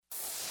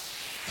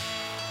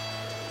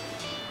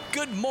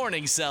Good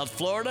morning, South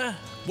Florida.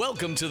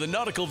 Welcome to the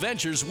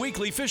Nautical-Ventures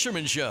Weekly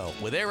Fisherman Show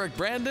with Eric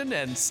Brandon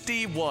and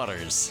Steve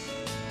Waters.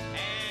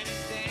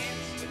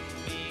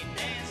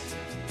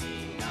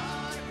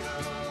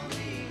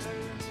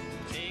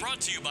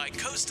 Brought to you by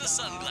Costa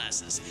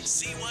Sunglasses.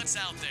 See what's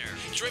out there.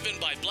 Driven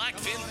by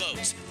Blackfin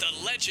Boats, the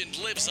legend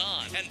lives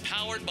on. And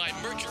powered by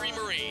Mercury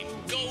Marine.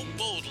 Go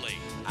boldly.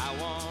 I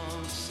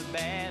want so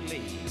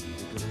badly.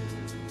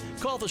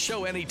 Call the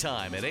show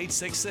anytime at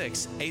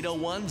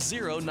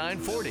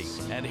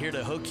 866-801-0940. And here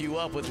to hook you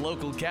up with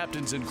local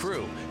captains and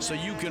crew so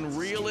you can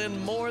reel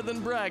in more than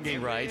bragging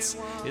rights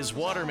is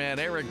waterman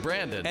Eric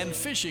Brandon and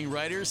fishing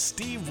writer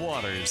Steve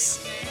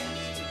Waters.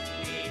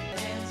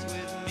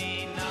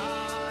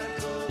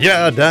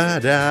 Yeah,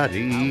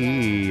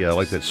 da-da-dee. I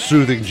like that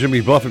soothing Jimmy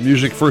Buffett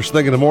music first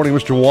thing in the morning,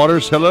 Mr.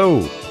 Waters.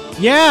 Hello.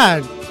 Yeah,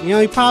 the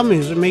only problem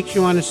is it makes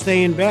you want to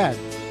stay in bed.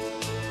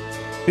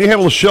 Can you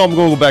handle the show? I'm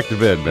going to go back to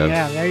bed, man.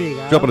 Yeah, there you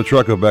go. Jump in the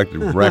truck, go back to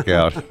rack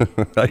out.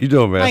 How you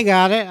doing, man? I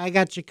got it. I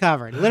got you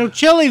covered. A little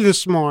chilly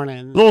this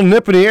morning. A little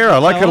nip in the air. I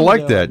kind of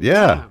like doing. that.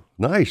 Yeah.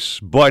 Nice.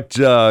 But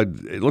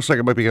it looks like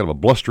it might be kind of a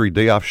blustery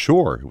day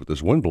offshore with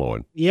this wind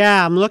blowing.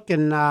 Yeah, I'm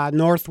looking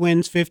north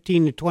winds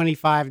 15 to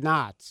 25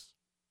 knots.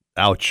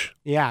 Ouch.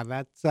 Yeah,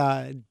 that's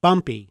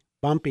bumpy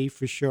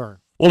for sure.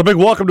 Well, a big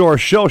welcome to our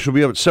show. She'll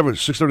be up at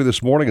 6:30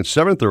 this morning, and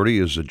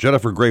 7:30 is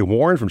Jennifer Gray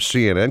Warren from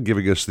CNN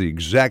giving us the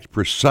exact,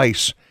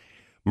 precise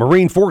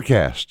marine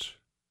forecast,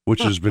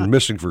 which has been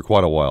missing for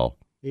quite a while.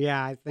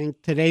 Yeah, I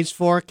think today's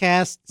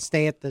forecast,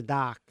 stay at the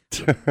dock.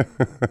 I think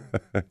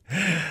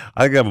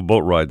I have a boat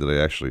ride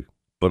today, actually,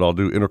 but I'll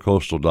do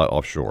intercoastal, not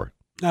offshore.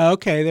 Oh,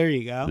 okay, there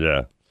you go.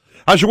 Yeah.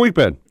 How's your week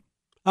been?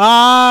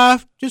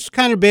 Just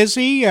kind of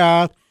busy.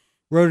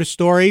 Wrote a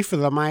story for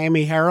the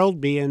Miami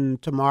Herald, being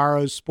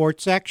tomorrow's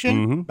sports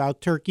section,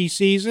 about turkey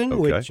season,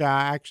 which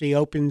actually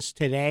opens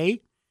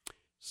today.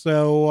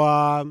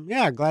 So,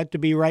 glad to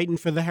be writing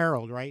for the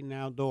Herald, writing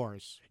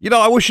outdoors. You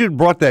know, I wish you'd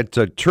brought that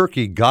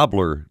turkey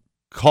gobbler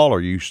caller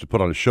you used to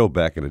put on the show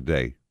back in the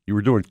day. You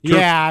were doing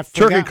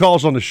turkey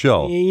calls on the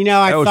show. You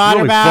know, I That was thought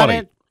really about funny.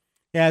 it.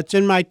 Yeah, it's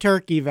in my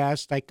turkey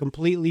vest. I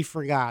completely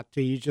forgot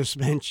till you just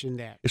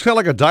mentioned it. It's kind of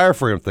like a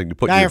diaphragm thing to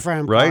put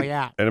Diaphragm call, right?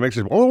 yeah. And it makes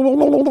it...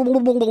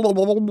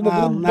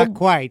 Not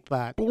quite,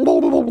 but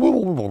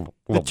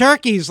the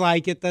turkeys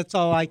like it. That's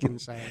all I can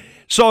say.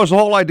 So is the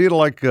whole idea to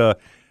like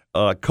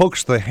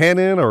coax the hen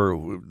in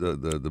or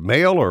the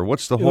male, or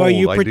what's the whole Well,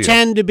 you idea?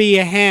 pretend to be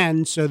a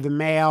hen, so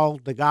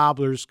the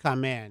gobblers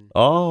come in.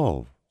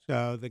 Oh.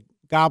 So the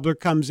gobbler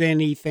comes in,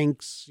 he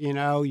thinks,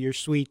 you're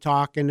sweet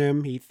talking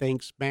him. He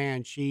thinks,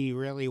 man, she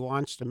really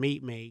wants to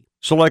meet me.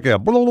 So like a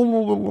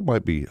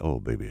might be, oh,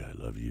 baby, I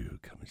love you.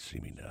 Come and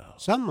see me now.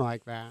 Something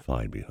like that.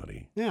 Find me,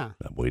 honey. Yeah.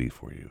 I'm waiting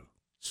for you.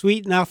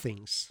 Sweet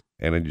nothings.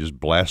 And then you just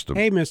blast them.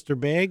 Hey, Mr.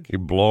 Big. You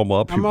blow them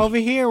up. I'm over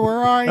here. Where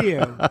are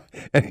you?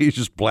 And you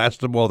just blast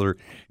them while they're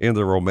in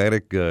their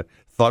romantic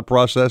thought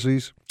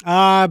processes?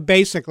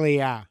 Basically,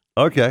 yeah.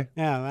 Okay.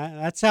 Yeah,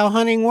 that's how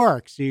hunting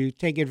works. You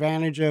take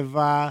advantage of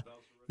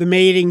the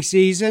mating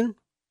season.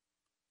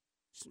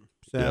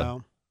 So. Yeah.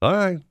 All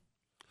right.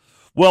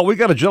 Well, we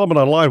got a gentleman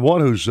on line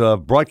one who's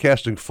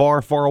broadcasting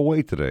far, far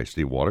away today,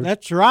 Steve Waters.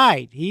 That's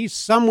right. He's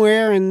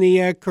somewhere in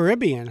the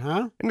Caribbean,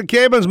 huh? In the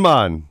Caymans,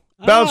 man.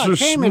 Bouncer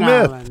Cayman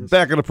Smith Islands.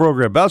 back in the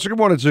program. Bouncer, good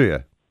morning to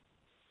you.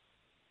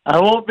 I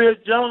won't be a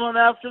gentleman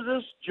after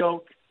this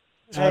joke.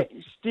 Hey,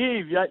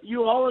 Steve,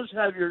 you always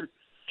have your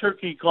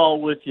turkey call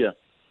with you.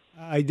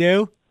 I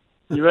do.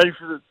 You ready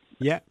for the...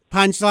 Yeah.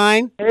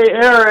 Punchline? Hey,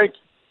 Eric.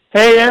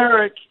 Hey,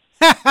 Eric.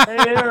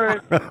 Hey,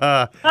 Eric.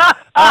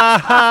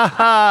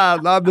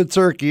 I'm the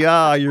turkey.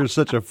 You're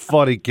such a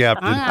funny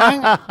captain.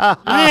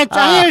 I'm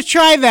going to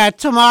try that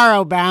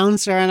tomorrow,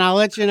 Bouncer, and I'll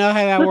let you know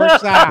how that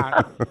works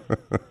out.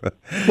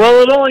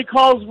 Well, it only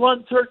calls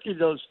one turkey,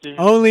 though, Steve.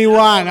 Only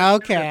one.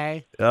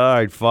 Okay. All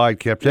right, fine,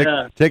 Cap.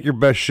 Take your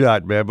best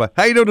shot, man. But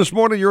how you doing this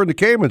morning? You're in the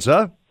Caymans,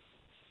 huh?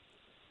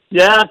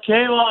 Yeah,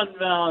 came on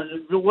now.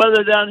 The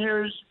weather down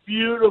here is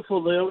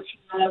beautiful. The ocean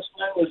last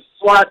night was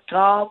flat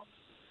calm.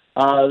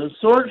 The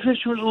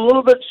swordfish was a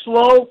little bit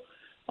slow,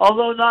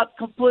 although not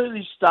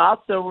completely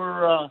stopped. There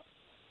were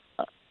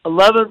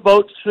 11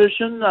 boats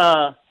fishing,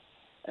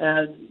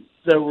 and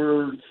there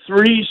were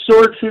 3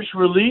 swordfish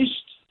released,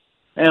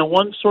 and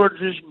 1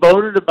 swordfish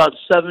boated about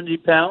 70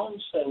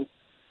 pounds. So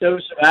there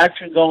was some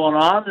action going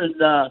on, and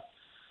the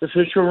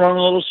fish were running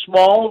a little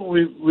small.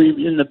 We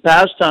in the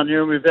past down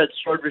here, we've had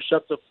swordfish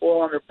up to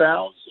 400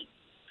 pounds.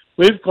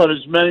 We've caught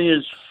as many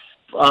as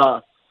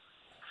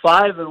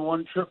 5 in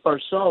one trip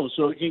ourselves,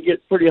 so it can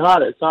get pretty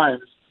hot at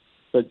times.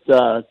 But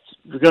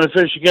we're going to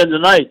fish again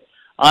tonight.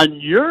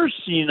 On your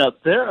scene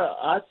up there,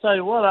 I tell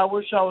you what, I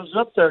wish I was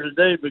up there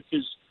today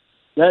because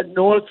that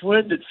north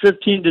wind at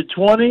 15 to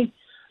 20,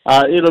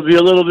 it'll be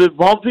a little bit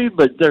bumpy,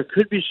 but there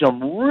could be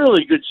some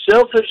really good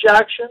sailfish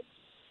action.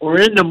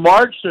 We're into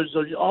March. There's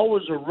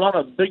always a run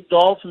of big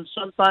dolphins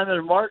sometime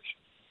in March.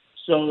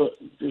 So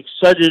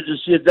excited to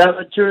see if that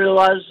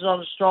materializes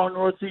on a strong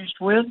northeast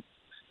wind.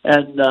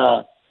 And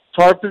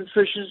tarpon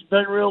fishing's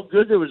been real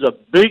good. There was a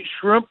big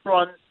shrimp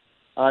run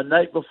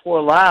night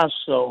before last,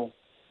 so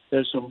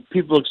there's some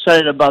people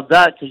excited about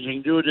that because you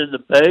can do it in the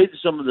bay.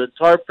 Some of the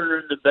tarpon are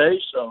in the bay,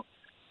 so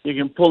you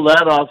can pull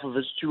that off if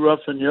it's too rough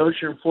in the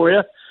ocean for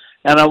you.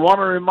 And I want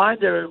to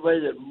remind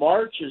everybody that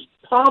March is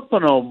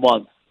Pompano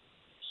month.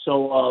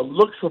 So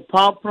look for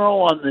Pompano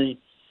on the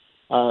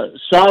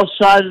south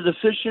side of the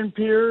fishing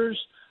piers,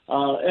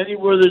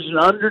 anywhere there's an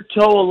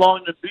undertow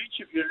along the beach,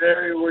 if you're in an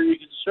area where you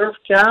can surf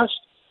cast.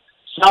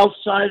 South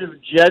side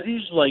of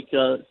jetties, like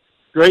a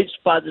great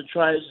spot to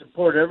try is the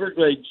Port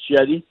Everglades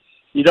jetty.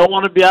 You don't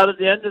want to be out at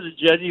the end of the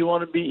jetty. You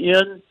want to be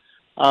in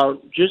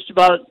just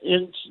about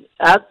in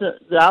at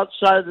the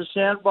outside of the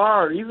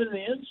sandbar, or even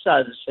the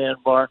inside of the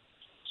sandbar.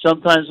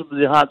 Sometimes it'll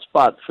be the hot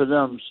spot for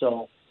them.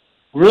 So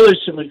really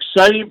some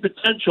exciting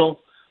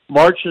potential.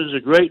 March is a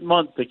great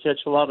month to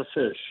catch a lot of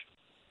fish.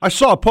 I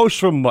saw a post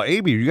from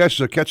Amy. You guys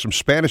catch some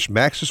Spanish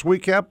Max this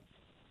week, Cap?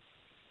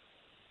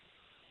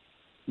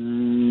 I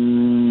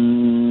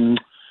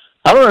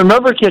don't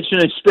remember catching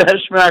a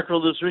Spanish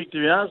mackerel this week, to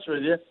be honest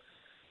with you.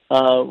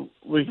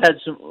 We had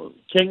some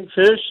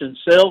kingfish and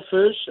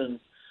sailfish and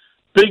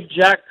big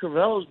jack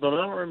crevalles, but I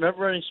don't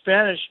remember any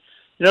Spanish.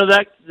 You know,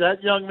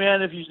 that young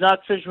man, if he's not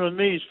fishing with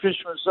me, he's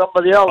fishing with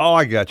somebody else. Oh,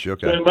 I got you.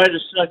 Okay. So he might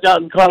have snuck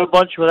out and caught a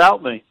bunch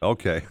without me.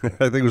 Okay.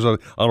 I think it was on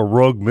a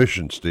rogue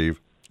mission,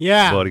 Steve.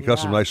 Yeah. But he caught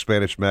some nice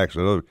Spanish Max.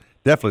 I know,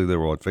 definitely they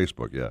were on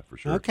Facebook, yeah, for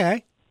sure.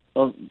 Okay.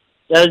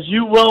 As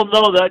you well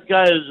know, that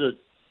guy is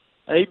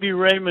A.B.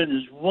 Raymond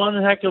is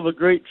one heck of a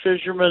great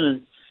fisherman,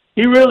 and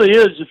he really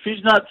is. If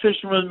he's not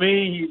fishing with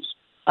me, he's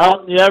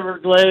out in the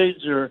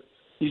Everglades, or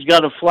he's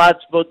got a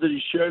flats boat that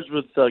he shares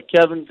with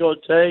Kevin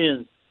Cote,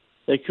 and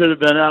they could have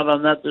been out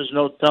on that. There's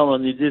no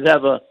telling. He did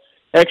have a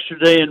extra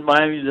day in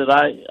Miami that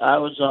I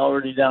was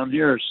already down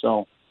here,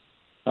 so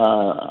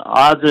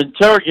I'll have to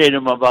interrogate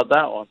him about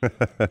that one.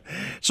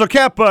 So,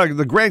 Cap,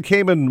 the Grand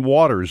Cayman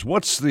waters,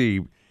 what's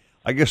the,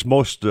 I guess,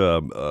 most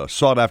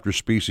sought-after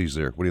species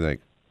there? What do you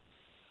think?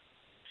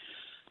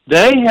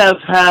 They have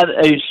had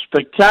a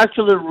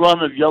spectacular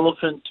run of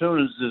yellowfin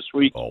tunas this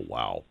week. Oh,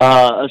 wow.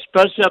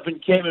 Especially up in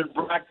Cayman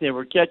Brac. They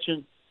were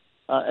catching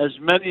as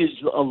many as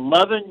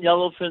 11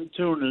 yellowfin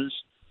tunas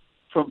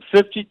from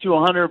 50 to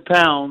 100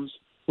 pounds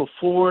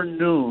before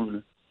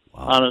noon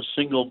on a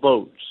single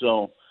boat.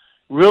 So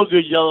real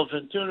good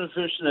yellowfin tuna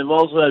fishing. They've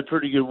also had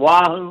pretty good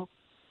wahoo.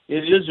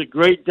 It is a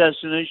great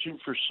destination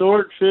for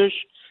swordfish,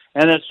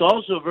 and it's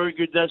also a very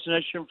good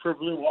destination for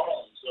blue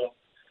marlin. So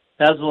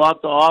it has a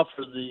lot to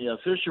offer the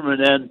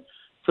fishermen. And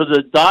for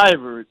the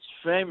diver, it's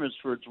famous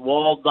for its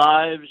wall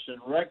dives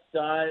and wreck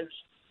dives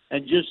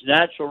and just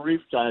natural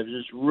reef dives.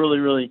 It's really,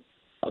 really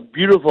a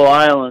beautiful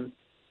island,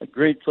 a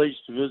great place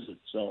to visit.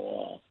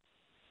 So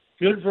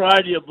good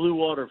variety of blue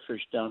water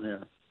fish down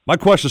here. My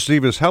question,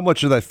 Steve, is how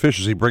much of that fish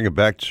is he bringing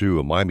back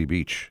to Miami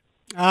Beach?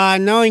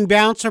 Knowing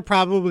Bouncer,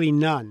 probably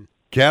none.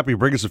 Cap, you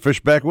bringing some fish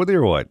back with you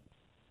or what?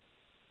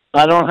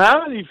 I don't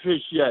have any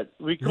fish yet.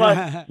 We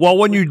caught. Well,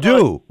 when you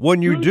do.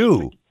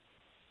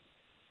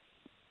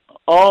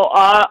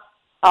 Oh,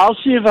 I'll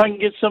see if I can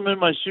get some in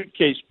my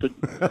suitcase. But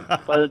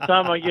by the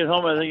time I get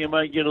home, I think it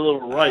might get a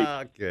little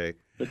ripe. Okay.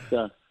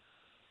 But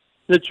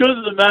the truth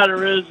of the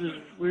matter is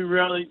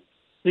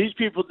these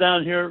people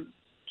down here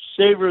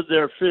savor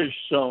their fish,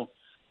 so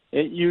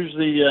it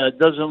usually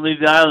doesn't leave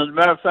the island. As a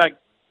matter of fact,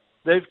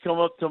 they've come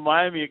up to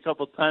Miami a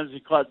couple of times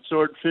and caught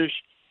swordfish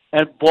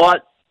and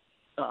bought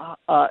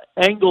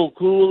angle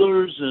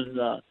coolers and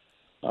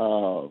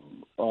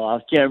I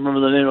can't remember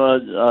the name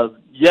of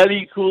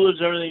Yeti coolers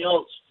and everything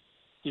else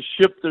to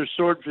ship their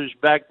swordfish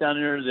back down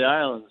here to the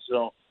island.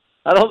 So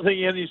I don't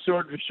think any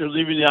swordfish are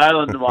leaving the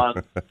island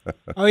tomorrow.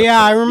 Oh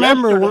yeah, I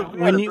remember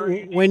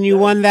when you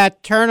won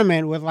that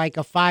tournament with like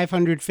a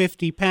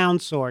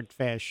 550-pound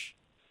swordfish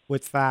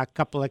with a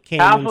couple of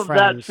Cayman Half of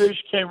friends. that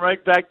fish came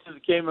right back to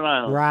the Cayman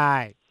Islands.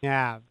 Right.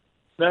 Yeah.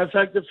 Matter of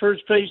fact, the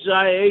first fish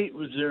I ate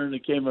was there in the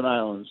Cayman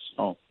Islands.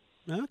 So.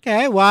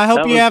 Okay. Well, I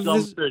hope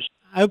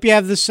you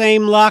have the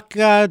same luck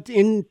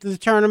in the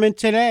tournament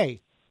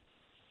today.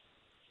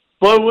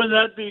 Boy, wouldn't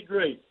that be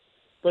great?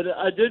 But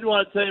I did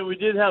want to tell you, we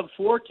did have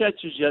 4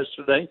 catches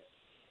yesterday.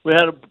 We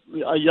had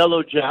a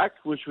yellow jack,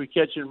 which we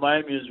catch in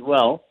Miami as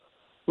well.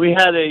 We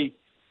had a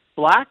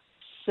black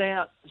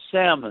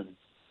salmon,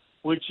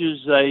 which is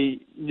a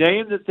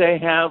name that they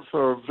have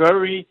for a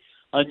very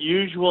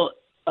unusual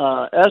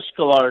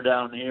escalar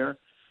down here.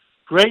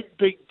 Great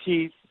big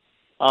teeth,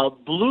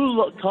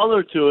 blue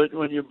color to it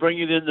when you bring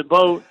it in the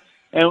boat.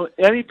 And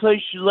any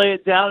place you lay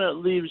it down, it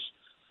leaves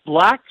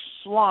black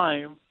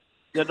slime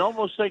that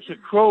almost takes a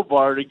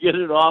crowbar to get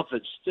it off.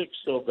 It sticks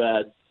so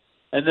bad.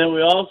 And then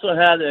we also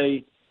had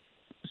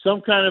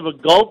some kind of a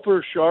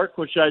gulper shark,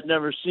 which I'd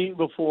never seen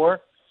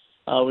before.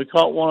 We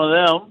caught one of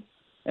them.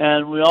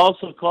 And we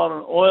also caught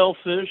an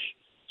oilfish.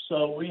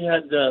 So we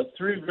had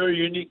 3 very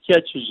unique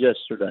catches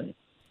yesterday.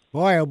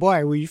 Boy, oh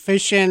boy, were you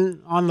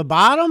fishing on the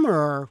bottom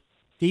or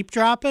deep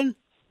dropping?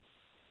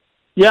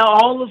 Yeah,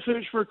 all the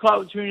fish were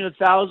caught between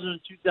 1,000 and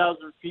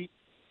 2,000 feet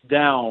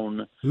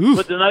down. Oof.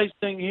 But the nice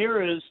thing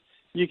here is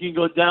you can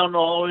go down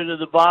all the way to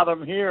the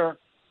bottom here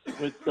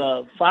with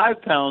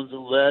 5 pounds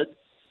of lead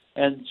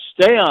and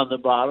stay on the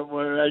bottom,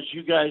 whereas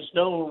you guys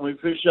know when we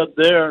fish up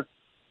there,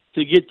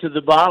 to get to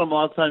the bottom, a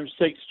lot of times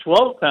takes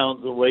 12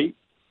 pounds of weight.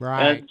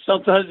 Right. And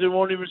sometimes they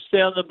won't even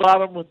stay on the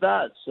bottom with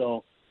that.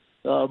 So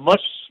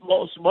much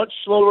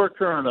slower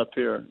current up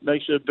here.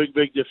 Makes a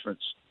big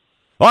difference.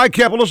 All right,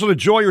 Cap, well, listen,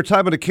 enjoy your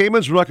time in the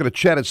Caymans. We're not going to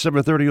chat at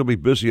 7:30. You'll be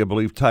busy, I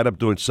believe, tied up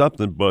doing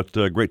something, but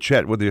great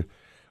chat with you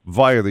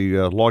via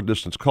the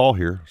long-distance call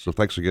here. So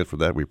thanks again for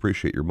that. We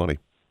appreciate your money.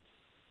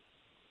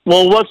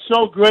 Well, what's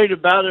so great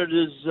about it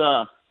is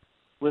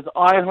with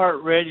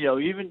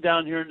iHeartRadio, even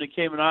down here in the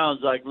Cayman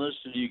Islands, I can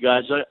listen to you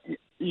guys.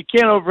 You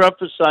can't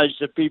overemphasize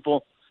to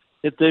people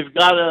if they've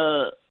got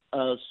a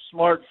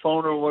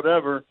smartphone or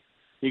whatever.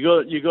 You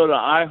go to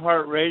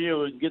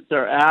iHeartRadio and get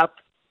their app,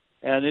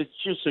 and it's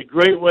just a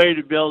great way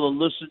to be able to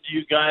listen to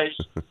you guys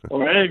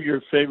or any of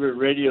your favorite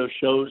radio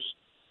shows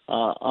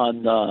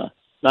on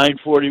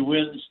 940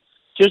 Winds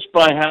just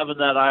by having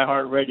that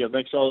iHeartRadio. It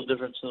makes all the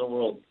difference in the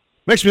world.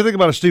 Makes me think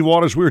about it, Steve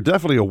Waters. We're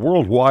definitely a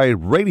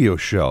worldwide radio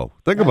show.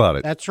 Think about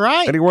it. That's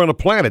right. Anywhere on the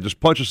planet,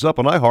 just punch us up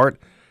on iHeart,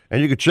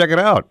 and you can check it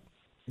out.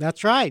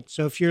 That's right.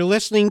 So if you're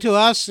listening to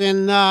us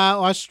in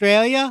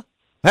Australia,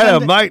 Hello,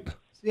 mate.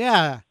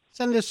 Yeah,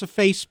 send us a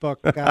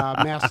Facebook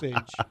message.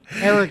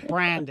 Eric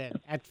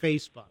Brandon at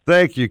Facebook.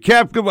 Thank you.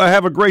 Cap,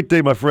 have a great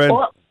day, my friend.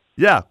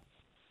 Yeah.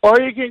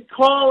 Or you can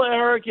call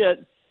Eric at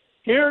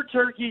here,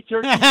 turkey,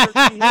 here.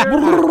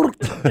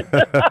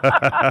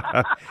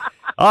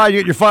 All right, you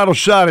get your final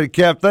shot at it,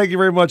 Cap. Thank you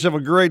very much. Have a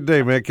great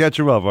day, man. Catch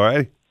him up, all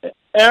right?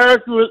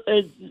 Eric,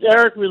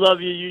 we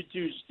love you. You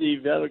too,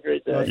 Steve. Have a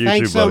great day. Well,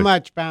 thanks so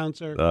much,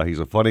 Bouncer. He's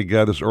a funny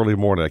guy this early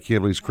morning. I can't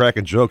believe he's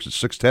cracking jokes at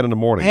 6:10 in the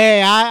morning.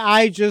 Hey,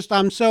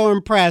 I'm so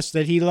impressed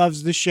that he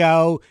loves the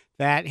show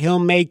that he'll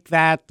make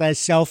that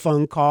cell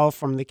phone call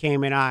from the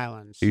Cayman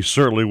Islands. He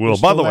certainly will.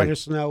 Just By the way, let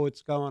us know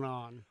what's going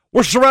on.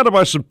 We're surrounded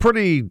by some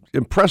pretty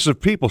impressive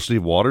people,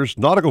 Steve Waters.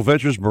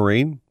 Nautical-Ventures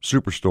Marine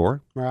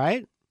Superstore.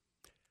 Right.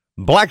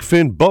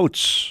 Blackfin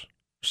Boats,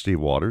 Steve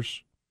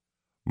Waters.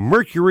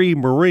 Mercury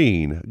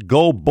Marine,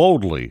 Go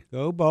Boldly.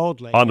 Go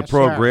boldly. On the Yes,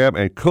 program.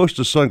 sir. And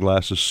Costa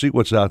Sunglasses, see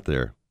what's out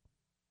there.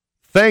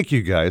 Thank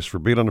you guys for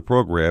being on the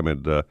program.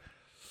 And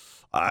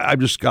I'm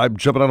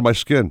jumping out of my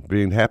skin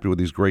being happy with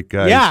these great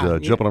guys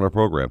jumping on our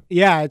program.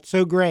 Yeah, it's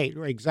so great.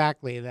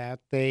 Exactly that.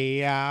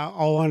 They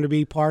all want to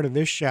be part of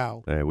this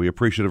show. And we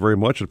appreciate it very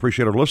much and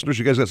appreciate our listeners.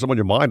 You guys got something on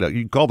your mind.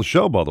 You can call the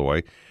show, by the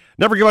way.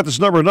 Never give out this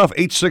number enough,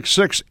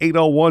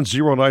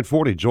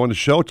 866-801-0940. Join the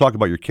show, talk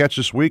about your catch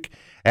this week,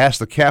 ask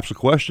the Caps a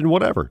question,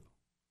 whatever.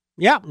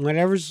 Yeah,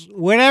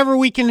 whatever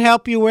we can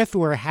help you with,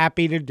 we're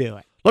happy to do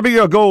it. Let me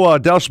go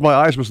douse my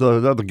eyes with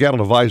another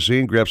gallon of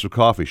Visine, grab some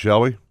coffee,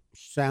 shall we?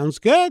 Sounds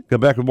good. Come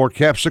back with more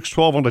Caps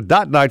 612 on the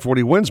dot.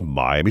 940 Wins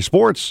Miami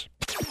Sports.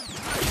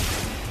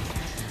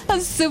 A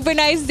super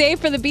nice day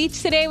for the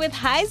beach today with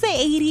highs at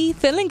 80.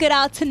 Feeling good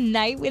out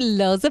tonight with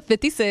lows of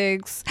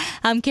 56.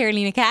 I'm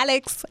Carolina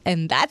Calix,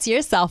 and that's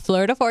your South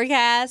Florida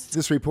forecast.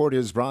 This report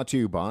is brought to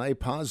you by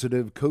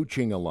Positive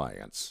Coaching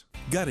Alliance.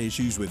 Got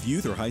issues with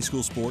youth or high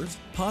school sports?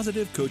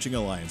 Positive Coaching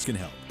Alliance can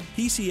help.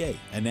 PCA,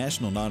 a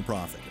national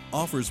nonprofit,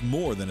 offers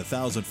more than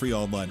 1,000 free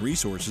online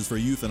resources for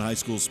youth and high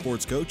school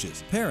sports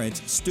coaches,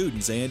 parents,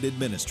 students, and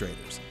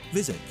administrators.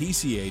 Visit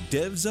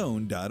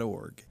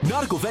PCADevZone.org.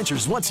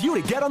 Nautical-Ventures wants you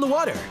to get on the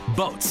water.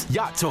 Boats,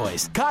 yacht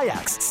toys,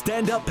 kayaks,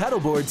 stand-up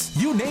paddleboards,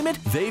 you name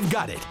it, they've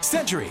got it.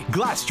 Century,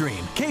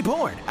 Glasstream, Cape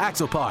Horn,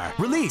 Axopar,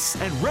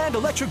 Release, and Rand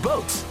Electric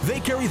Boats. They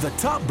carry the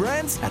top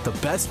brands at the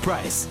best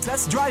price.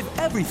 Test drive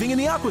everything in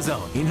the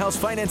AquaZone. In-house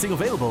financing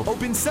available,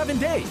 open 7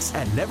 days,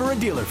 and never a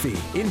dealer fee.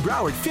 In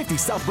Broward, 50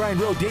 South Bryan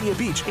Road, Dania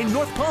Beach. In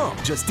North Palm,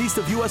 just east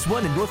of US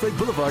 1 and North Lake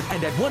Boulevard,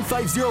 and at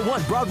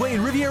 1501 Broadway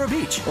in Riviera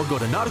Beach. Or go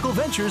to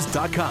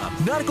nauticalventures.com.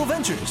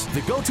 Nautical-Ventures,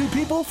 the go-to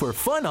people for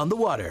fun on the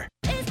water.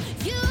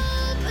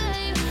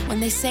 When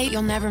they say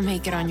you'll never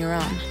make it on your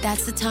own,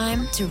 that's the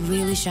time to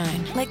really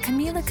shine. Like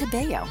Camila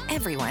Cabello,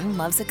 everyone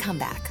loves a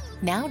comeback.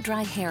 Now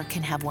dry hair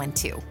can have one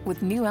too,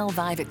 with new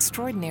Elvive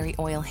Extraordinary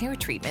Oil Hair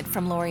Treatment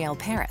from L'Oreal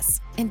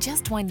Paris. In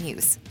just one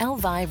use,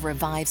 Elvive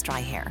revives dry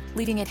hair,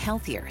 leaving it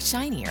healthier,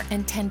 shinier,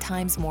 and 10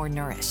 times more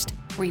nourished.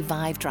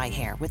 Revive dry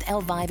hair with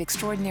Elvive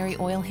Extraordinary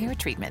Oil Hair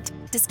Treatment.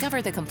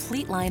 Discover the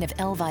complete line of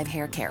Elvive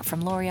hair care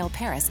from L'Oreal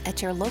Paris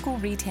at your local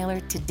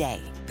retailer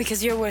today.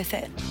 Because you're worth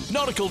it.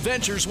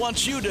 Nautical-Ventures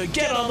wants you to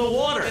get on the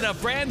water in a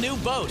brand new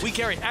boat. We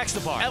carry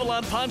Axopar,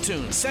 Avalon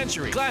Pontoons,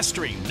 Century,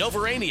 Glasstream,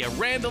 Novarania,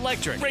 Rand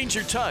Electric,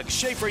 Ranger Tug,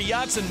 Schaefer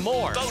Yachts, and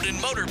more. Boat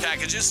and motor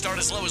packages start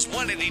as low as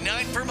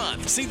 $189 per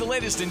month. See the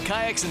latest in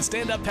kayaks and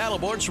stand-up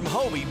paddleboards from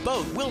Hobie,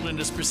 Boat,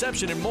 Wilderness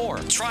Perception, and more.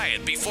 Try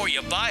it before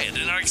you buy it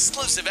in our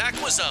exclusive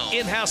AquaZone.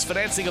 In-house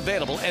financing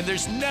available, and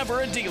there's never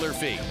a dealer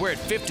fee. We're at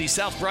 50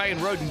 South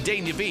Bryan Road in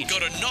Dania Beach. Go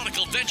to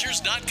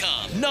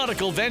nauticalventures.com.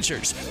 Nautical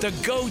Ventures, the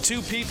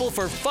go-to people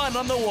for fun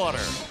on the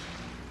water.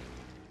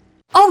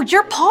 Oh,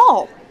 you're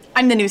Paul.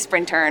 I'm the new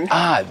Sprintern.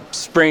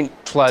 Sprint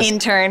plus...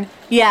 Intern.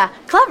 Yeah,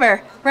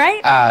 clever,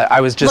 right?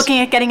 I was just... Looking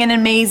at getting an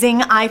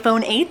amazing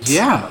iPhone 8?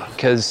 Yeah,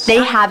 because...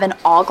 They have an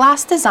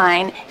all-glass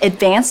design,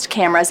 advanced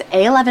cameras,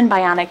 A11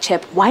 Bionic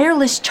chip,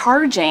 wireless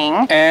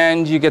charging.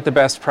 And you get the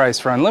best price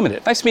for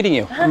unlimited. Nice meeting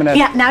you.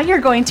 Yeah, now you're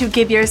going to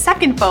give your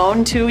second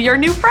phone to your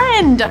new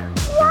friend.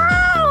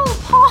 Wow,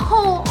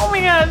 Paul. Oh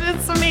my God,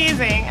 it's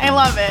amazing. I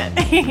love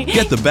it.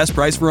 Get the best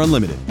price for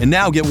unlimited. And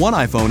now get one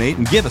iPhone 8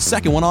 and get a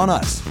second one on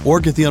us.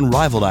 Or get the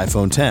unrivaled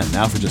iPhone 10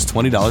 now for just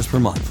 $20 per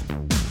month.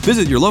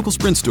 Visit your local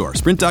Sprint store,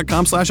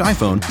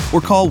 sprint.com/iPhone,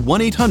 or call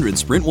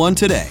 1-800-SPRINT1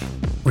 today.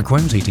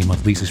 Requires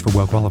 18-month leases for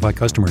well-qualified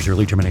customers.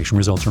 Early termination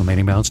results in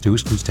remaining balance due.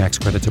 Excludes tax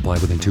credits applied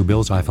within 2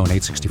 bills. iPhone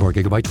 8,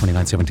 64GB,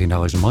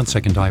 $29.17 a month.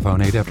 Second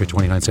iPhone 8 after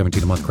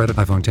 $29.17 a month credit.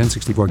 iPhone 10,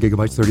 64GB,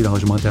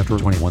 $30 a month after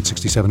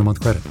 $21.67 a month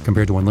credit.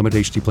 Compared to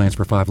unlimited HD plans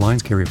for 5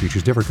 lines, carrier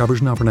features differ.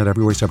 Coverage not for net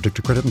everywhere, subject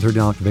to credit and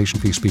 $30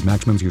 activation fee. Speed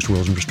maximums, use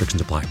rules and restrictions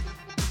apply.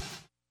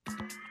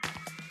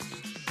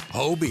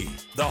 Hobie,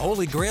 the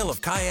holy grail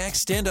of kayaks,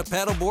 stand-up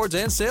paddleboards,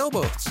 and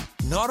sailboats.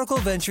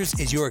 Nautical-Ventures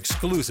is your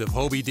exclusive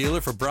Hobie dealer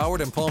for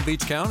Broward and Palm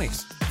Beach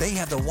counties. They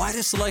have the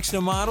widest selection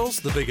of models,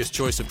 the biggest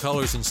choice of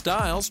colors and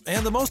styles,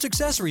 and the most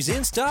accessories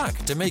in stock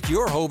to make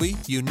your Hobie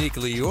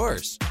uniquely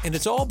yours. And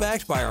it's all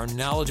backed by our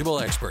knowledgeable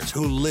experts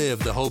who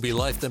live the Hobie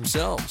life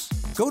themselves.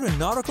 Go to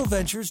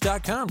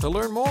nauticalventures.com to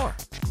learn more.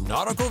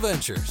 Nautical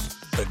Ventures,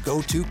 the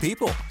go-to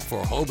people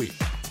for Hobie.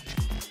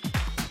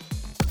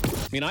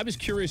 I mean, I was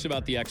curious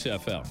about the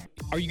XFL.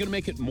 Are you going to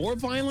make it more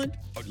violent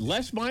or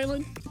less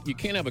violent? You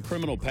can't have a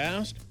criminal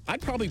past?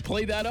 I'd probably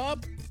play that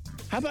up.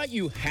 How about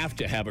you have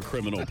to have a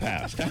criminal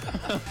past?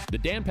 The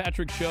Dan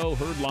Patrick Show,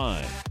 heard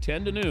live,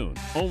 10 to noon,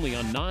 only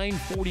on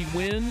 940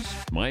 Wins,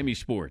 Miami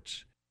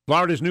Sports.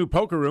 Florida's new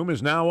poker room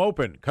is now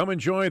open. Come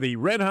enjoy the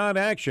red-hot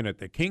action at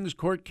the Kings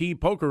Court Key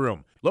Poker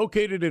Room.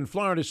 Located in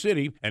Florida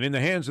City and in the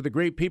hands of the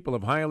great people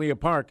of Hialeah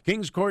Park,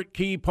 Kings Court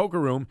Key Poker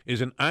Room is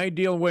an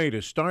ideal way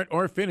to start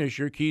or finish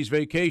your Keys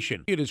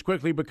vacation. It has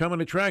quickly become an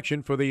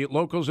attraction for the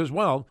locals as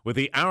well, with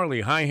the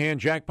hourly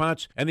high-hand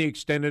jackpots and the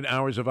extended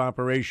hours of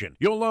operation.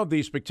 You'll love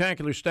the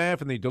spectacular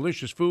staff and the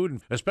delicious food,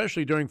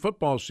 especially during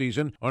football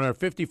season on our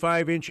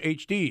 55-inch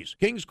HDs.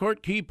 Kings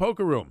Court Key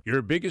Poker Room,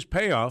 your biggest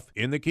payoff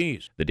in the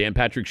Keys. The Dan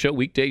Patrick Show,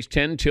 weekdays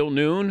 10 till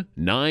noon,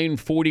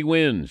 940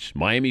 Wins,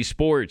 Miami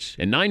Sports,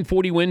 and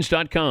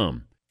 940wins.com.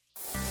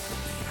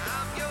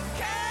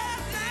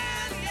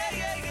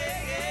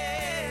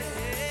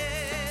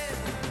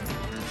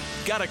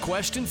 Got a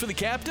question for the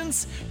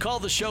captains? Call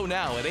the show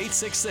now at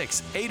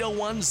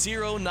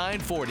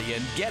 866-801-0940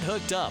 and get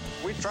hooked up.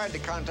 We tried to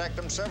contact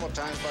them several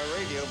times by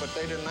radio, but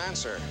they didn't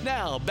answer.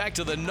 Now, back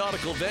to the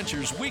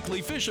Nautical-Ventures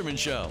Weekly Fisherman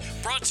Show.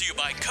 Brought to you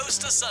by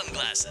Costa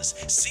Sunglasses.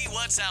 See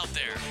what's out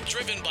there.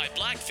 Driven by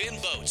Blackfin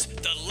Boats.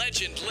 The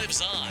legend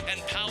lives on. And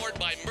powered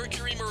by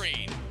Mercury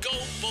Marine. Go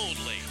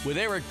boldly. With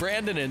Eric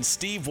Brandon and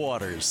Steve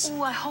Waters.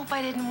 Ooh, I hope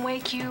I didn't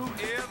wake you.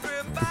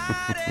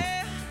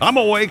 I'm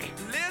awake.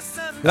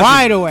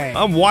 Wide awake.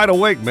 I'm wide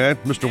awake, man,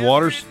 Mr.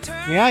 Waters.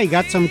 Yeah, you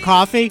got some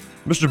coffee?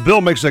 Mr.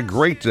 Bill makes that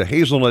great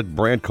hazelnut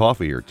brand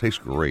coffee here. It tastes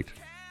great.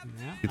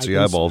 Gets the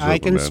eyeballs open, I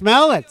can man.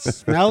 smell it.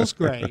 Smells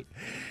great.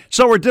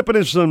 So we're dipping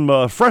in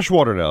some fresh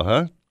water now,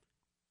 huh?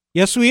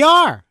 Yes, we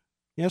are.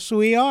 Yes,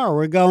 we are.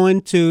 We're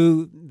going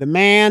to the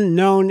man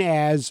known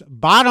as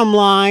Bottom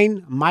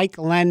Line, Mike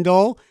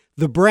Lendl,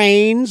 the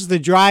brains, the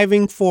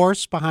driving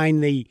force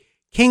behind the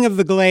King of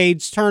the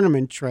Glades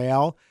tournament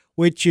trail,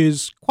 which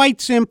is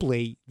quite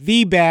simply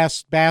the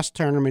best bass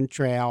tournament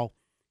trail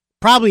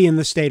probably in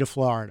the state of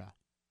Florida.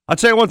 I'll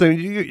tell you one thing.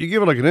 You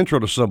give it like an intro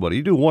to somebody.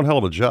 You do one hell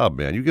of a job,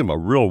 man. You give them a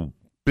real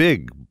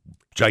big,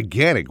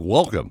 gigantic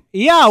welcome.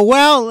 Yeah,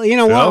 well,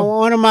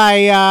 one of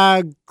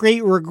my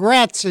great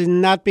regrets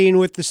in not being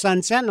with the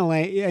Sun Sentinel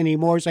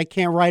anymore is I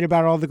can't write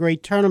about all the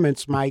great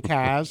tournaments Mike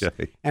has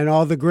and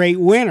all the great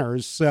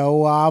winners.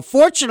 So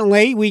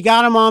fortunately, we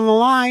got him on the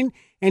line,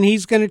 and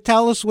he's going to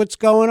tell us what's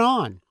going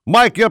on.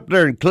 Mike, up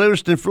there in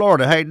Clewiston,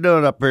 Florida. How you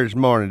doing up here this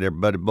morning there,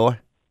 buddy boy?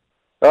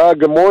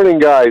 Good morning,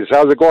 guys.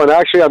 How's it going?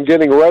 Actually, I'm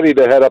getting ready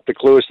to head up to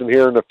Clewiston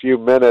here in a few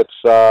minutes.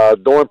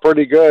 Doing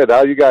pretty good.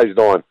 How you guys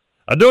doing?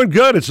 I'm doing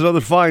good. It's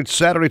another fine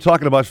Saturday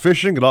talking about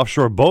fishing and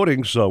offshore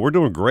boating, so we're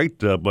doing great.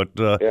 But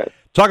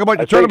talk about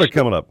your tournament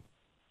coming up.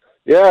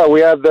 Yeah, we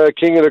have the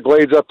King of the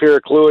Glades up here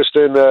at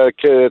Clewiston.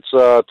 It's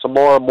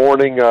tomorrow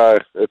morning.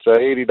 It's an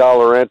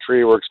 $80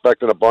 entry. We're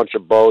expecting a bunch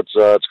of boats.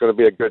 It's going to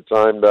be a good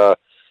time.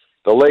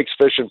 The lake's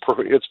fishing.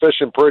 It's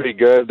fishing pretty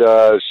good.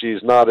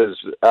 She's not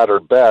at her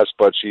best,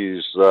 but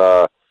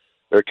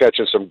they're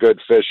catching some good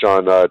fish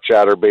on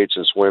chatterbaits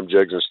and swim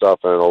jigs and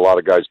stuff, and a lot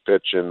of guys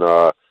pitching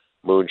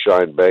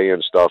Moonshine Bay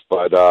and stuff.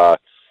 But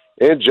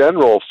in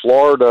general,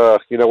 Florida,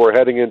 we're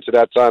heading into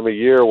that time of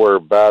year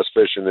where bass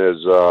fishing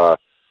is,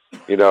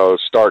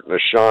 starting to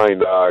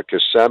shine.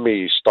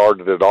 Kissimmee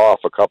started it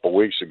off a couple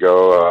weeks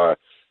ago.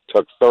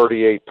 Took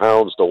 38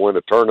 pounds to win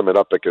a tournament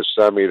up at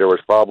Kissimmee. There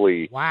was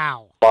probably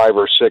 5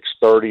 or 6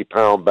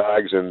 30-pound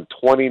bags and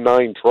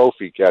 29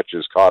 trophy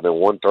catches caught in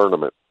one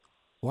tournament.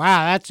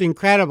 Wow, that's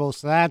incredible.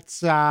 So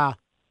that's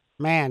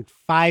Man,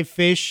 5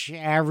 fish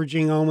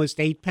averaging almost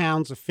 8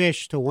 pounds of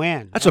fish to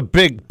win. That's a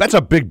big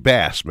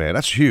bass, man.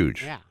 That's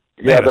huge. Yeah.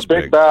 Yeah, the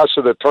big bass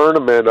of the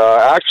tournament.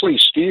 Actually,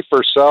 Steve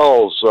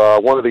Purcell's,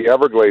 one of the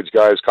Everglades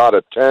guys, caught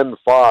a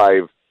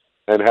 10-5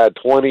 and had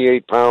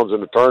 28 pounds in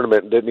the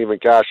tournament and didn't even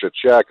cash a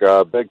check.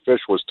 Big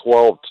fish was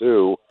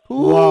 12-2.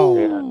 Whoa.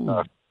 And,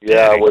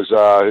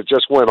 it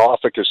just went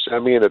off of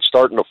Kissimmee, and it's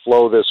starting to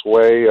flow this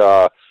way.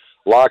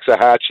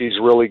 Loxahatchee's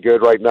really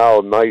good right now.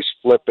 Nice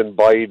flip and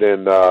bite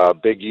and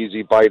big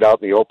easy bite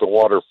out in the open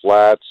water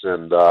flats.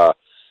 And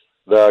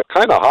the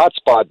kind of hot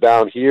spot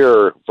down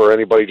here for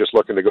anybody just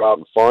looking to go out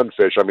and fun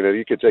fish, I mean,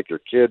 you could take your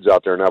kids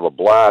out there and have a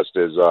blast,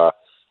 is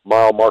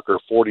mile marker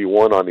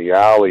 41 on the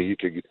alley. You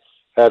could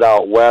head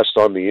out west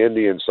on the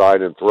Indian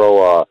side and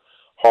throw a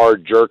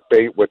hard jerk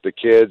bait with the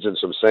kids and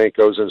some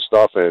Senkos and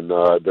stuff, and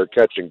they're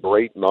catching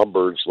great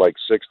numbers, like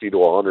 60 to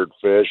 100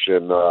 fish,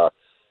 and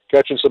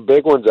catching some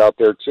big ones out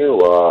there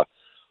too.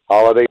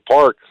 Holiday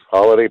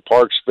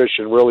Park's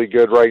fishing really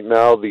good right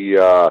now.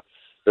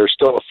 There's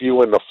still a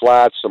few in the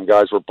flats. Some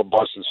guys were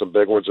busting some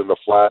big ones in the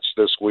flats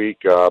this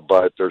week,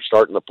 but they're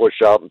starting to push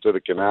out into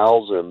the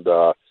canals, and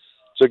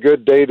it's a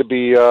good day to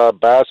be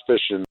bass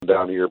fishing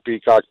down here.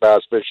 Peacock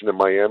bass fishing in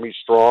Miami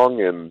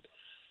strong, and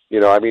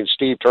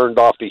Steve turned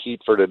off the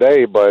heat for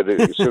today, but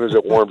as soon as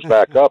it warms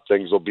back up,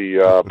 things will be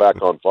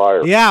back on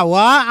fire. Yeah,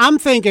 well, I'm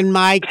thinking,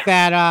 Mike,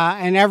 that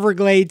an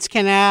Everglades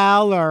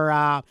canal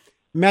or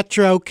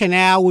Metro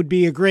Canal would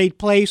be a great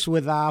place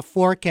with a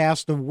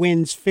forecast of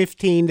winds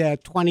 15 to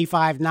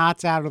 25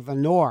 knots out of the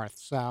north.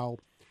 So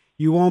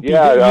you won't you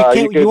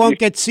won't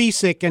get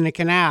seasick in the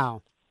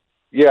canal.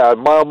 Yeah,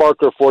 mile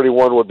marker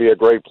 41 would be a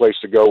great place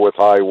to go with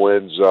high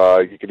winds.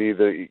 You could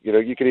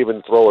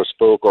even throw a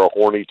spook or a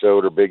horny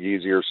toad or big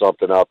easy or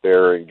something out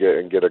there and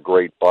get a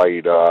great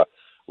bite.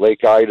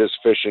 Lake Ida's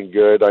fishing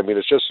good. I mean,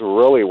 it's just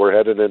really, we're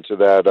heading into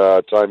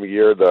that time of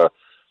year, the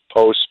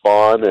post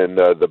spawn and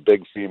the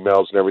big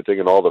females and everything,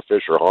 and all the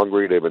fish are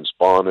hungry. They've been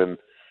spawning,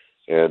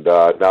 and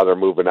now they're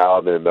moving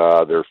out and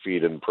they're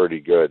feeding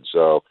pretty good.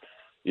 So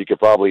you could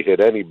probably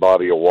hit any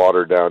body of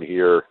water down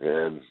here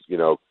and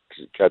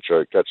catch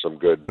some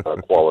good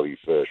quality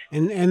fish.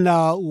 And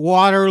the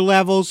water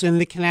levels in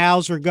the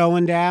canals are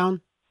going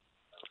down?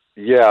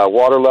 Yeah,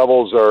 water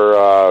levels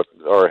are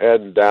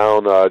heading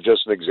down.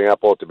 Just an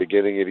example, at the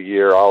beginning of the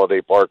year,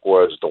 Holiday Park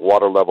the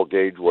water level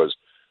gauge was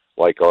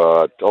like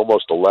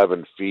almost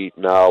 11 feet.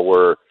 Now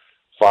we're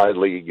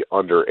finally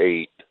under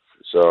 8.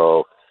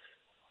 So,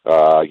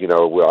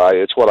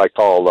 it's what I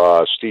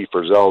call Steve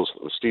Purcell's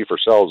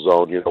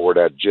zone, where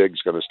that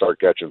jig's going to start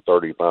catching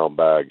 30-pound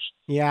bags.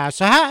 Yeah.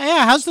 So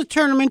how's the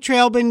tournament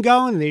trail been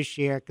going this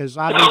year? Because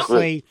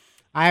obviously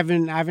I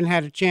haven't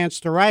had a chance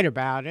to write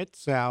about it.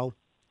 So.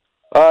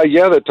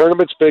 The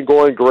tournament's been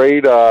going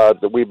great.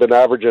 We've been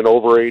averaging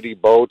over 80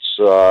 boats.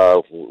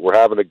 We're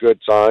having a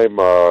good time.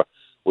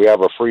 We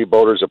have a free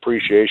boaters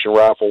appreciation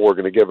raffle. We're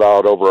going to give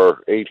out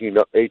over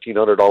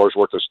 $1,800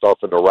 worth of stuff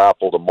in the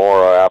raffle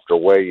tomorrow after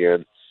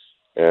weigh-in.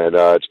 And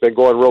it's been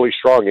going really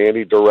strong.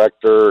 Andy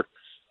Director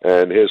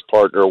and his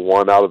partner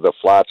won out of the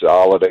flats at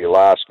Holiday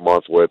last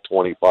month with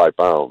 25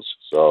 pounds.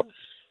 So,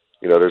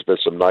 there's been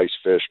some nice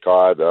fish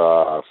caught.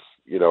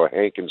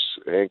 Hank,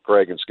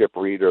 Craig, and Skip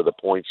Reed are the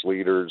points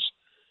leaders,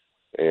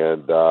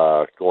 and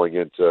going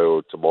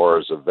into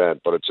tomorrow's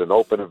event. But it's an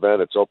open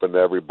event. It's open to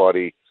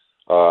everybody.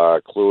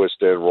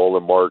 Clewiston,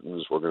 Roland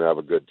Martins. We're going to have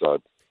a good time.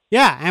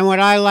 Yeah, and what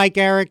I like,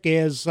 Eric,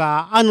 is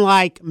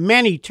unlike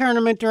many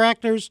tournament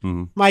directors,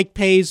 Mike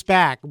pays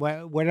back.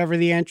 Whatever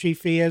the entry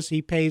fee is,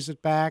 he pays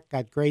it back.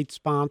 Got great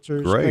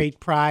sponsors, great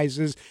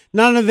prizes.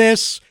 None of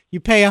this, you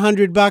pay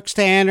 $100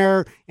 to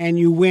enter, and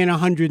you win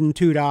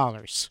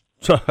 $102.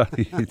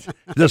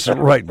 That's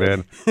right,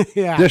 man.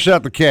 Yeah. Dish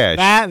out the cash.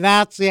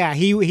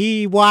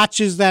 He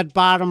watches that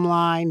bottom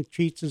line,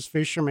 treats his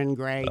fishermen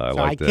great.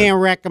 I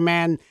can't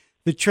recommend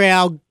the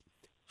trail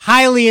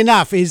highly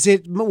enough. Is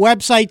it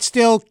website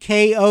still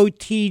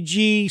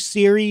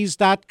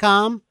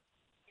kotgseries.com?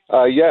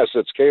 Yes,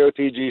 it's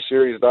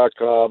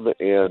kotgseries.com,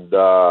 and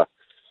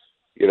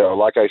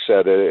like I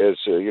said,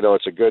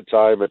 it's a good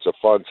time. It's a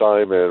fun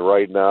time, and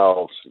right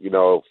now,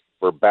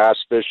 for bass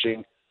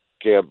fishing,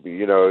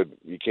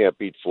 you can't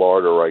beat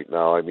Florida right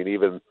now. I mean,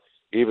 even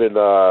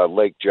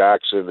Lake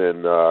Jackson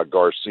and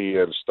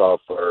Garcia and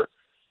stuff are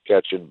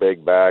catching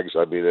big bags.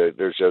 I mean,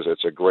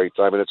 it's a great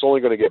time, and it's only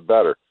going to get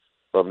better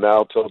from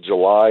now till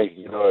July.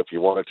 If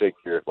you want to take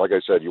like I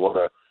said,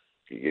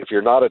 if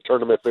you're not a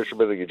tournament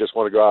fisherman and you just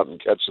want to go out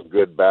and catch some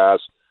good bass,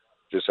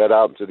 just head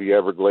out into the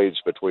Everglades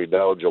between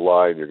now and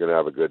July, and you're going to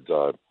have a good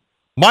time.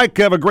 Mike,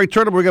 have a great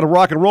tournament. We're going to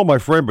rock and roll, my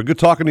friend. But good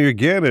talking to you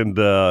again, and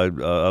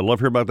I love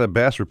hearing about that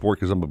bass report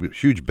because I'm a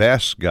huge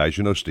bass guy. As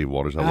you know, Steve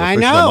Waters. I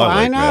know.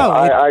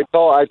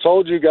 I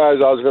told you guys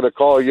I was going to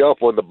call you up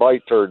when the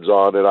bite turns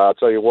on, and I'll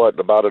tell you what, in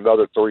about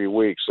another 3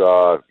 weeks,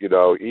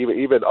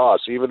 even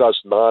us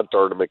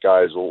non-tournament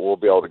guys, we'll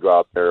be able to go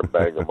out there and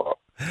bang them up.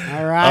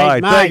 All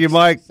right, Mike. Thank you,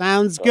 Mike.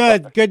 Sounds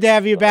good. Good to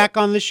have you back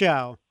on the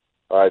show.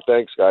 All right,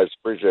 thanks, guys.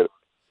 Appreciate it.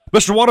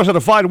 Mr. Waters had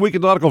a fine week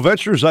at Nautical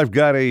Ventures. I've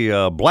got a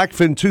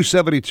Blackfin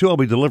 272 I'll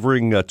be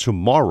delivering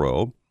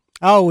tomorrow.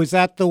 Oh, is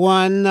that the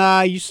one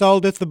you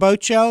sold at the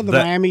boat show, the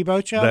Miami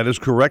Boat Show? That is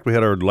correct. We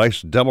had our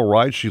nice demo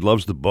ride. She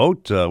loves the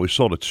boat. We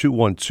sold a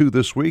 212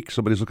 this week.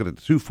 Somebody's looking at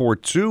the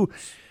 242.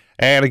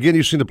 And again,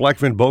 you've seen the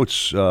Blackfin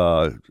boats.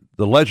 The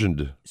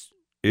legend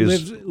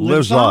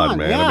lives on,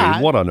 man. Yeah. I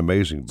mean, what an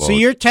amazing boat. So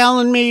you're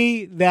telling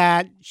me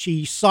that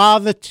she saw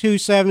the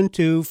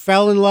 272,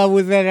 fell in love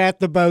with it at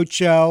the boat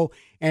show,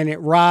 and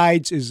it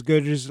rides as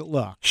good as it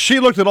looks.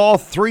 She looked at all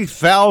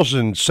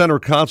 3,000 center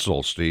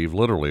consoles, Steve,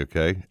 literally,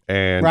 okay?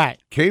 And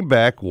came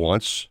back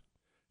once,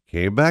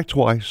 came back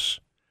twice,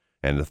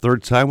 and the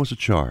third time was a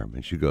charm.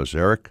 And she goes,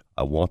 Eric,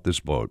 I want this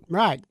boat.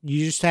 Right.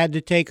 You just had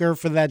to take her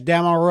for that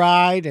demo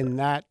ride, and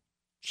that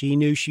she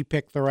knew she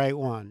picked the right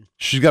one.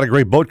 She's got a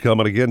great boat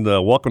coming. Again,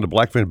 welcome to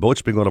Blackfin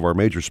Boats, being one of our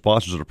major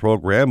sponsors of the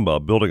program,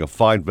 building a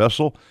fine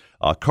vessel,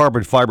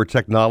 carbon fiber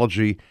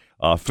technology,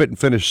 fit and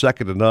finish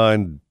second to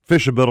none,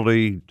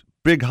 fishability,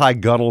 big high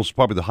gunnels,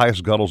 probably the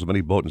highest gunnels of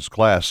any boat in its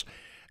class.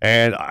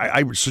 And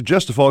I would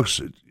suggest to folks,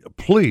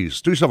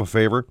 please do yourself a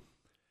favor.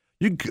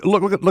 You can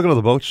look at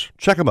other boats,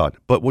 check them out.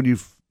 But when you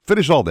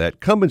finish all that,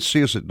 come and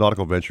see us at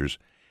Nautical Ventures.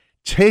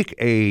 Take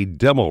a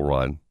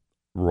demo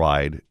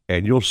ride,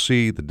 and you'll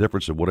see the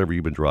difference in whatever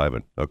you've been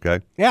driving. Okay?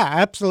 Yeah,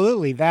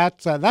 absolutely.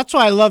 That's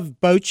why I love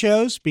boat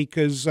shows,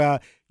 because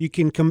you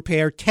can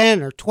compare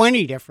 10 or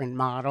 20 different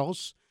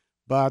models.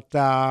 But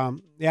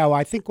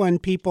I think when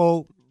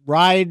people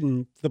ride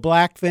and the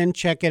Blackfin,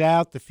 check it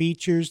out, the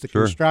features, the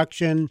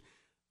construction,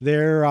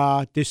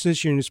 their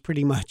decision is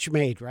pretty much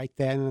made right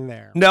then and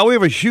there. Now, we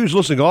have a huge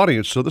listening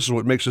audience, so this is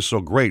what makes us so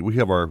great. We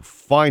have our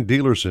fine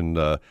dealers in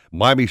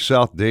Miami,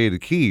 South Dade, the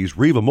Keys,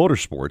 Riva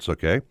Motorsports,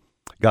 okay?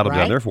 Got them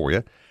down there for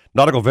you.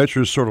 Nautical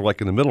Ventures sort of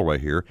like in the middle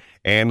right here.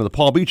 And in the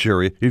Palm Beach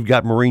area, you've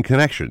got Marine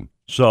Connection.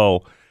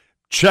 So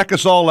check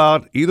us all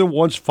out. Either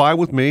one's fine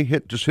with me.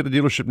 Just hit a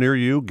dealership near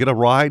you, get a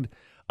ride.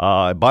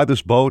 Buy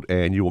this boat,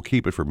 and you will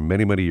keep it for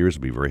many, many years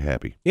and be very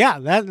happy. Yeah,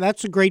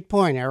 that's a great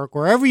point, Eric.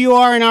 Wherever you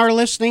are in our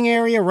listening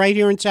area, right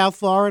here in South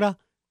Florida,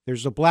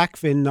 there's a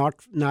Blackfin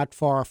not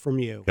far from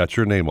you. Got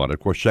your name on it. Of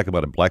course, check them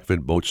out at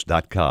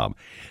blackfinboats.com.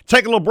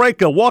 Take a little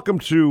break. Welcome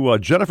to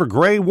Jennifer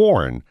Gray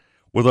Warren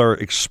with our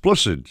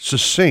explicit,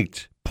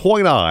 succinct,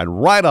 point on,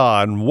 right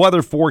on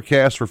weather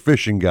forecast for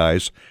fishing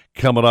guys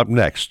coming up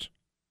next.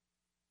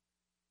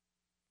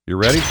 You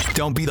ready?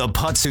 Don't be the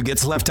putz who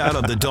gets left out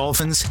of the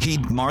Dolphins,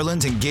 Heat,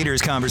 Marlins, and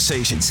Gators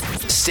conversations.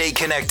 Stay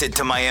connected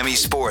to Miami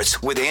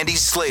sports with Andy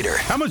Slater.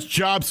 How much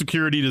job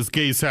security does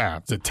Gase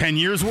have? Is it 10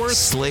 years worth?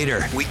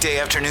 Slater, weekday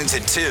afternoons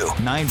at 2,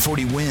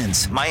 940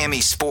 Wins,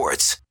 Miami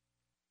Sports.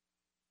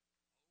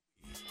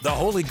 The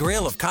holy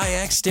grail of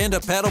kayaks,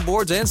 stand-up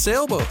paddleboards, and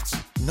sailboats.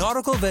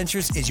 Nautical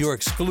Ventures is your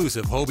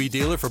exclusive Hobie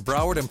dealer for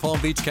Broward and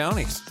Palm Beach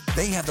counties.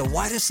 They have the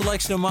widest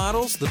selection of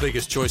models, the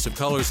biggest choice of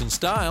colors and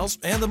styles,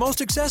 and the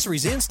most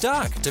accessories in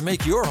stock to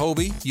make your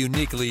Hobie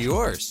uniquely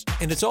yours.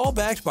 And it's all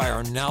backed by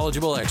our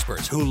knowledgeable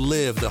experts who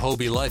live the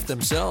Hobie life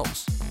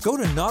themselves. Go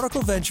to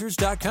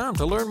Nautical-Ventures.com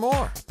to learn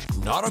more.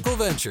 Nautical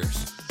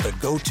Ventures, the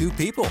go-to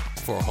people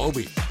for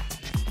Hobie.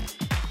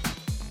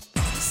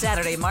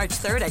 Saturday, March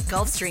 3rd at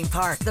Gulfstream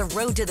Park, the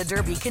road to the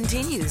Derby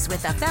continues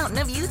with the Fountain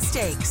of Youth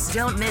Stakes.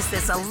 Don't miss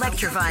this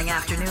electrifying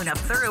afternoon of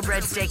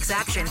thoroughbred stakes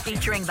action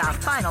featuring the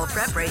final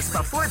prep race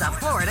before the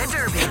Florida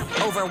Derby.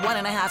 Over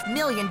 $1.5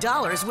 million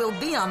will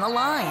be on the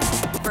line.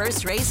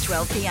 First race,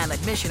 12 p.m.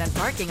 Admission and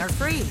parking are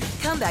free.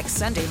 Come back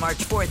Sunday, March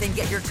 4th and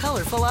get your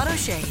colorful auto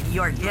shade.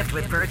 Your gift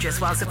with purchase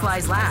while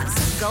supplies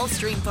last.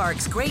 Gulfstream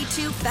Park's Grade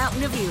 2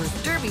 Fountain of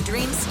Youth. Derby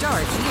dreams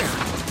start here.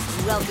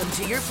 Welcome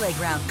to your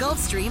playground,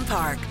 Gulfstream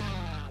Park.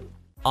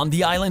 On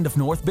the island of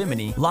North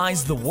Bimini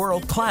lies the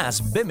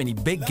world-class Bimini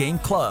Big Game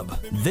Club.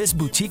 This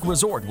boutique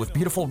resort with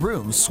beautiful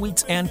rooms,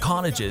 suites, and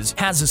cottages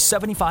has a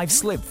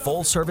 75-slip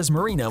full-service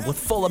marina with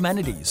full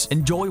amenities.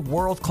 Enjoy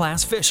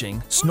world-class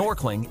fishing,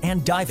 snorkeling,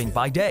 and diving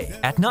by day.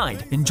 At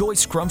night, enjoy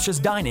scrumptious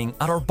dining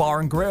at our bar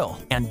and grill.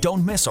 And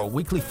don't miss our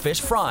weekly fish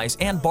fries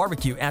and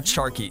barbecue at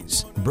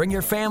Sharky's. Bring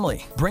your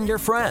family, bring your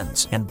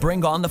friends, and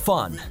bring on the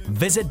fun.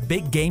 Visit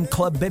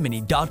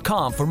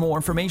BigGameClubBimini.com for more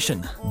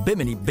information.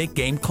 Bimini Big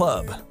Game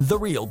Club, the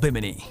real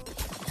Bimini.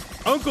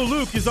 Uncle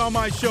Luke is on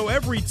my show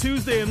every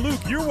Tuesday, and Luke,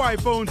 your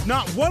wife owns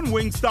not one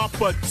Wingstop,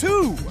 but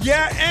two.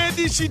 Yeah,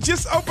 Andy, she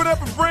just opened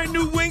up a brand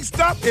new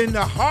Wingstop in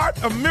the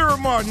heart of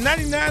Miramar,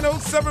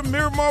 9907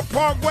 Miramar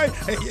Parkway,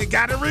 and you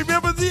gotta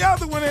remember the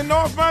other one in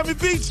North Miami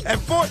Beach at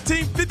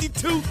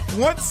 1452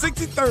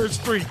 163rd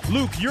Street.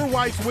 Luke, your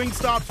wife's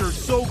Wingstops are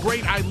so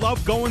great, I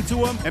love going to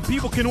them, and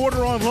people can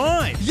order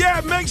online.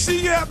 Yeah, make sure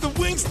you have the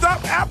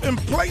Wingstop app and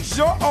place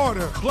your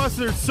order. Plus,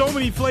 there's so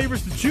many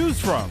flavors to choose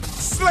from.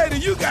 Slater,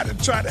 you gotta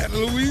try that that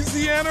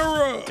Louisiana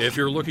rub. If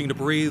you're looking to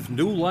breathe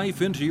new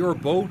life into your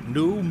boat,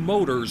 new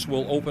motors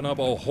will open up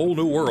a whole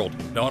new world.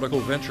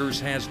 Nautical-Ventures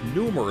has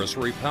numerous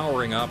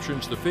repowering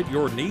options to fit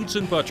your needs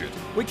and budget.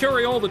 We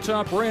carry all the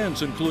top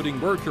brands, including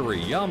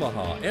Mercury,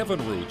 Yamaha,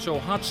 Evinrude,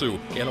 Tohatsu,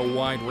 in a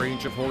wide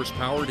range of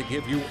horsepower to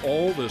give you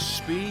all the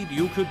speed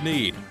you could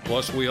need.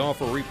 Plus, we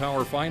offer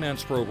repower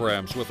finance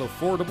programs with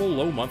affordable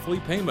low monthly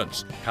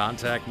payments.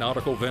 Contact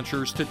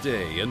Nautical-Ventures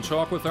today and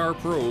talk with our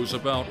pros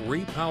about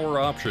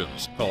repower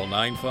options. Call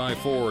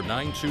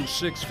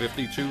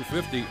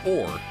 954-926-5250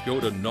 or go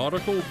to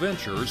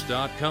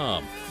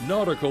nauticalventures.com.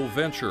 Nautical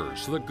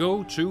Ventures, the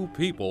go-to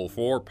people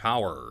for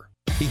power.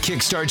 He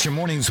kickstarts your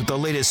mornings with the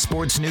latest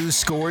sports news,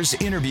 scores,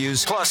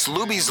 interviews, plus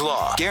Luby's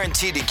Law,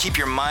 guaranteed to keep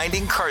your mind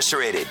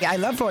incarcerated. I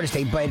love Florida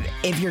State, but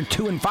if you're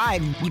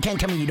 2-5, you can't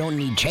tell me you don't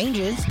need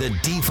changes. The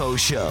Defo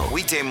Show,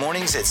 weekday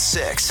mornings at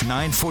 6,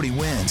 940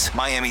 wins,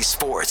 Miami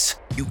Sports.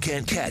 You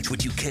can't catch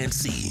what you can't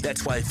see.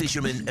 That's why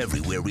fishermen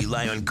everywhere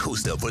rely on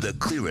Costa for the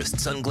clearest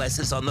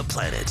sunglasses on the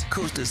planet.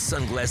 Costa's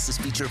sunglasses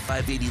feature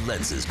 580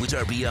 lenses, which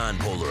are beyond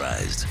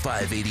polarized.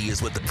 580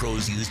 is what the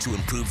pros use to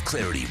improve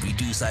clarity,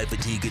 reduce eye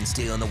fatigue, and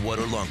stay on the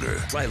water longer.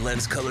 Try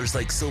lens colors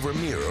like silver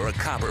mirror or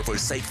copper for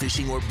sight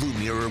fishing or blue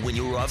mirror when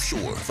you're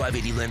offshore.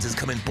 580 lenses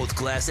come in both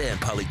glass and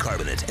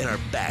polycarbonate and are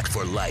backed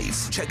for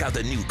life. Check out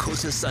the new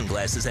Costa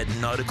sunglasses at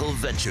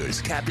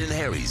Nautical-Ventures, Captain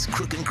Harry's,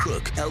 Crook &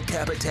 Crook, El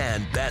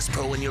Capitan, Bass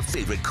Pro, and your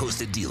favorite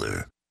Costa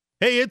dealer.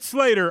 Hey, it's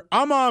Slater.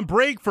 I'm on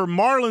break for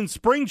Marlins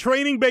spring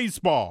training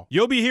baseball.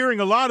 You'll be hearing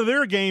a lot of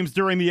their games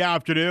during the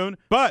afternoon,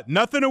 but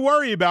nothing to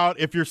worry about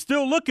if you're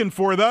still looking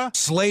for the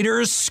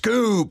Slater's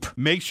Scoop.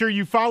 Make sure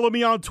you follow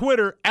me on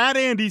Twitter at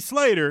Andy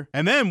Slater,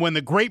 and then when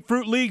the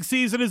Grapefruit League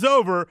season is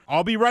over,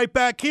 I'll be right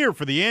back here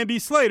for the Andy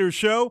Slater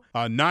Show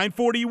on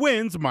 940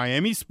 Wins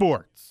Miami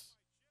Sports.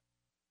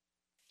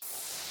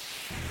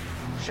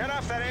 Shut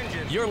off that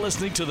engine. You're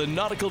listening to the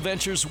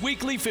Nautical-Ventures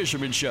Weekly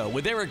Fisherman Show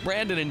with Eric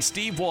Brandon and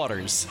Steve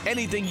Waters.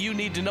 Anything you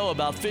need to know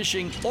about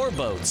fishing or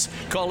boats,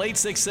 call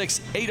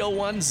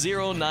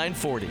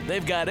 866-801-0940.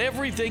 They've got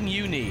everything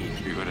you need.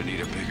 You're going to need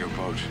a bigger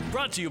boat.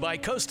 Brought to you by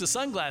Costa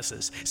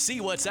Sunglasses.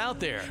 See what's out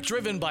there.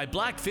 Driven by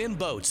Blackfin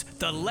Boats,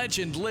 the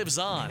legend lives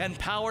on. And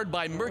powered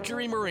by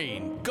Mercury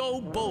Marine.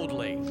 Go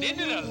boldly. Isn't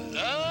it a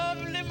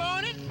lovely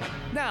morning?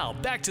 Now,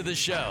 back to the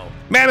show.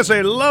 Man, it's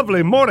a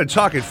lovely morning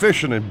talking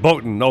fishing and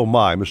boating. Oh,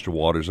 my, Mr.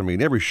 Waters. I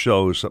mean, every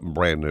show is something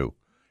brand new.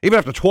 Even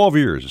after 12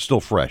 years, it's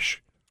still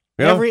fresh.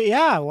 You know?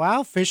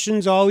 Well,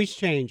 fishing's always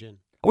changing.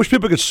 I wish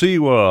people could see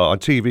you on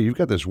TV. You've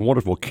got this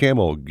wonderful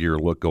camo gear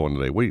look going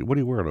today. What are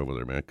you wearing over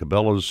there, man?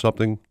 Cabela's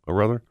something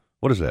or other?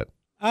 What is that?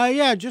 I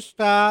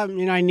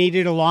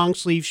needed a long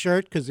sleeve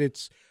shirt because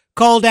it's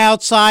cold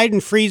outside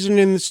and freezing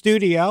in the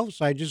studio,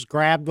 so I just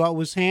grabbed what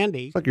was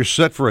handy. It's like you're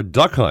set for a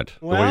duck hunt.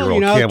 Well, the way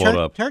you're all camoed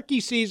up.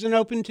 Turkey season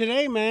opened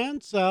today,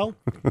 man, so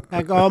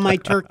I got all my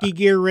turkey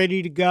gear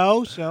ready to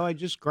go, so I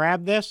just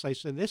grabbed this. I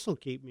said, this will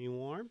keep me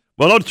warm.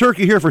 Well, no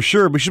turkey here for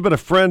sure, but she's been a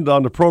friend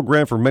on the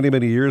program for many,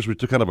 many years. We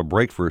took kind of a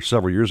break for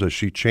several years as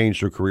she changed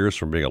her careers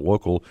from being a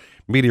local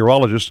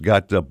meteorologist,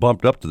 got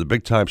bumped up to the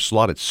big-time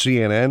slot at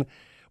CNN.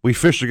 We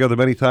fished together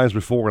many times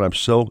before, and I'm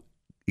so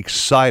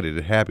excited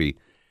and happy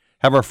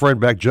have our friend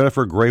back,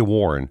 Jennifer Gray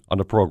Warren, on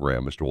the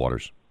program, Mr.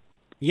 Waters.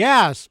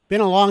 Yes, been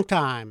a long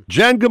time.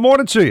 Jen, good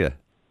morning to you.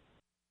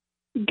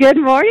 Good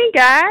morning,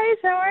 guys.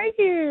 How are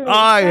you?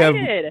 I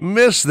have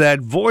missed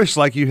that voice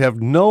like you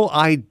have no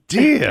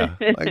idea.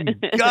 My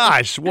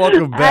gosh,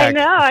 welcome back. I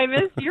know. I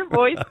missed your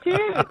voice,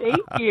 too.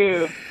 Thank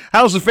you.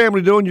 How's the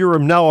family doing? You're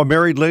now a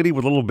married lady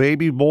with a little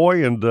baby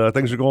boy, and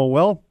things are going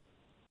well?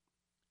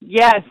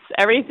 Yes,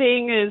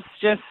 everything is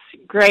just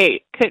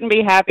great. Couldn't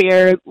be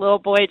happier. Little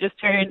boy just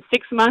turned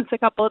 6 months a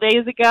couple of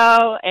days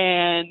ago,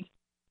 and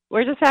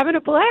we're just having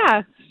a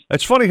blast.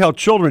 It's funny how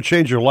children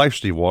change your life,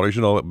 Steve Waters.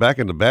 You know, back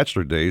in the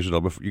bachelor days,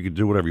 you could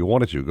do whatever you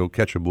wanted to. Go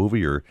catch a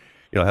movie or,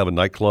 have a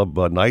nightclub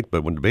night.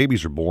 But when the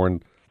babies are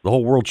born, the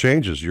whole world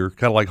changes. You're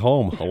kind of like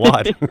home a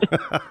lot.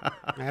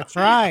 That's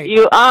right.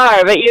 You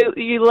are, but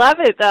you love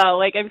it, though.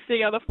 Like, I'm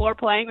sitting on the floor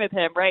playing with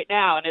him right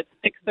now, and it's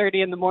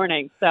 6:30 in the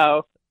morning,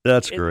 so...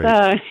 That's great.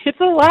 It's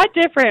a lot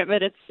different,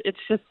 but it's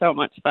just so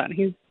much fun.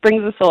 He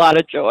brings us a lot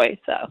of joy,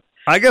 so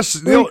I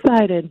guess we're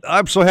excited.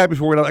 I'm so happy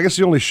for you. I guess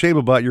the only shame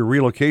about your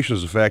relocation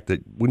is the fact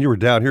that when you were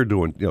down here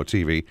doing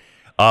TV,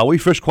 we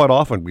fished quite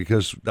often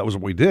because that was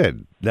what we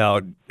did. Now,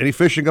 any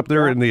fishing up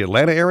there in the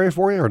Atlanta area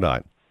for you or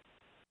not?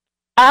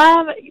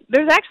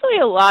 There's actually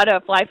a lot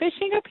of fly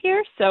fishing up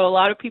here, so a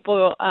lot of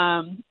people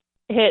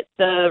hit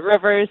the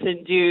rivers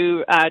and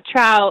do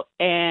trout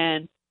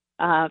and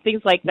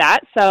things like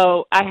that.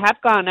 So I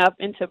have gone up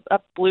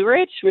Blue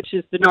Ridge, which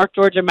is the North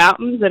Georgia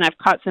mountains, and I've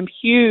caught some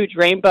huge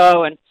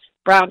rainbow and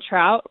brown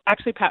trout.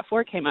 Actually, Pat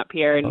Ford came up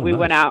here, and we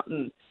went out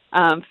and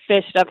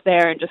fished up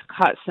there and just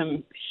caught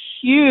some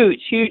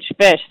huge, huge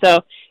fish.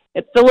 So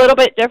it's a little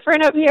bit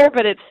different up here,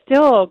 but it's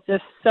still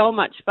just so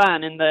much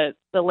fun, and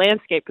the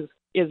landscape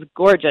is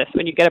gorgeous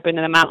when you get up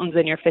into the mountains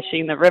and you're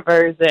fishing the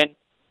rivers, and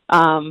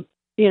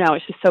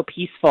it's just so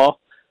peaceful.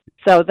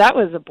 So that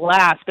was a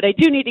blast. But I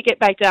do need to get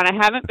back down. I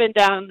haven't been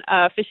down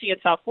fishing in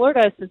South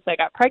Florida since I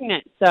got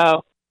pregnant.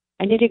 So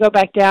I need to go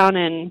back down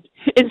and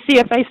see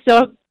if I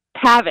still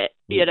have it,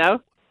 you know?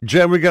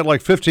 Jen, we got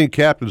like 15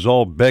 captains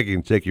all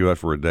begging to take you out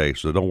for a day,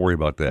 so don't worry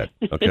about that.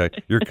 Okay,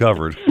 you're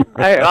covered. All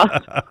right,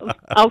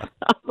 I'll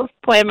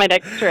plan my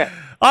next trip.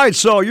 All right,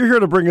 so you're here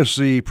to bring us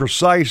the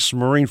precise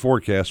marine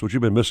forecast, which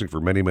you've been missing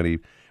for many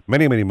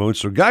moons.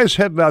 So, guys,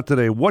 heading out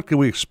today, what can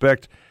we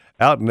expect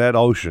out in that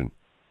ocean?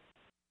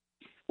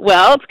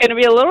 Well, it's going to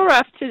be a little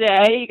rough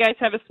today. You guys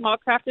have a small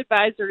craft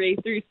advisory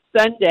through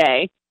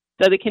Sunday,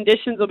 so the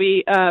conditions will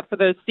be for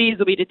those seas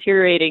will be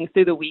deteriorating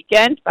through the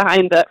weekend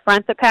behind the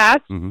front of the pass.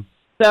 Mm-hmm.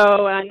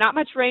 So not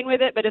much rain with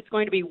it, but it's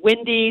going to be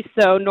windy,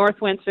 so north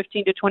winds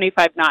 15 to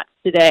 25 knots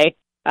today.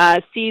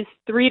 Seas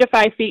 3 to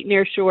 5 feet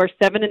near shore,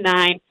 7 to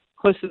 9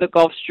 close to the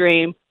Gulf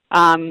Stream.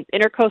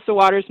 Intercoastal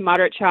waters,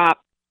 moderate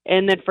chop.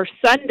 And then for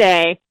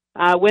Sunday,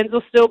 winds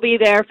will still be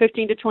there,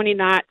 15 to 20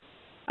 knots,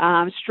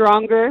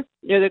 stronger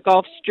near the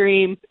Gulf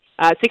Stream,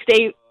 6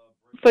 to 8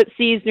 foot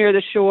seas near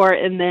the shore,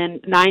 and then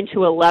 9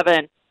 to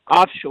 11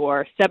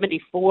 offshore,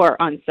 74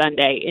 on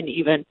Sunday, and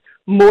even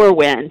more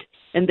wind.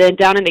 And then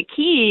down in the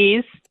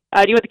Keys,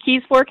 do you want the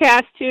Keys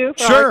forecast too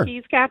for our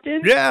Keys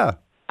captains? Yeah.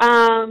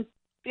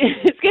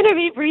 It's going to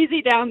be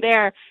breezy down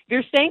there. If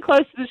you're staying close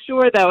to the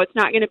shore, though, it's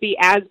not going to be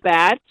as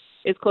bad.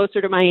 It's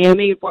closer to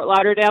Miami, Fort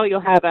Lauderdale.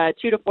 You'll have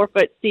 2 to 4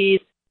 foot seas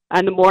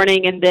in the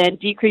morning, and then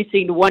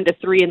decreasing to 1 to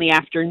 3 in the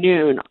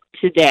afternoon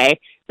today.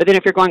 But then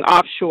if you're going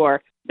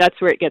offshore, that's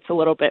where it gets a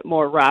little bit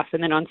more rough.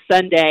 And then on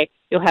Sunday,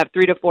 you'll have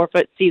 3 to 4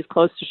 foot seas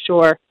close to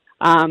shore,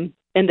 and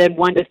then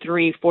 1 to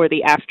 3 for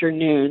the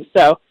afternoon.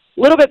 So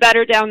a little bit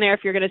better down there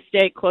if you're going to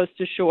stay close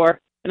to shore.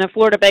 And then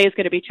Florida Bay is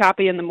going to be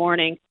choppy in the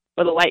morning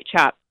with a light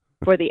chop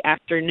for the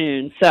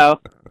afternoon.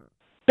 So a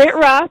bit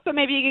rough, but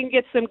maybe you can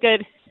get some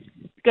good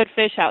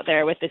fish out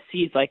there with the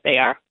seas like they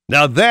are.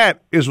 Now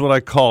that is what I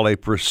call a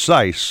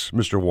precise,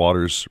 Mr.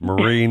 Waters,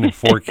 marine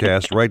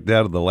forecast right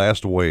down to the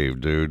last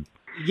wave, dude.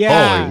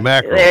 Yeah. Holy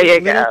mackerel. There you A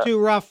little go. too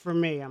rough for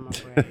me, I'm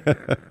afraid.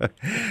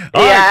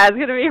 Yeah, it's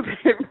going to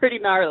be pretty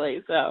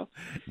gnarly. So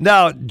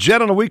now,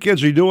 Jen, on the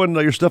weekends, are you doing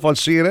your stuff on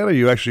CNN, or are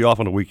you actually off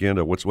on the weekend,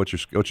 or what's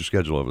your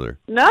schedule over there?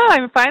 no,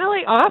 I'm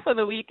finally off on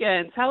the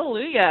weekends.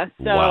 Hallelujah!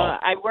 So Wow.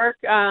 I work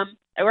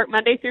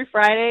Monday through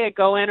Friday. I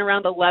go in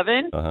around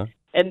 11,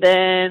 and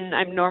then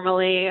I'm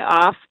normally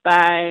off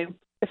by.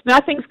 If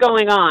nothing's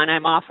going on,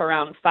 I'm off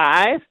around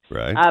 5.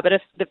 Right. But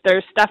if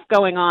there's stuff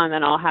going on,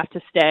 then I'll have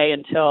to stay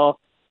until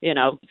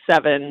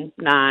 7,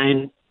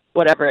 9,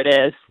 whatever it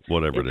is.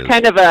 Whatever it is.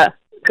 Kind of a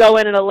go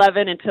in at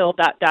 11 until ...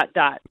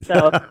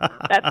 So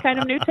that's kind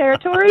of new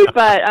territory,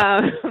 but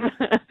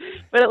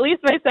but at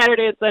least my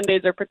Saturday and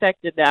Sundays are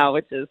protected now,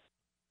 which is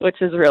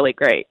really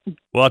great.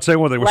 Well, I'll tell you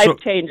one thing.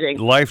 Life-changing.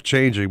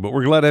 Life-changing, but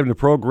we're glad to have the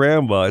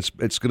program.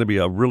 It's going to be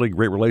a really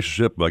great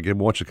relationship. Again,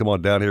 we want you to come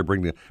on down here,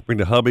 bring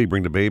the hubby,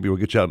 bring the baby. We'll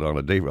get you out on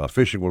a day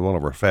fishing with one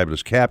of our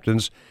fabulous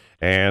captains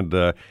and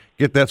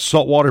get that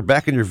salt water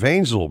back in your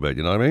veins a little bit.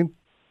 You know what I mean?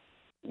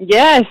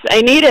 Yes,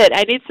 I need it.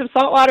 I need some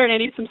salt water and I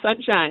need some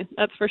sunshine.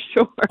 That's for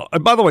sure.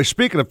 And by the way,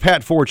 speaking of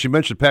Pat Ford, she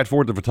mentioned Pat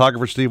Ford, the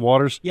photographer, Steve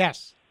Waters.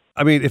 Yes.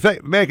 I mean, if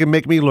that man can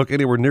make me look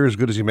anywhere near as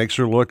good as he makes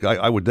her look,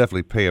 I would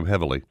definitely pay him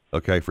heavily.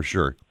 Okay, for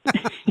sure.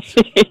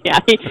 Yeah,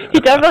 he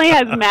definitely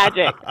has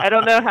magic. I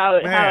don't know how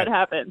it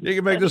happens. You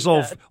can make this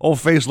old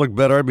face look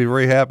better. I'd be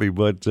very happy.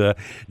 But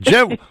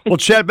Jen, we'll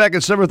chat back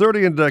at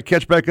 7:30 and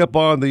catch back up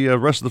on the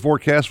rest of the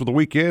forecast for the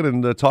weekend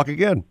and talk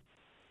again.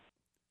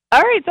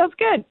 All right, sounds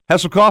good.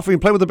 Have some coffee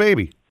and play with the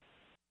baby.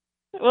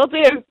 Will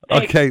do.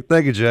 Thanks. Okay,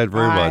 thank you, Jen,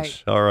 very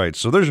much. All right,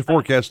 so there's your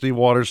forecast, Steve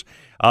Waters.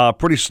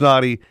 Pretty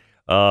snotty.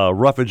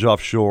 Roughage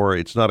offshore.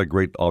 It's not a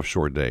great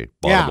offshore day,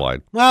 bottom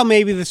line. Well,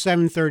 maybe the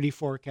 7:30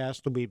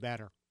 forecast will be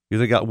better. You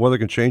think weather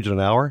can change in an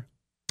hour?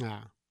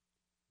 Ah.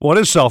 Well,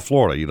 it is South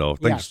Florida,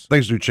 Yes.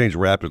 Things do change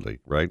rapidly,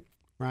 right?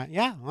 Right,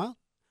 yeah, well,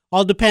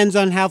 all depends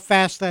on how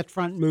fast that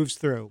front moves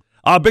through.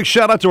 Big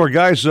shout out to our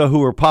guys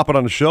who are popping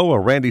on the show.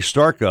 Randy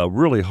Stark, a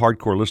really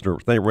hardcore listener.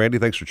 Randy,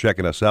 thanks for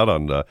checking us out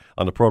on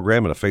the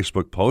program and a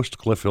Facebook post.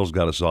 Cliff Hill's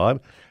got us on,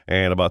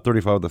 and about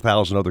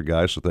 35,000 other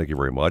guys, so thank you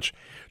very much.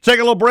 Take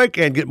a little break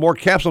and get more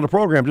caps on the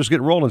program. Just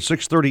get rolling,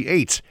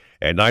 6:38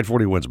 at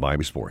 940 Wins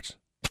Miami Sports.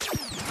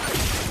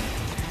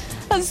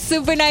 A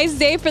super nice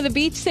day for the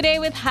beach today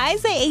with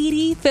highs at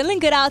 80. Feeling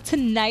good out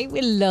tonight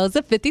with lows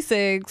of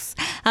 56.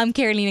 I'm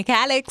Carolina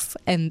Calix,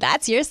 and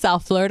that's your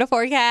South Florida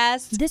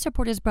forecast. This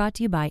report is brought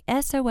to you by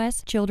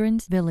SOS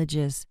Children's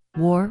Villages.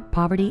 War,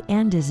 poverty,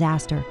 and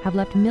disaster have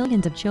left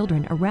millions of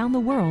children around the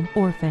world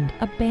orphaned,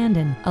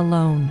 abandoned,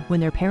 alone. When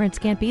their parents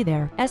can't be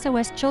there,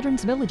 SOS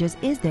Children's Villages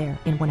is there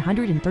in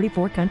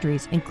 134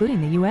 countries,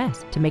 including the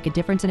U.S. To make a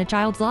difference in a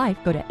child's life,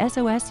 go to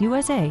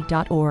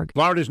sosusa.org.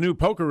 Florida's new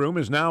poker room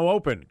is now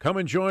open. Come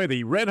enjoy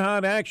the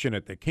red-hot action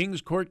at the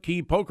Kings Court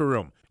Key Poker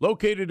Room.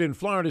 Located in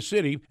Florida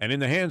City and in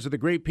the hands of the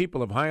great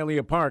people of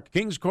Hialeah Park,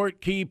 Kings Court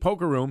Key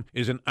Poker Room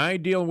is an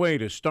ideal way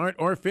to start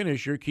or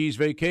finish your Keys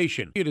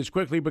vacation. It has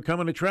quickly become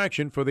an attraction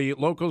attraction for the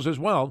locals as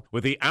well,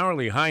 with the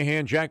hourly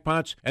high-hand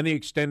jackpots and the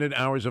extended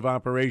hours of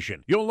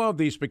operation. You'll love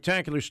the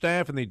spectacular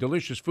staff and the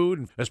delicious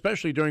food,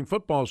 especially during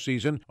football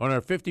season on our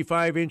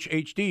 55-inch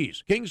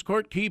HDs. Kings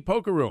Court Key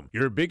Poker Room,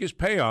 your biggest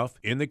payoff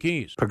in the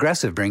Keys.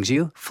 Progressive brings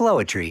you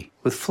Flowetry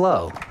with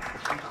Flow.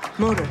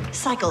 Motor,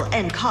 cycle,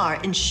 and car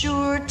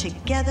insured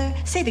together.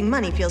 Saving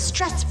money feels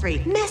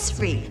stress-free,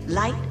 mess-free,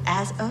 light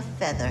as a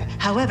feather.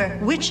 However,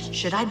 which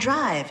should I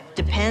drive?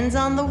 Depends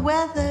on the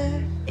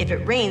weather. If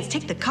it rains,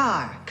 take the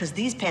car, because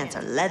these pants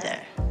are leather.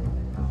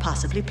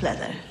 Possibly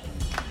pleather.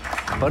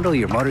 Bundle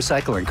your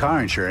motorcycle and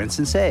car insurance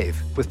and save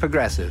with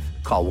Progressive.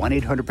 Call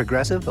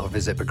 1-800-PROGRESSIVE or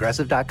visit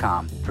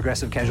Progressive.com.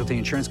 Progressive Casualty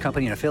Insurance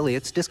Company and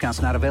Affiliates. Discounts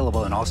not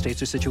available in all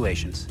states or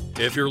situations.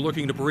 If you're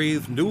looking to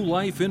breathe new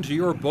life into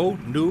your boat,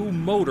 new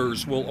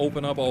motors will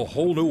open up a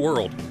whole new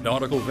world.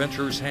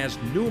 Nautical-Ventures has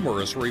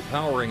numerous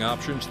repowering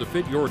options to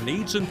fit your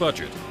needs and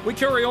budget. We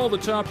carry all the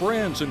top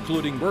brands,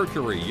 including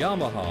Mercury,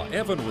 Yamaha,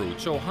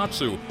 Evinrude,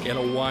 Tohatsu, and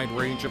a wide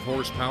range of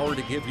horsepower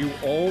to give you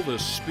all the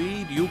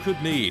speed you could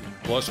need.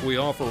 Plus, we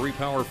offer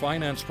repower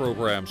finance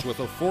programs with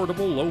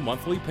affordable low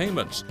monthly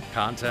payments.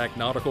 Contact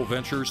Nautical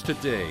Ventures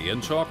today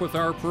and talk with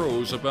our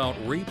pros about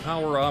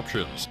repower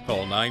options.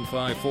 Call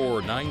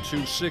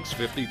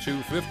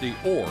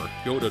 954-926-5250 or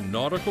go to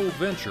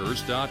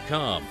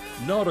nauticalventures.com.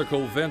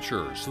 Nautical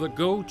Ventures, the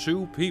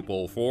go-to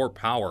people for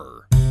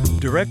power.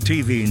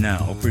 DirecTV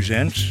Now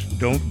presents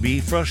Don't Be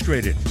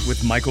Frustrated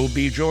with Michael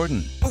B.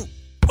 Jordan.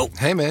 Oh,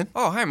 hey, man.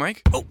 Oh, hi,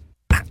 Mike. Oh,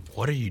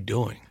 what are you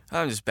doing?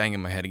 I'm just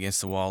banging my head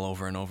against the wall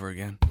over and over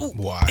again.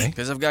 Why?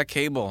 Because I've got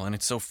cable, and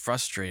it's so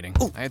frustrating.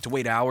 I had to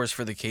wait hours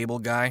for the cable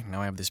guy.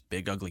 Now I have this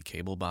big, ugly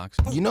cable box.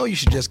 You know you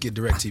should just get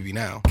DirecTV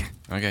Now.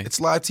 Okay.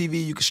 It's live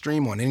TV you can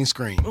stream on any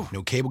screen.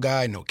 No cable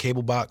guy, no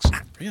cable box.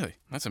 Really?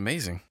 That's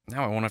amazing.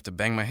 Now I won't have to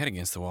bang my head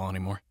against the wall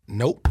anymore.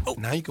 Nope.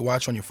 Now you can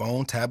watch on your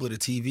phone, tablet, or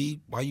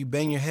TV while you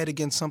bang your head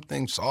against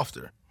something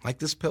softer, like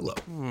this pillow,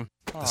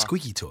 the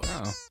squeaky toy,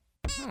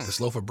 this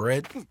loaf of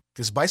bread,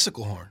 this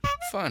bicycle horn.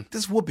 Fun.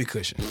 This whoopee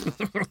cushion.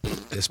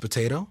 This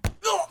potato.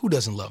 Who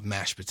doesn't love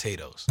mashed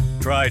potatoes?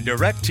 Try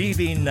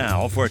DirecTV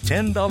Now for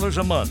 $10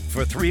 a month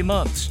for 3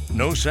 months.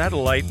 No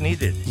satellite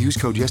needed. Use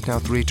code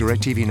YesNow3 at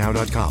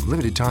DirecTVNow.com.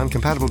 Limited time.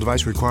 Compatible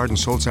device required and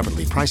sold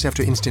separately. Price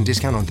after instant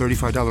discount on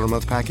 $35 a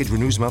month package.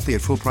 Renews monthly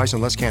at full price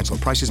unless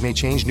canceled. Prices may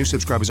change. New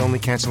subscribers only.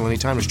 Cancel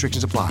anytime.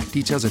 Restrictions apply.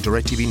 Details at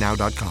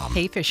DirecTVNow.com.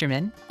 Hey,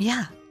 Fisherman.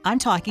 Yeah, I'm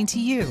talking to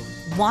you.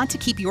 Want to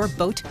keep your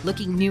boat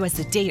looking new as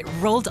the day it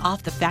rolled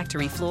off the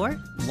factory floor?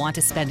 Want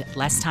to spend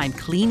less time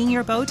cleaning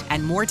your boat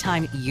and more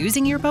time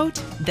using your boat?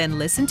 Then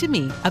listen to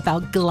me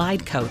about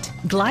Glide Coat.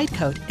 Glide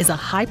Coat is a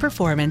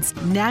high-performance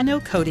nano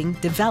coating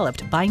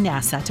developed by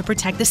NASA to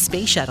protect the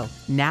space shuttle.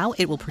 Now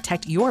it will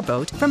protect your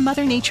boat from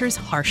Mother Nature's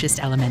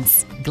harshest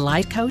elements.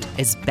 Glide Coat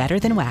is better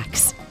than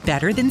wax,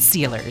 better than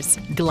sealers.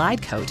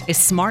 Glide Coat is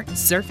smart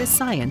surface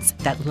science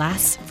that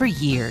lasts for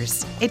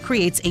years. It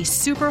creates a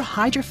super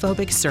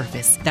hydrophobic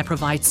surface that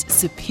provides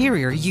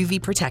superior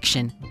UV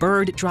protection.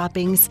 Bird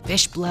droppings,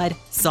 fish blood,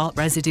 salt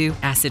residue,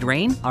 acid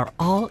rain are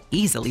all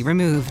easily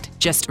removed.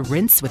 Just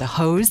rinse with a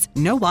hose,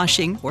 no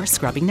washing or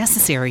scrubbing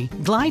necessary.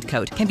 Glide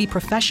Coat can be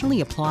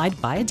professionally applied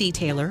by a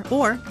detailer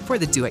or for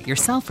the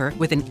do-it-yourselfer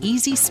with an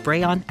easy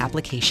spray-on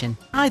application.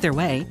 Either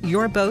way,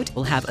 your boat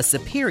will have a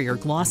superior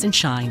gloss and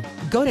shine.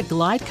 Go to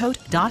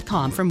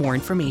glidecoat.com for more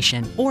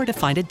information or to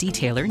find a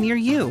detailer near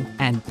you.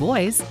 And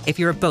boys, if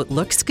your boat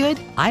looks good,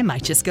 I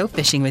might just go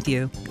fishing with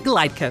you.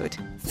 Glide Coat.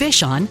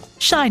 Fish on,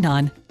 shine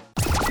on.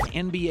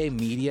 NBA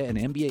media and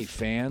NBA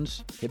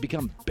fans have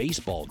become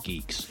baseball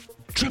geeks.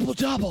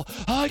 Triple-double,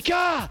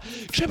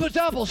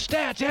 triple-double,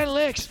 stats,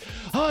 analytics,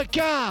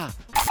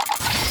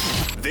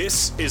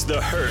 This is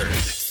The Herd.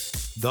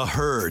 The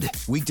Herd,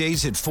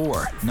 weekdays at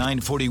 4,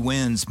 940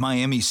 Wins,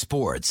 Miami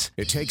Sports.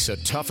 It takes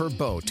a tougher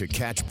boat to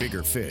catch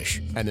bigger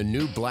fish, and the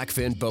new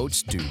Blackfin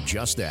boats do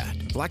just that.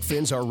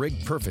 Blackfins are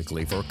rigged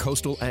perfectly for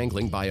coastal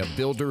angling by a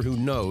builder who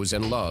knows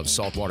and loves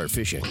saltwater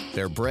fishing.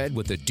 They're bred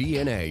with the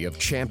DNA of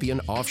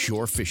champion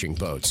offshore fishing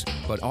boats,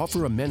 but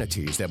offer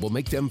amenities that will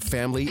make them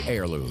family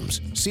heirlooms.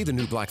 See the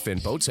new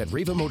Blackfin boats at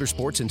Riva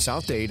Motorsports in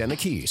South Dade and the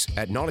Keys,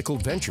 at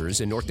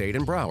Nautical-Ventures in North Dade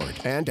and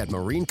Broward, and at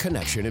Marine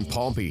Connection in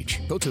Palm Beach.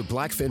 Go to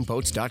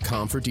blackfinboats.com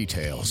for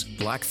details.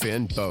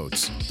 Blackfin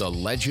Boats. The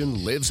legend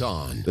lives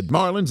on. The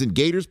Marlins and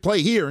Gators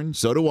play here, and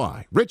so do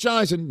I. Rich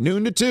Eisen,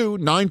 noon to 2,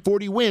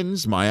 940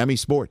 Wins, Miami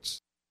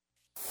Sports.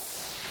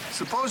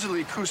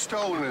 Supposedly,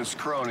 Cousteau and his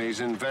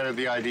cronies invented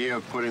the idea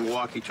of putting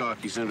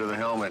walkie-talkies into the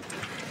helmet.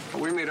 But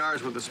we made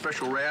ours with a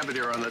special rabbit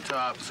ear on the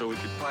top so we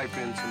could pipe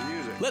in some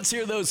music. Let's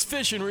hear those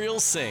fish and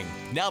reels sing.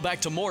 Now back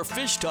to more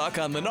fish talk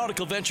on the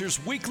Nautical Ventures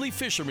Weekly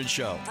Fisherman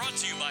Show. Brought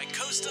to you by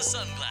Costa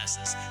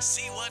Sunglasses.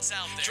 See what's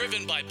out there.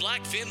 Driven by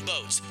Blackfin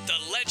Boats. The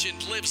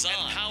legend lives on.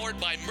 And powered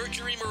by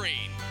Mercury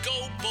Marine.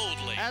 Go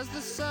boldly. As the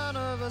son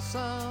of a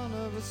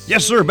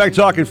Yes, sir. Back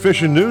talking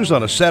fishing news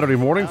on a Saturday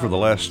morning for the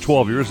last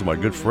 12 years with my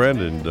good friend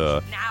and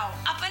now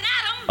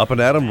up and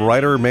at 'em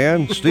writer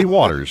man Steve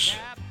Waters.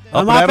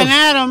 I'm up and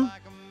at 'em.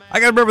 I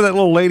got to remember that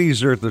little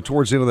ladies there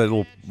towards the end of that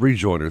little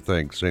rejoiner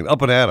thing saying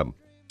up and at 'em.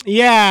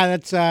 Yeah,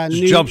 that's a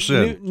jumps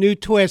in. New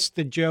twist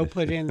that Joe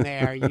put in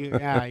there. You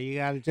got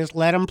to just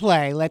let him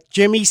play. Let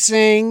Jimmy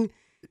sing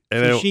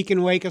so she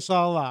can wake us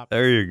all up.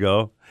 There you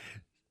go.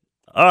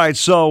 All right,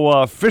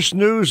 so fish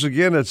news,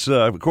 again, it's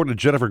according to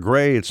Jennifer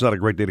Gray, it's not a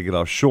great day to get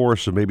offshore,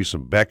 so maybe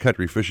some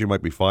backcountry fishing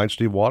might be fine,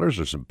 Steve Waters,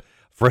 or some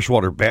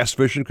freshwater bass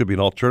fishing could be an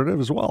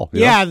alternative as well.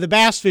 Yeah, the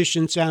bass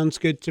fishing sounds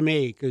good to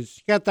me because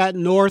you got that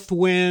north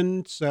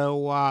wind,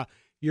 so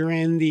you're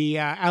in the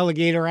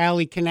Alligator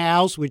Alley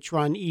canals, which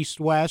run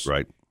east-west.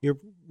 Right. You're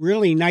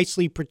really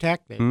nicely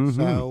protected,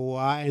 so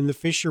and the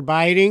fish are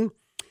biting.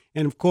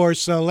 And, of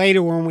course,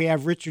 later when we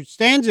have Richard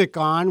Stanczyk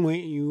on,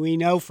 we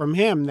know from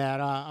him that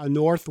a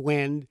north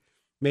wind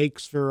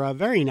makes for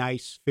very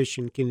nice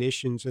fishing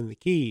conditions in the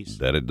Keys.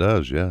 That it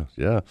does, yeah.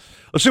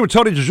 Let's see what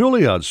Tony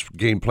DeJulian's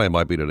game plan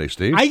might be today,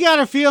 Steve. I got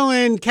a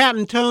feeling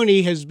Captain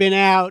Tony has been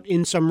out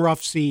in some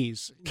rough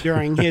seas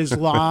during his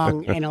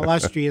long and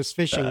illustrious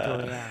fishing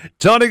career.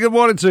 Tony, good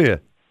morning to you.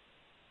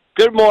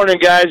 Good morning,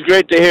 guys.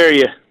 Great to hear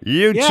you.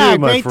 You too, my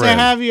friend. Great to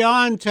have you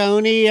on,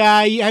 Tony.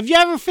 Have you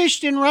ever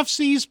fished in rough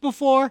seas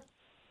before?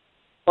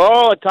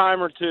 Oh, a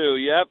time or two.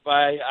 Yep,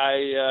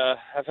 I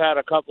have had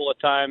a couple of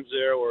times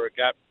there where it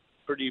got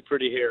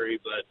pretty hairy,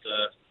 but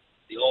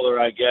the older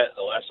I get,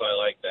 the less I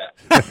like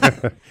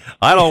that.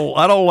 I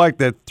don't like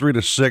that 3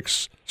 to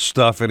 6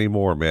 stuff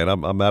anymore, man.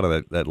 I'm out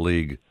of that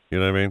league. You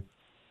know what I mean?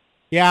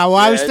 Yeah. Well,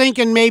 I was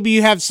thinking maybe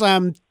you have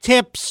some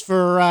tips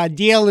for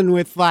dealing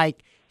with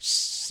like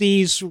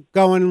seas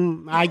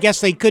going. I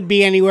guess they could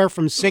be anywhere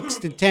from 6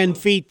 to 10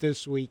 feet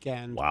this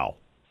weekend. Wow.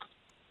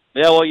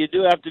 Yeah, well, you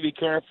do have to be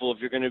careful if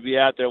you're going to be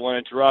out there when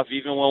it's rough.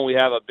 Even when we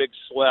have a big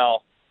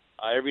swell,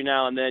 every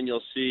now and then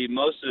you'll see,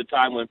 most of the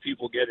time when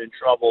people get in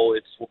trouble,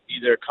 it's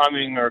either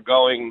coming or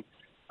going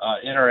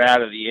in or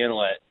out of the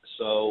inlet.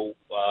 So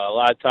a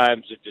lot of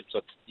times, if it's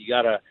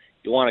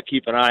you want to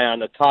keep an eye on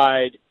the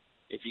tide.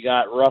 If you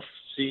got rough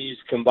seas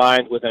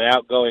combined with an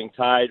outgoing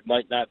tide,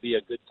 might not be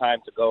a good time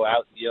to go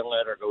out the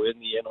inlet or go in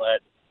the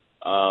inlet.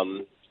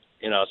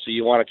 So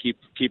you want to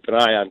keep an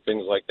eye on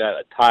things like that.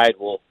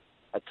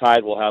 A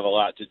tide will have a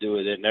lot to do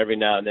with it, and every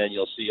now and then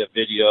you'll see a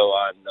video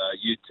on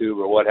YouTube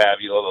or what have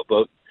you of a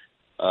boat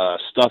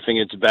stuffing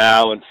its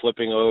bow and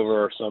flipping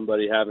over, or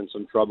somebody having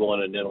some trouble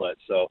in an inlet.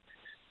 So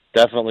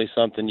definitely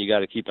something you got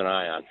to keep an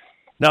eye on.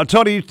 Now,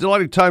 Tony, a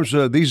lot of times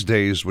these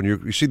days when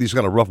you see these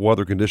kind of rough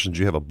weather conditions,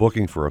 you have a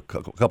booking for a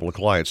couple of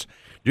clients.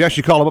 Do you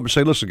actually call them up and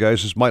say, listen,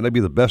 guys, this might not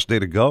be the best day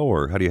to go,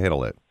 or how do you handle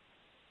that?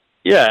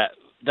 Yeah,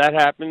 that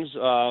happens.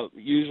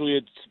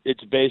 Usually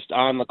it's based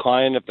on the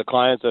client. If the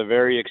client's a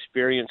very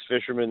experienced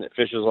fisherman that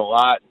fishes a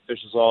lot,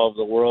 fishes all over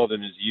the world,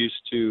 and is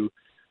used to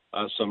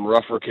some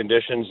rougher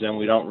conditions, then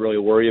we don't really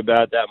worry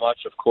about it that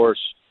much. Of course,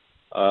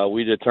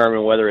 we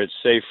determine whether it's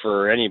safe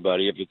for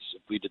anybody. If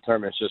we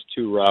determine it's just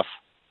too rough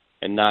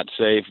and not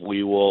safe,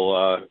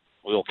 we'll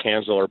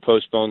cancel or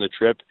postpone the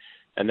trip.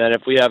 And then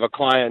if we have a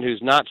client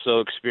who's not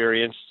so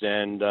experienced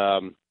and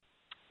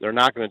they're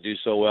not going to do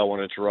so well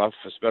when it's rough,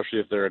 especially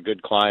if they're a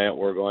good client,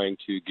 we're going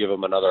to give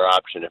them another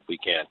option if we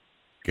can.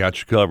 Got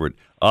you covered.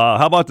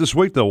 How about this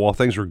week, though, while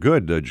things were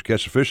good? Did you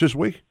catch a fish this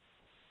week?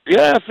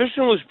 Yeah,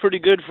 fishing was pretty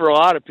good for a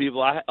lot of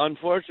people.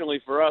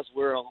 Unfortunately for us,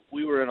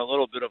 we were in a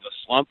little bit of a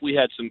slump. We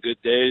had some good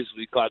days.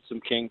 We caught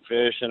some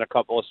kingfish and a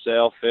couple of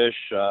sailfish.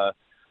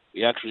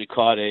 We actually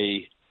caught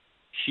a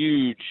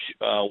huge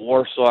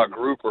Warsaw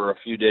grouper a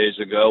few days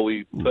ago.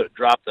 We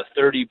dropped a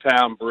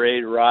 30-pound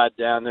braid rod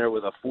down there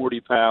with a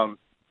 40-pound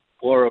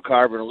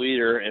fluorocarbon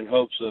leader in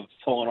hopes of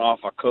pulling off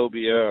a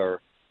cobia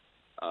or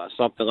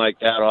something like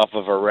that off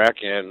of a wreck,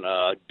 and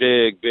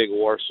big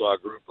Warsaw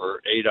grouper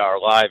ate our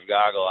live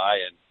goggle eye,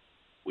 and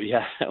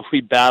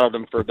we battled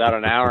him for about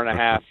an hour and a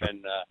half,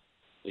 and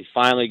we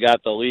finally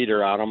got the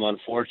leader on him.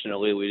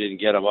 Unfortunately, we didn't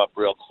get him up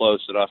real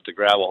close enough to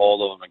grab a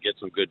hold of him and get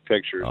some good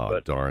pictures. Oh,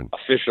 but darn.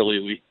 Officially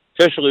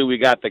we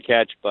got the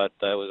catch, but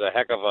it was a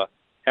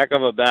heck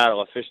of a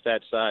battle, a fish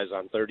that size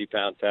on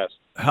 30-pound test.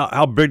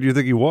 How big do you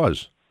think he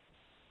was?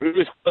 He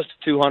was close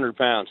to 200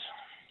 pounds.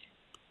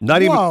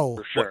 Not even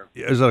for sure.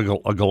 Is it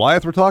a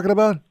Goliath we're talking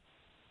about?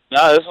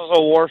 No, this was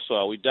a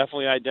Warsaw. We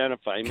definitely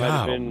identify. He might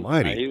God have been.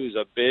 almighty. He was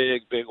a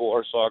big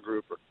Warsaw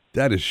grouper.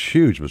 That is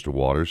huge, Mr.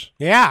 Waters.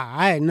 Yeah,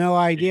 I had no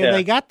idea Yeah.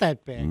 they got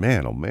that big.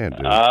 Man, oh man,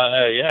 dude.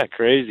 Yeah,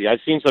 crazy. I've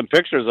seen some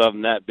pictures of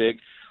them that big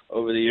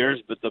over the years,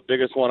 but the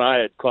biggest one I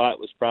had caught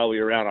was probably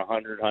around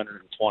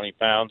 120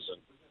 pounds, and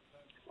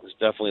it was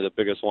definitely the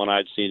biggest one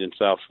I'd seen in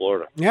South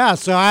Florida. Yeah,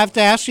 so I have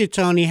to ask you,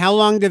 Tony, how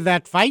long did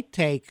that fight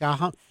take?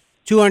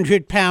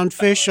 200-pound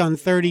fish on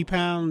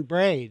 30-pound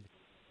braid.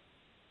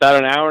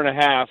 About an hour and a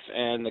half,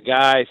 and the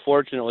guy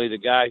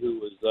who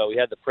was, we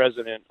had the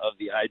president of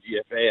the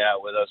IGFA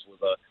out with us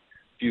with a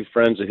few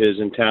friends of his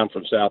in town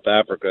from South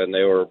Africa, and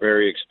they were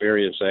very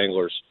experienced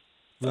anglers.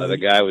 The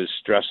guy was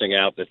stressing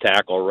out the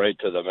tackle right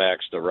to the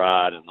max, the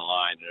rod and the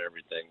line and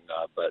everything.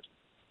 But,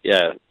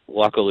 yeah,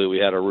 luckily we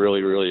had a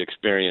really, really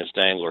experienced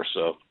angler,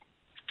 so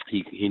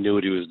he knew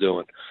what he was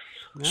doing.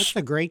 That's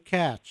a great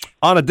catch.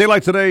 On a day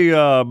like today,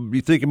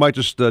 you think you might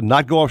just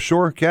not go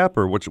offshore, Cap,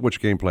 or what's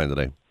game plan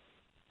today?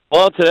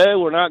 Well, today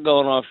we're not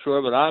going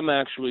offshore, but I'm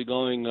actually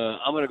going.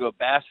 I'm going to go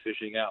bass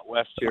fishing out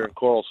west here in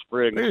Coral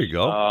Springs. There you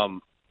go.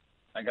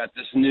 I got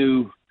this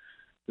new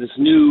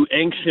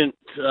ancient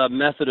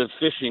method of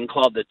fishing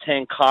called the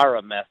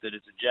Tenkara method.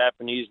 It's a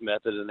Japanese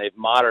method, and they've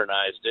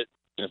modernized it.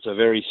 It's a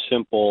very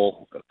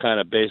simple, kind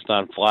of based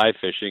on fly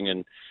fishing,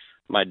 and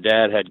my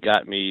dad had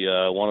got me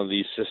one of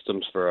these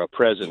systems for a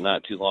present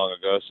not too long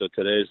ago, so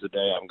today's the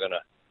day I'm going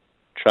to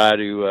try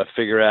to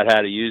figure out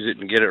how to use it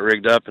and get it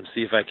rigged up and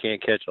see if I can't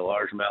catch a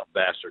largemouth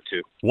bass or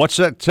two. What's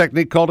that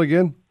technique called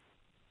again?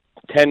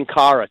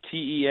 Tenkara,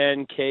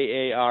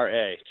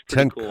 Tenkara. It's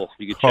pretty cool.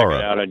 You can check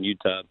it out on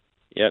YouTube.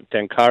 Yep,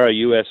 Tenkara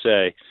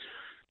USA.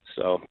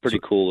 So pretty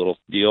cool little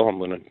deal. I'm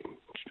going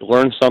to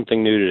learn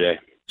something new today.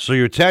 So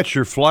you attach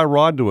your fly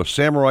rod to a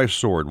samurai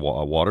sword,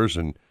 Waters,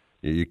 and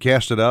you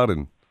cast it out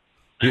and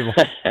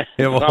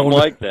something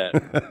like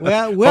that.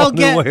 Well, we'll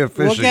get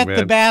man.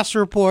 the bass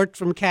report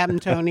from Captain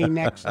Tony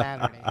next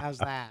Saturday. How's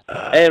that?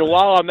 And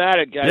while I'm at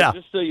it, guys,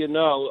 just so you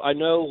know, I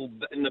know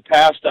in the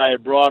past I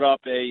had brought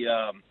up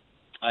a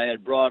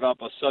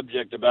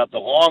subject about the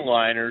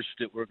longliners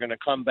that were going to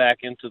come back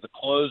into the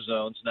closed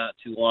zones not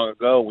too long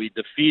ago. We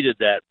defeated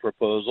that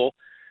proposal,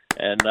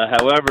 and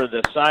however,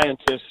 the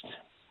scientist,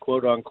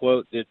 quote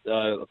unquote, that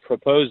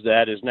proposed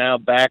that is now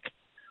back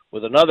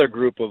with another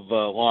group of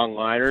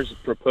longliners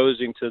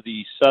proposing to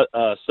the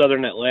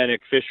Southern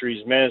Atlantic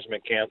Fisheries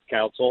Management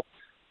Council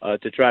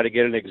to try to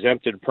get an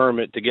exempted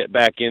permit to get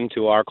back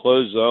into our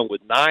closed zone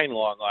with 9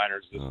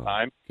 longliners this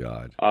time.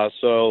 God.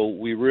 So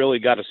we really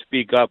got to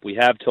speak up. We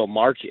have till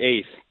March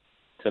 8th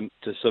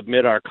to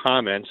submit our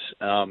comments.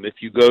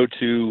 If you go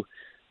to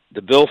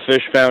the Bill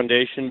Fish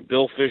Foundation,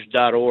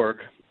 billfish.org,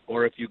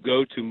 or if you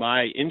go to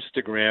my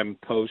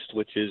Instagram post,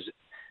 which is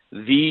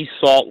The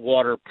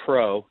Saltwater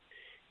Pro,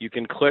 you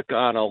can click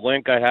on a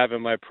link I have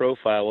in my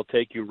profile. It will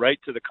take you right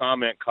to the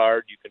comment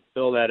card. You can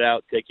fill that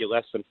out, take you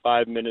less than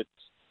 5 minutes,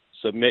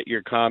 submit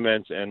your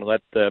comments, and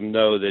let them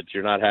know that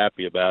you're not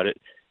happy about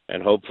it.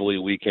 And hopefully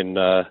we can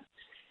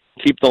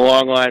keep the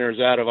longliners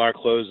out of our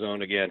closed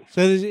zone again. So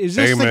is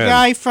this the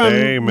guy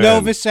from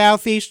Nova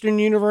Southeastern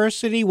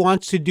University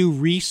wants to do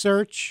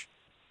research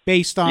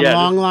based on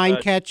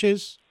longline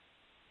catches?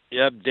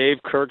 Yep,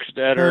 Dave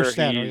Kirkstetter.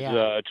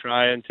 He's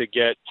trying to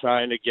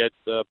get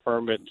the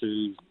permit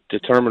to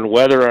determine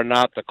whether or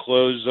not the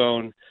closed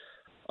zone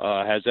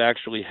has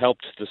actually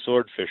helped the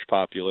swordfish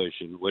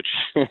population, which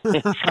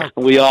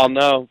we all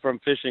know from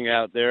fishing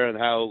out there and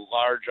how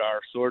large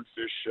our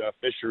swordfish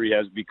fishery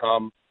has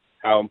become,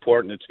 how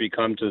important it's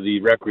become to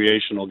the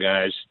recreational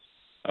guys.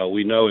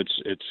 We know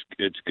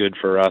it's good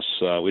for us.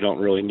 We don't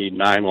really need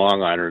 9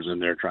 longliners in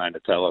there trying to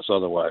tell us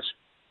otherwise.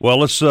 Well,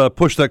 let's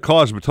push that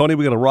cause. But, Tony,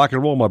 we got to rock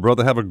and roll, my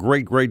brother. Have a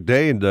great, great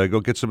day, and go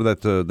get some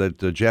of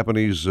that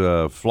Japanese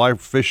fly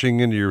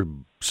fishing into your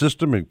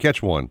system and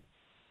catch one.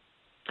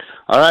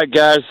 All right,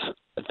 guys.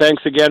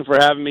 Thanks again for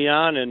having me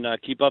on, and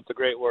keep up the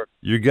great work.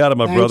 You got it,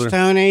 my brother. Thanks,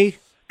 Tony.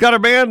 Got a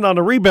man on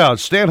the rebound.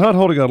 Stan Hunt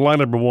holding on line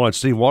number 1.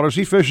 Steve Waters,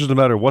 he fishes no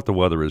matter what the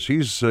weather is.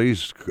 He's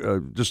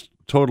just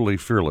totally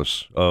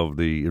fearless of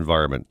the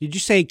environment. Did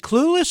you say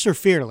clueless or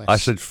fearless? I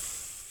said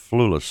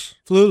Fluless.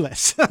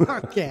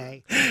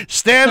 Okay.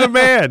 Stan the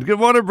man. Good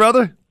morning,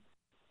 brother.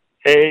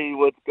 Hey,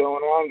 what's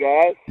going on,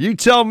 guys? You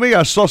tell me.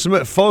 I saw some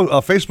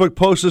Facebook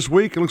posts this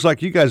week. It looks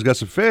like you guys got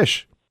some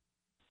fish.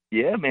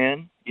 Yeah,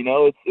 man. You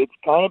know, it's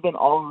kind of been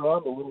all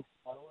around a little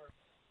slower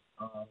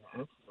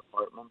in the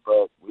department,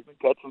 but we've been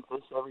catching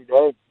fish every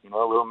day. You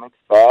know, a little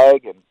mixed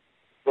bag, and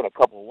been a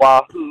couple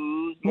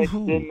wahoos mixed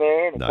in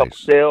there, and a couple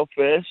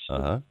sailfish.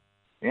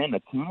 And the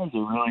tunas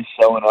are really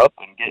showing up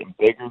and getting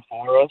bigger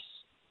for us.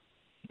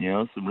 You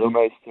know, some real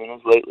nice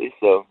tunas lately.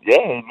 So, yeah,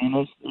 I mean,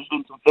 there's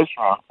been some fish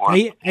around for us.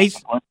 Hey,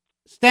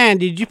 Stan,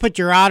 did you put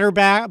your otter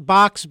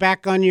box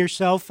back on your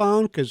cell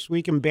phone? Because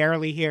we can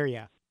barely hear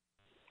you.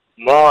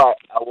 No,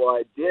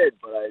 I did,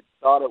 but I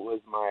thought it was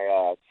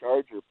my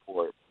charger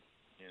port,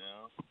 you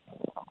know?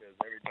 Because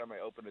every time I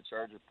open a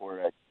charger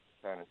port, it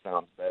kind of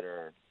sounds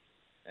better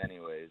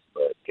anyways.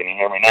 But can you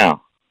hear me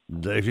now?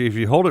 If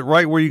you hold it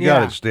right where you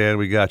got it, Stan,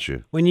 we got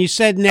you. When you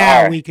said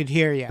now, we could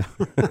hear you.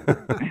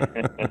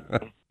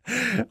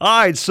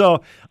 All right,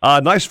 so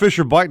nice fish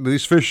are biting.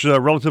 These fish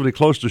relatively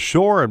close to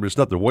shore, and it's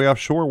not the way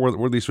offshore. Where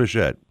are these fish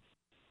at?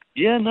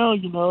 Yeah, no,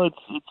 you know, it's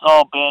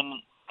all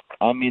been,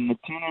 I mean, the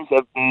tunas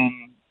have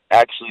been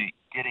actually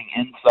getting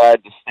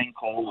inside the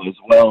sinkhole as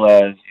well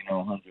as, you know,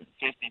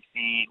 150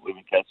 feet. We've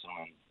been catching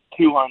them in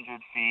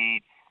 200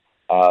 feet.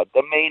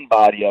 The main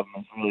body of them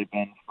has really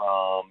been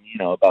from, you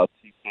know, about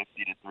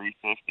 250 to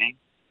 350.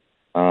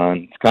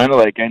 It's kind of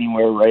like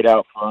anywhere right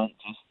out front,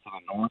 just to the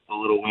north a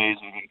little ways.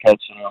 We've been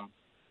catching them.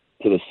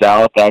 To the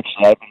south,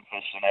 actually, I've been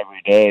fishing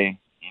every day,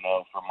 you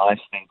know, from my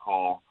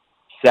sinkhole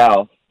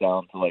south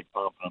down to like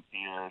Pompano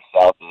Pier,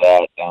 south of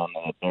that down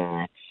to the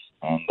Barracks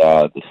and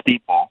the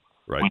Steeple,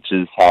 which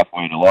is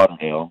halfway to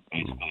Lauderdale,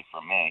 basically,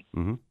 from me.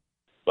 Mm-hmm.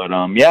 But,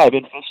 yeah, I've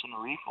been fishing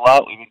the reef a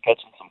lot. We've been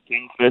catching some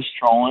kingfish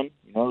trolling.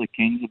 You know, the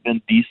kings have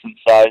been decent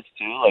sized,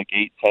 too, like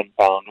 8-10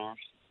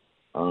 pounders.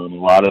 a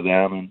lot of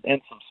them,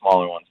 and some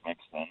smaller ones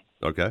mixed in.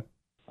 Okay.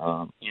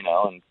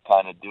 And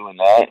kind of doing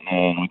that.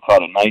 And we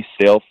caught a nice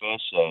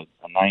sailfish, a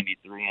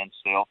 93-inch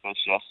sailfish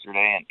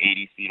yesterday, and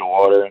 80 feet of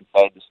water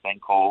inside the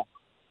stink hole.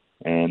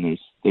 And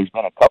there's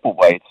been a couple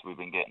bites we've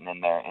been getting in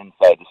there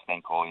inside the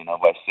stink hole,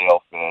 by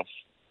sailfish.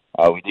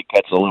 We did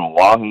catch a little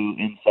wahoo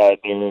inside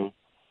there a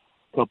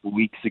couple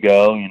weeks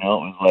ago. It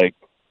was like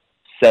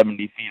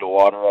 70 feet of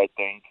water, I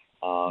think.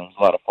 There's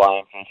a lot of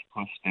flying fish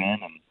pushed in,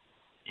 and,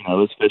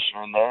 those fish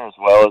are in there as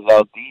well as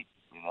out deep,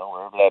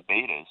 wherever that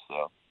bait is.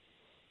 So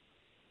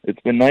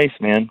it's been nice,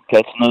 man,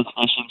 catching those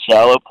fish in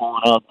shallow,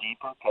 pulling out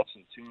deeper,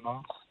 catching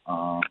tuna.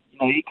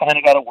 You kind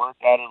of got to work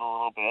at it a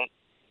little bit.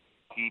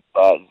 Keep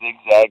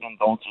zigzagging.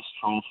 Don't just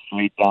troll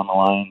straight down the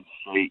line,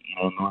 straight,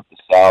 north to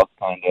south,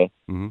 kind of,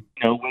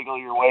 wiggle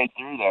your way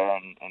through there,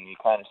 and you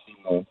kind of seem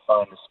to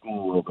find the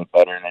school a little bit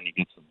better, and then you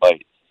get some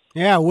bites.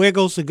 Yeah,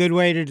 wiggle's a good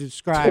way to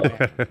describe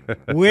it.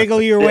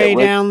 Wiggle your way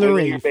down the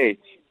reef.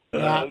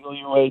 Yeah. Wiggle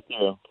your way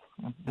through.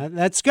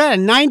 That's good.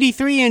 A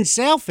 93-inch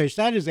sailfish.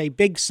 That is a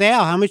big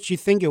sail. How much do you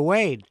think it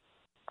weighed?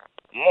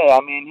 Yeah,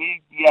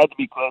 he had to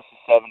be close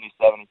to 70,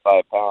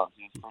 75 pounds.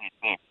 He was pretty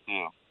thick,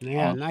 too.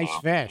 Yeah, nice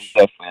fish.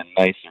 Definitely a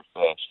nicer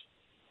fish.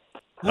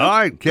 All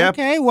right, Cap.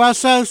 Okay, well,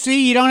 so,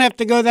 see, you don't have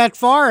to go that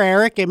far,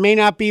 Eric. It may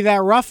not be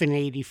that rough in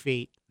 80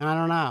 feet. I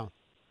don't know.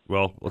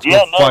 Well, let's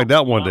find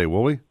out one day,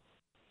 will we?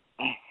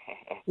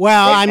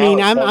 Well,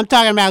 I'm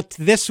talking about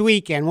this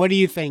weekend. What do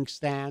you think,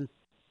 Stan?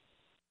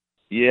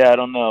 Yeah, I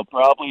don't know.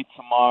 Probably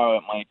tomorrow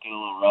it might get a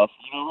little rough.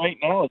 Right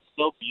now it's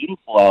so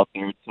beautiful out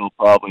there until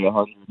probably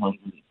 100,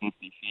 150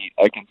 feet.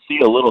 I can see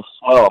a little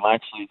swell. I'm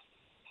actually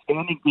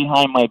standing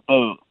behind my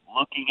boat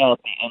looking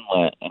out the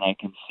inlet, and I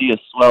can see a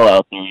swell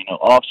out there.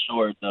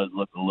 Offshore it does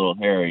look a little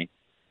hairy.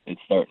 It's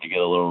starting to get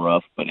a little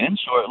rough. But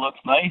inshore it looks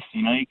nice.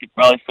 You could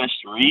probably fish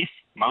the reef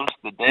most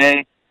of the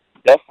day.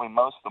 Definitely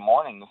most of the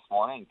morning this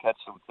morning and catch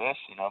some fish,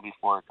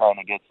 before it kind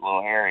of gets a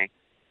little hairy.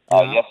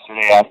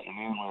 Yesterday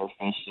afternoon we were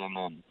fishing,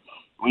 and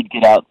we'd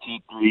get out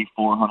 200, 300,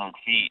 400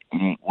 feet,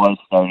 and it was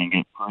starting to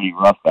get pretty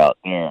rough out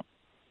there.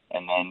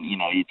 And then,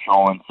 you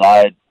troll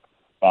inside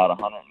about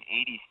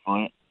 180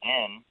 foot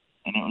in,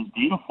 and it was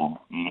beautiful,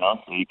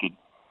 so you could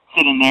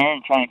sit in there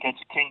and try and catch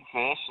a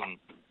kingfish, and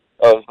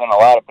there's been a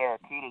lot of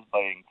barracudas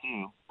biting,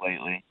 too,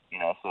 lately,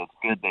 so it's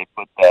good they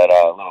put that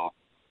little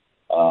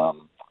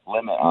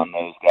limit on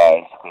those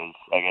guys, because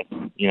I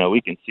guess,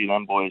 we can see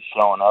them boys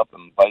showing up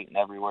and biting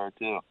everywhere,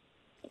 too.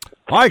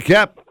 All right,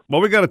 Cap.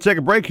 Well, we got to take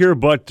a break here,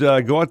 but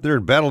go out there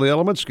and battle the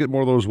elements, get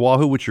more of those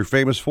wahoo, which you're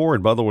famous for.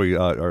 And by the way,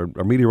 our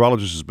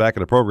meteorologist is back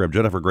in the program,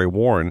 Jennifer Gray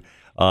Warren,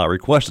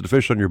 requested to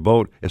fish on your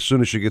boat as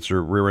soon as she gets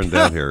her rear end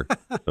down here.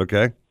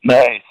 Okay?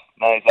 Nice.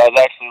 I was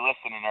actually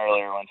listening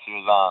earlier when she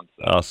was on.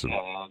 So, awesome. Yeah,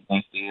 it was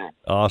nice to hear.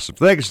 Awesome.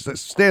 Thanks,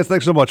 Stan.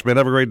 Thanks so much, man.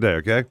 Have a great day,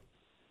 okay?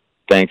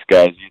 Thanks,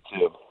 guys. You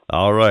too.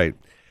 All right.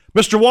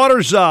 Mr.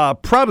 Waters,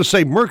 proud to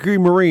say Mercury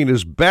Marine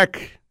is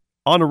back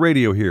on the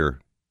radio here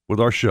with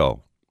our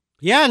show.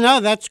 Yeah, no,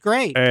 that's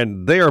great.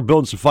 And they are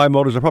building some fine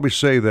motors. I'd probably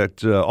say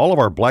that all of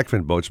our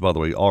Blackfin boats, by the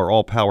way, are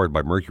all powered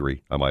by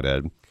Mercury, I might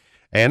add.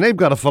 And they've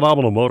got a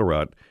phenomenal motor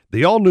out.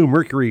 The all-new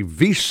Mercury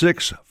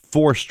V6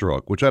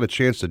 4-stroke, which I had a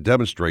chance to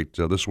demonstrate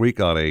this week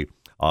on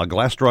a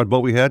glass-drawn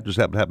boat we had. Just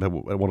happened to have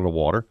one in the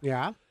water.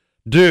 Yeah.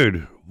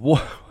 Dude,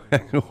 what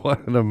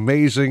an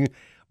amazing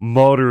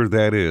motor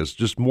that is.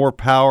 Just more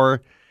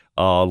power,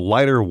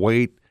 lighter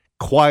weight,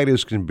 quiet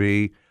as can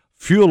be,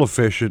 fuel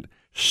efficient,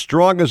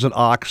 strong as an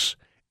ox.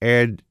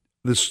 And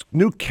this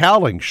new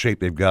cowling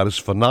shape they've got is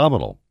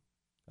phenomenal.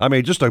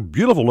 Just a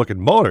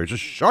beautiful-looking motor.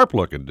 Just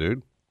sharp-looking,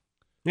 dude.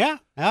 Yeah,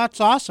 that's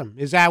awesome.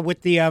 Is that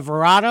with the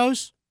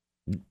Verados?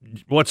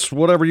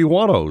 Whatever you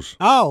want, those.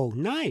 Oh,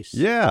 nice.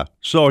 Yeah.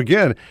 So,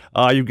 again,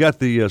 you've got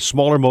the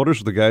smaller motors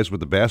for the guys with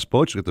the bass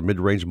boats. You've got the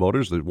mid-range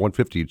motors, the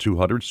 150 and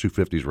 200s,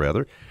 250s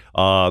rather.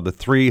 The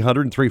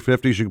 300 and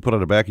 350s you can put on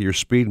the back of your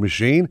speed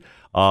machine.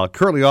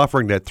 Currently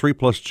offering that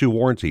 3+2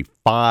 warranty,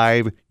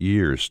 5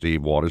 years,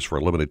 Steve Waters, for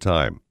a limited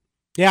time.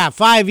 Yeah,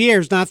 5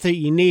 years, not that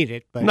you need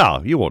it. But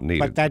no, you won't need it.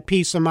 But that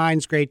peace of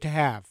mind's great to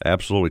have.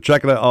 Absolutely.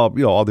 Check it out.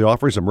 All the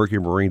offerings at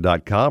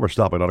mercurymarine.com or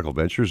stop by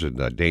Nautical-Ventures in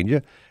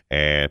Dania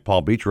and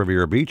Palm Beach,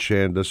 Riviera Beach,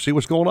 and see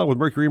what's going on with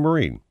Mercury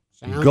Marine.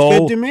 Sounds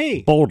good to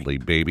me. Boldly,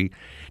 baby.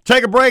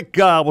 Take a break.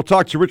 We'll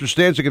talk to Richard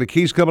Stanczyk of the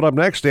Keys coming up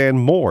next and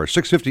more.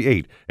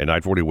 6:58 and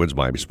 940 Wins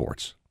Miami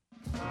Sports.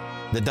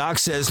 The doc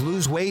says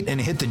lose weight and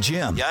hit the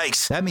gym.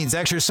 Yikes. That means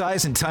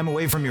exercise and time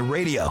away from your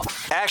radio.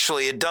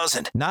 Actually, it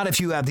doesn't. Not if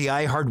you have the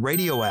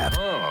iHeartRadio app.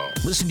 Oh.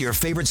 Listen to your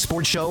favorite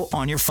sports show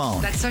on your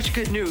phone. That's such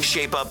good news.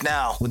 Shape up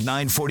now with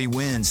 940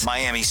 Wins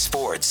Miami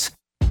Sports.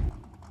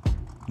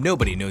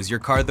 Nobody knows your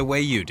car the way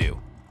you do.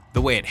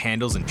 The way it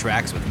handles and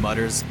tracks with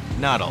mutters,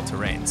 not all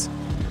terrains.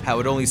 How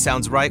it only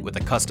sounds right with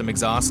a custom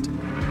exhaust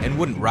and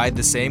wouldn't ride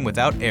the same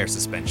without air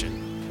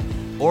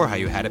suspension. Or how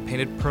you had it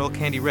painted pearl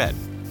candy red,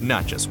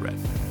 not just red.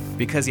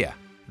 Because yeah,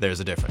 there's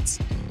a difference.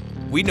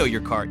 We know your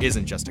car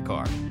isn't just a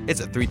car. It's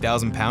a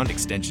 3,000-pound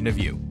extension of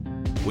you.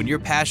 When your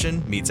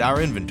passion meets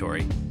our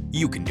inventory,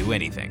 you can do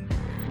anything.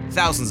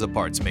 Thousands of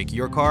parts make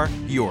your car,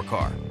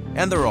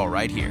 and they're all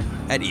right here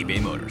at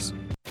eBay Motors.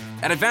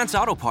 At Advance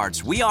Auto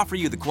Parts, we offer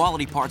you the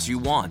quality parts you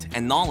want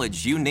and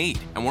knowledge you need,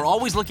 and we're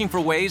always looking for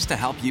ways to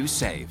help you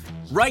save.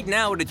 Right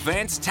now at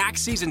Advance,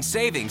 tax season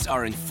savings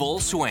are in full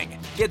swing.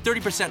 Get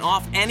 30%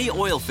 off any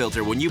oil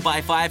filter when you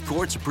buy 5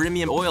 quarts of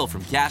premium oil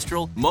from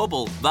Castrol,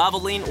 Mobil,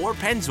 Valvoline, or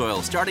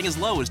Pennzoil starting as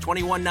low as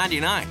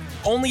 $21.99.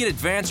 Only at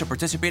Advance or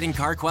participating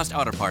CarQuest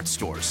Auto Parts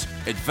stores.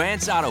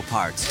 Advance Auto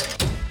Parts,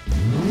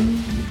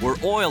 where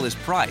oil is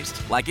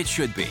priced like it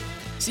should be.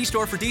 See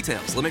store for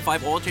details. Limit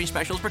 5 oil change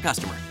specials per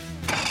customer.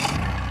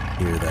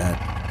 Hear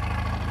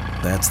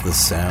that? That's the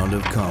sound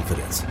of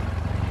confidence.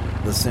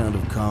 The sound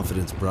of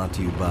confidence brought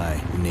to you by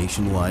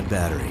Nationwide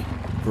Battery.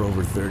 For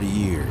over 30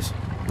 years,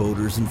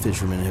 boaters and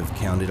fishermen have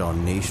counted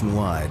on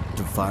Nationwide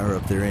to fire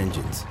up their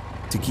engines,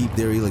 to keep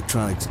their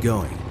electronics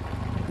going,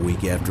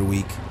 week after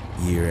week,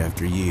 year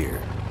after year.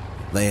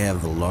 They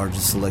have the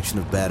largest selection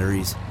of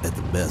batteries at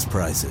the best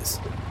prices,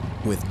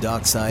 with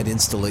dockside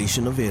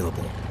installation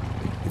available.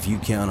 If you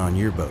count on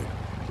your boat,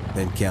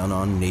 then count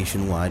on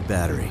Nationwide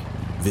Battery.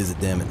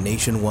 Visit them at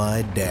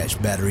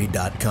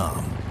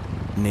nationwide-battery.com.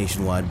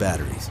 Nationwide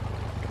Batteries,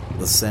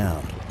 the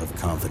sound of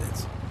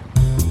confidence.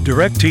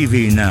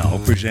 DirecTV Now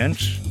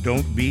presents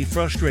Don't Be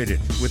Frustrated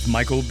with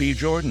Michael B.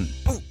 Jordan.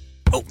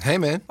 Oh, hey,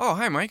 man. Oh,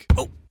 hi, Mike.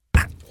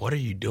 What are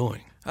you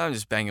doing? I'm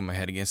just banging my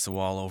head against the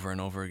wall over and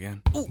over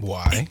again.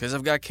 Why? Because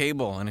I've got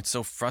cable, and it's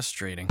so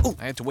frustrating.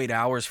 I had to wait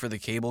hours for the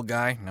cable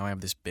guy. Now I have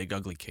this big,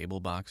 ugly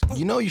cable box.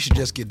 You know you should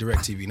just get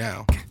DirecTV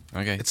Now.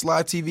 Okay. It's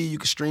live TV you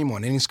can stream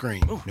on any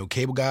screen. No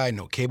cable guy,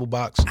 no cable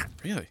box.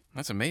 Really?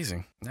 That's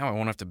amazing. Now I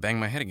won't have to bang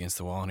my head against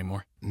the wall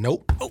anymore.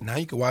 Nope. Now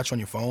you can watch on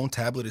your phone,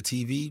 tablet, or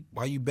TV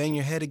while you bang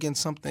your head against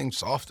something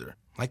softer,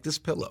 like this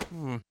pillow,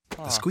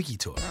 the squeaky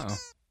toy,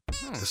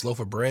 this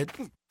loaf of bread,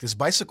 this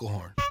bicycle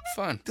horn.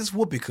 Fun. This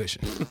whoopee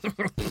cushion.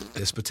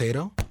 This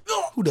potato.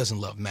 Who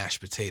doesn't love mashed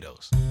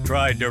potatoes?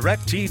 Try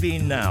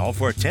DirecTV Now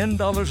for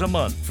 $10 a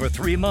month for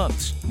 3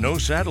 months. No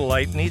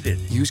satellite needed.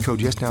 Use code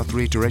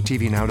YesNow3 at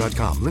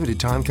DirecTVNow.com. Limited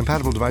time,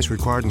 compatible device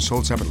required and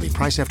sold separately.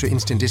 Price after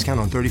instant discount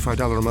on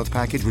 $35 a month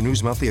package.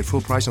 Renews monthly at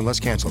full price unless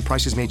canceled.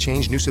 Prices may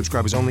change. New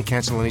subscribers only.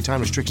 Cancel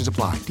anytime. Restrictions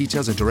apply.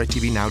 Details at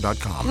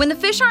DirecTVNow.com. When the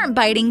fish aren't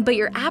biting but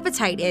your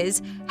appetite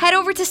is, head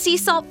over to Sea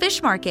Salt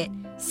Fish Market.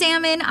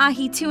 Salmon,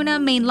 ahi tuna,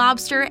 Maine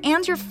lobster,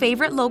 and your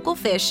favorite local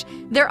fish.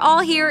 They're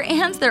all here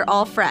and they're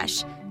all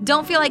fresh.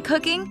 Don't feel like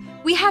cooking?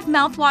 We have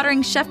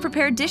mouth-watering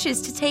chef-prepared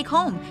dishes to take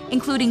home,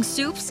 including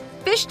soups,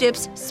 fish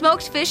dips,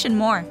 smoked fish, and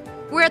more.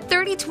 We're at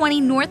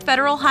 3020 North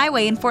Federal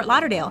Highway in Fort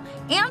Lauderdale,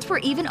 and we're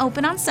even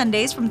open on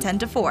Sundays from 10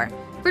 to 4.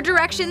 For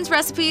directions,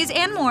 recipes,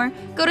 and more,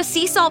 go to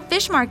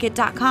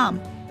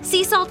SeaSaltFishMarket.com.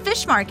 Sea Salt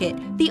Fish Market.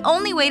 The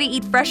only way to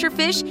eat fresher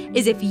fish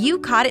is if you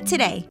caught it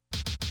today.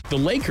 The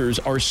Lakers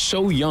are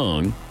so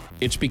young,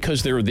 it's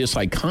because they're this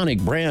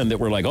iconic brand that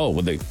we're like, oh,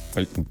 well,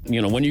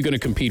 when are you going to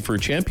compete for a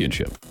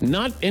championship?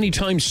 Not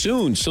anytime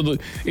soon. So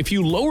if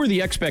you lower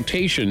the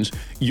expectations,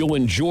 you'll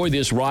enjoy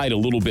this ride a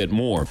little bit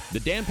more. The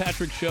Dan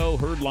Patrick Show,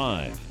 heard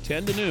live,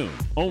 10 to noon,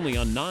 only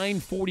on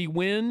 940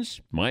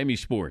 Wins, Miami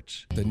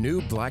Sports. The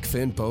new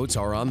Blackfin boats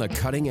are on the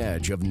cutting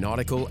edge of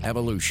nautical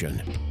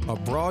evolution. A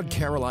broad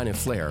Carolina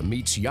flare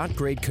meets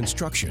yacht-grade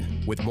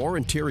construction with more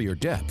interior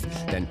depth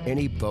than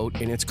any boat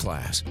in its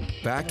class.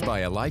 Backed by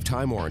a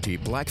lifetime warranty,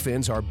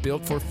 Blackfins are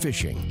built for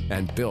fishing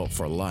and built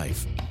for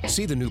life.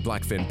 See the new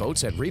Blackfin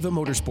boats at Riva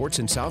Motorsports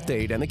in South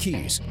Dade and the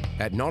Keys,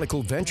 at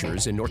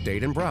Nautical-Ventures in North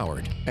Dade and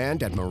Broward,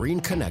 and at Marine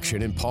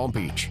Connection in Palm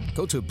Beach.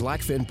 Go to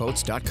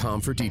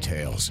blackfinboats.com for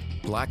details.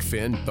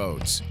 Blackfin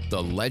Boats.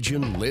 The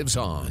legend lives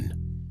on.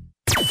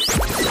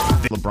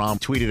 LeBron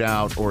tweeted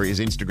out, or his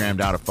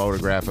Instagrammed out, a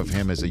photograph of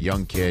him as a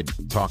young kid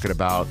talking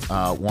about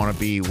want to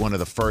be one of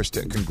the first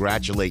to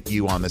congratulate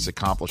you on this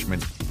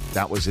accomplishment.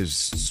 That was his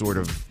sort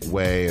of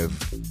way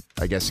of,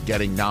 I guess,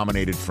 getting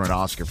nominated for an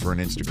Oscar for an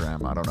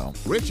Instagram. I don't know.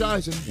 Rich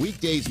Eisen,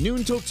 weekdays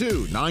noon till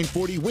 2,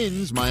 940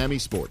 Wins, Miami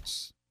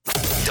Sports.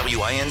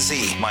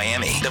 WINZ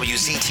Miami,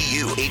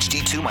 WZTU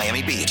HD2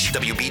 Miami Beach,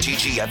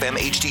 WBGG FM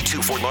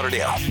HD2 Fort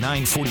Lauderdale,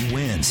 940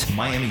 Wins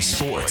Miami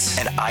Sports,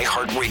 and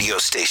iHeart Radio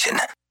Station.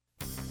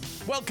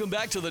 Welcome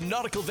back to the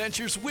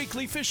Nautical-Ventures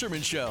Weekly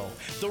Fisherman Show,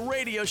 the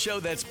radio show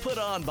that's put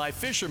on by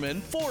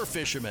fishermen for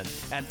fishermen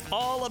and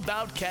all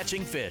about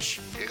catching fish.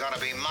 You're going to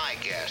be my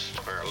guest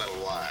for a little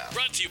while.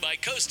 Brought to you by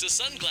Costa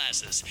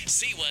Sunglasses.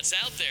 See what's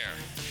out there.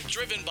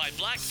 Driven by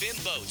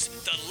Blackfin Boats,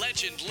 the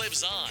legend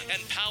lives on.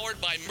 And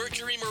powered by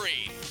Mercury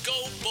Marine.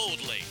 Go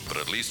boldly. But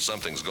at least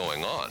something's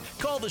going on.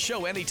 Call the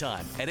show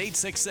anytime at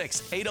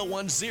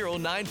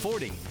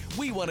 866-801-0940.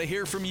 We want to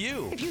hear from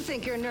you. If you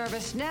think you're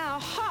nervous now,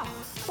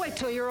 wait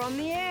till you're on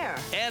the air.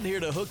 And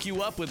here to hook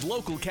you up with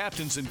local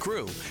captains and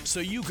crew so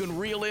you can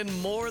reel in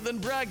more than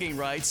bragging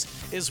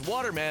rights is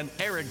waterman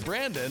Eric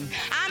Brandon.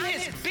 I'm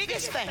his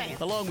biggest fan.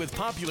 Along with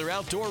popular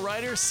outdoor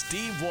writer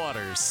Steve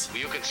Waters.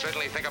 You can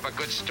certainly think of a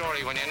good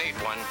story when you need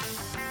one.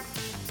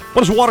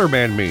 What does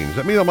waterman mean? Does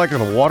that mean I'm like in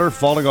the water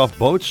falling off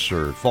boats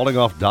or falling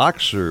off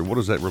docks, or what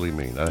does that really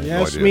mean? I have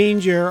no idea.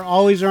 Means you're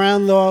always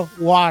around the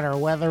water,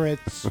 whether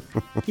it's,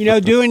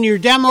 doing your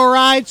demo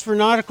rides for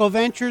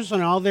Nautical-Ventures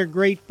and all their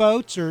great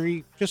boats, or are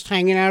you just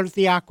hanging out at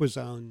the Aqua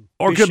Zone?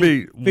 Or it could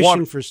be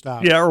fishing for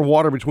stuff. Yeah, or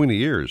water between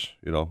the ears.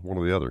 One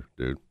or the other,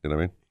 dude. You know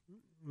what I mean?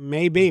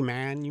 Maybe,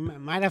 man. You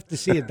might have to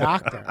see a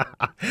doctor.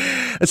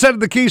 Let's head to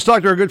the Keys,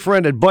 talk to our good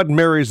friend at Bud and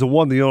Mary's, the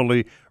one, the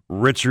only,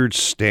 Richard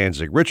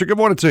Stanzik. Richard, good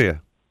morning to you.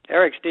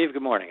 Eric, Steve,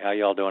 good morning. How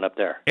you all doing up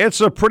there? It's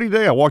a pretty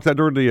day. I walked out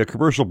during the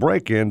commercial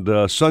break,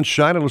 and sun's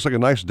shining. Looks like a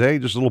nice day,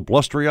 just a little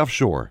blustery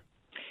offshore.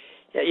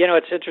 Yeah,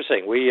 it's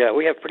interesting. We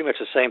have pretty much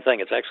the same thing.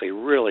 It's actually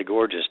really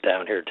gorgeous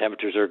down here.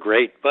 Temperatures are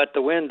great, but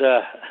the wind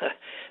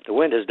the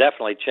wind has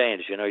definitely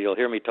changed. You'll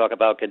hear me talk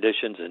about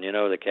conditions, and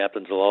the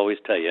captains will always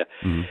tell you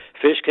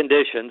fish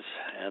conditions.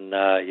 And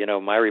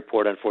my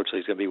report, unfortunately,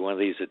 is going to be one of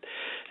these that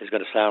is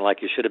going to sound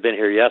like you should have been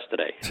here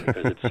yesterday,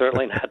 because it's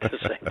certainly not the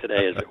same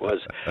today as it was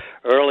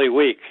early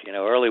week.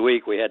 Early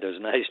week we had those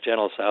nice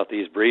gentle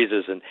southeast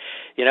breezes, and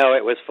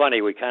it was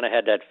funny. We kind of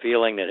had that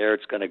feeling that here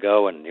it's going to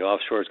go, and the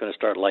offshore is going to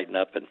start lighting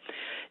up, and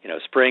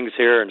spring's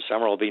here and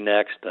summer will be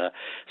next.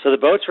 So the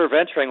boats were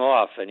venturing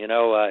off, and it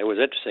was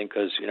interesting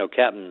because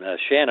Captain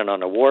Shannon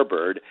on the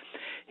Warbird,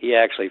 he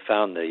actually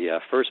found the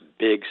first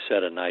big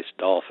set of nice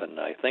dolphin,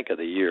 I think, of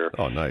the year.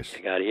 Oh, nice.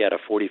 He had a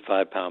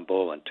 45-pound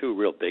bull and two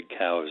real big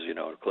cows,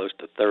 close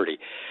to 30.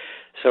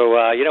 So,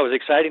 it was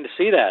exciting to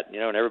see that,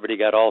 and everybody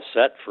got all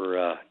set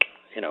for,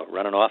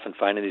 running off and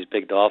finding these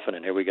big dolphin,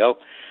 and here we go.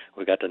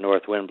 We got the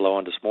north wind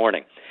blowing this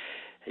morning.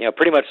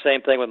 Pretty much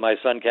same thing with my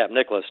son, Captain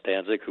Nicholas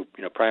Stanzik, who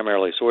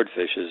primarily sword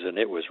fishes, and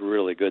it was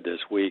really good this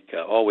week,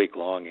 all week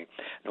long.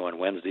 On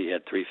Wednesday, he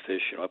had 3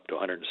 fish, up to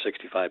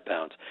 165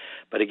 pounds.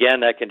 But again,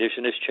 that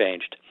condition has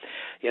changed.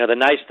 The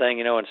nice thing,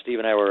 and Steve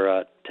and I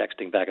were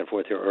texting back and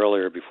forth here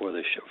earlier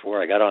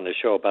before I got on the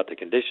show about the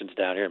conditions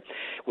down here.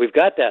 We've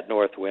got that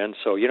north wind,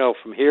 so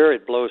from here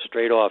it blows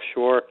straight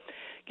offshore.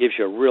 Gives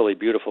you a really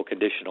beautiful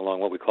condition along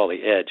what we call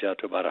the edge, out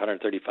to about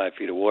 135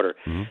 feet of water.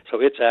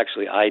 So it's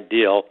actually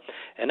ideal.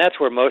 And that's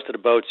where most of the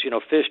boats,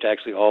 fished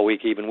actually all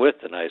week, even with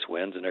the nice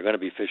winds, and they're going to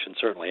be fishing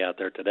certainly out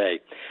there today.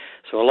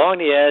 So along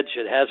the edge,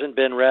 it hasn't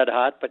been red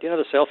hot, but,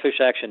 the sailfish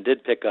action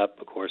did pick up.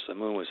 Of course, the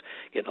moon was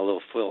getting a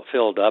little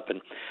filled up,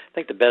 and I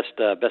think the best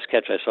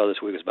catch I saw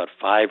this week was about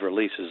 5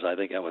 releases. I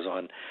think I was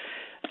on,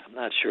 I'm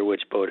not sure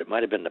which boat. It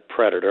might have been the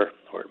Predator,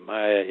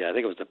 I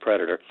think it was the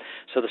Predator.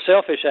 So the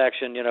sailfish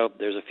action,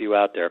 there's a few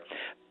out there.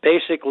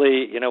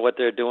 Basically, what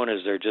they're doing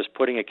is they're just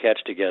putting a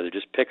catch together,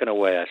 just picking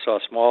away. I saw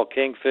small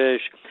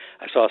kingfish.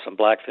 I saw some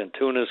blackfin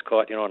tunas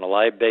caught, on the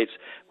live baits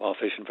while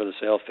fishing for the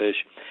sailfish.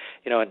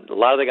 And a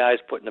lot of the guys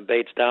putting the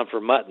baits down for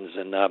muttons,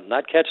 and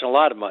not catching a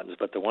lot of muttons,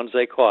 but the ones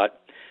they caught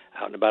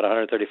out in about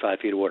 135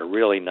 feet of water,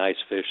 really nice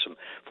fish, some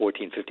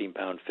 14,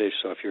 15-pound fish.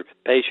 So if you're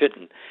patient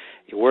and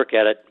you work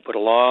at it, put a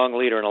long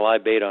leader and a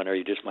live bait on there,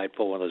 you just might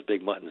pull one of those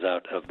big muttons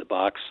out of the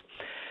box,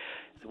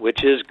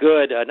 which is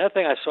good. Another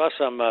thing, I saw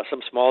some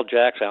small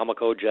jacks,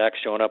 Almaco jacks,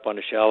 showing up on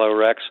the shallow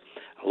wrecks,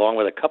 along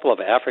with a couple of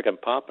African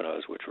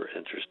pompanos, which were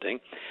interesting.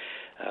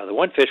 The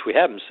one fish we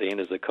haven't seen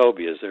is the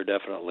cobias. They're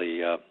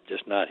definitely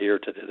just not here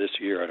this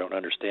year. I don't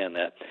understand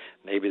that.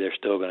 Maybe they're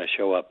still going to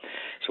show up.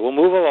 So we'll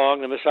move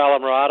along. The Miss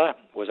Alamrada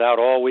was out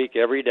all week,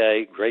 every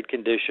day. Great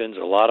conditions,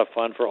 a lot of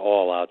fun for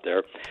all out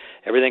there.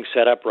 Everything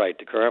set up right.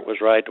 The current was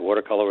right, the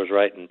watercolor was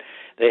right, and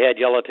they had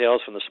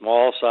yellowtails from the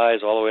small size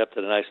all the way up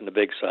to the nice and the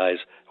big size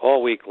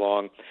all week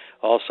long.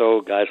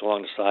 Also, guys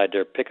along the side,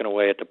 they're picking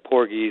away at the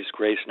porgies,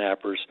 gray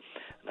snappers,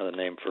 another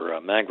name for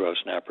mangrove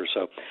snappers.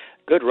 So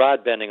good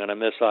rod bending on a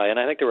Miss Eye, and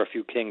I think there were a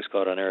few kings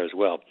caught on there as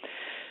well.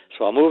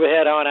 So I'll move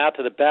ahead on out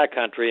to the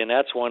backcountry, and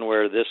that's one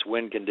where this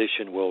wind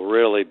condition will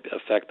really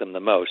affect them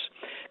the most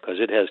because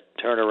it has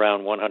turned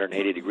around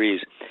 180 degrees.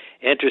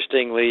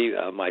 Interestingly,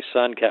 my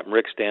son, Captain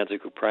Rick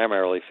Stanzik, who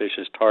primarily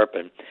fishes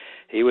tarpon,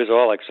 he was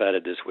all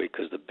excited this week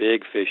because the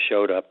big fish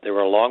showed up. They were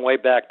a long way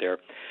back there,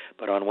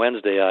 but on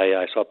Wednesday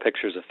I saw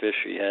pictures of fish.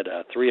 He had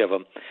 3 of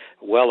them,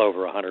 well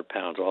over 100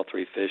 pounds, all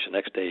 3 fish. The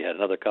next day he had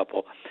another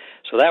couple.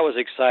 So that was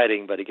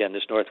exciting, but again,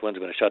 this north wind's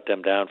going to shut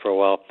them down for a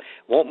while.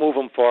 Won't move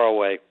them far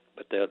away,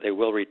 but they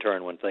will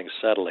return when things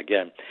settle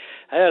again.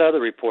 I had other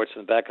reports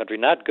in the backcountry,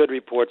 not good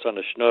reports on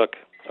the snook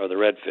or the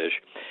redfish.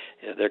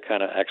 They're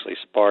kind of actually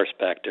sparse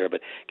back there.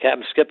 But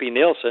Captain Skippy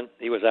Nielsen,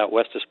 he was out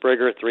west of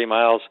Sprigger, 3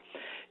 miles.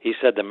 He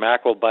said the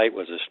mackerel bite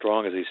was as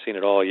strong as he's seen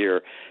it all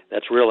year.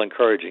 That's real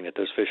encouraging that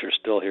those fish are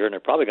still here, and they're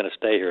probably going to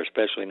stay here,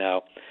 especially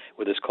now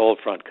with this cold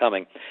front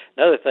coming.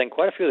 Another thing,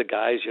 quite a few of the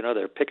guys,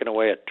 they're picking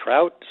away at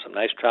trout, some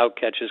nice trout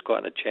catches caught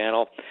in the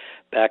channel.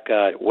 Back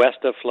west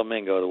of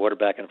Flamingo, the water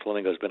back in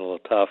Flamingo has been a little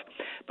tough,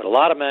 but a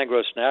lot of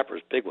mangrove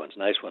snappers, big ones,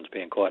 nice ones,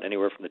 being caught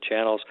anywhere from the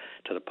channels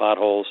to the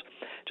potholes.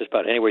 Just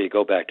about anywhere you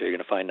go back there, you're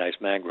going to find nice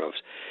mangroves.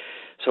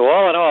 So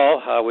all in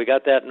all, we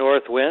got that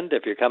north wind.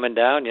 If you're coming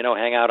down,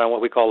 hang out on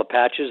what we call the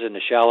patches in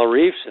the shallow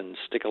reefs and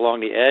stick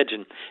along the edge,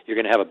 and you're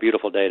going to have a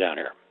beautiful day down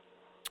here.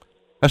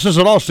 That says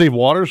it all, Steve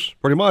Waters,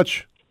 pretty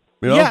much.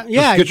 Yeah.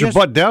 Just get your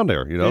butt down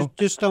there,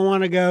 Just don't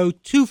want to go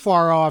too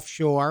far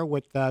offshore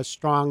with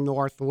strong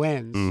north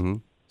winds. Mm-hmm.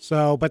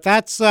 So, but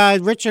that's,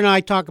 Rich and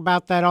I talk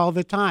about that all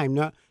the time.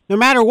 No no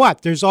matter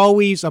what, there's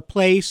always a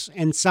place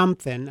and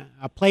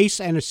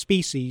a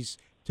species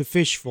to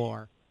fish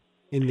for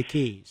in the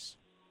Keys.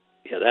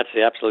 Yeah, that's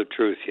the absolute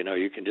truth.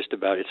 You can just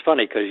about, it's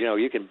funny because,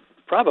 you can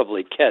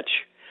probably catch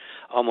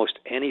almost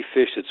any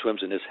fish that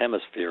swims in this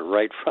hemisphere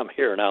right from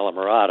here in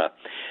Alamorada.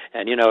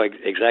 And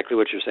exactly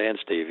what you're saying,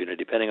 Steve,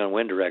 depending on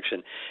wind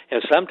direction.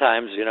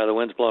 Sometimes, the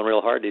wind's blowing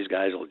real hard, these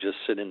guys will just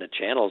sit in the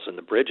channels and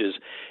the bridges,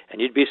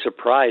 and you'd be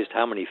surprised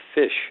how many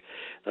fish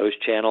those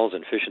channels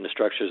and fish in the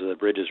structures of the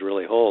bridges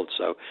really hold.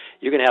 So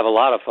you can have a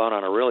lot of fun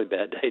on a really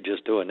bad day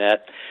just doing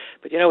that.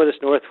 But with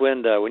this north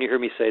wind, when you hear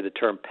me say the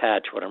term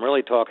patch, what I'm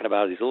really talking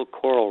about are these little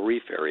coral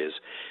reef areas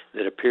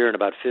that appear in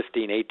about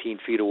 15, 18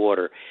 feet of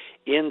water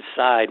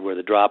inside where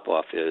the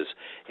drop-off is.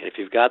 And if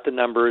you've got the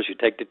numbers, you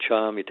take the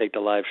chum, you take the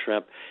live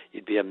shrimp,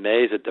 you'd be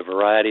amazed at the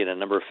variety and the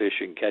number of fish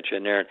you can catch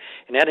in there.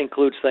 And that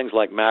includes things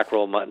like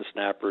mackerel, mutton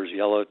snappers,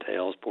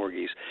 yellowtails,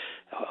 porgies,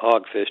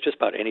 hogfish, just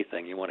about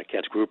anything you want to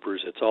catch,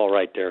 groupers. It's all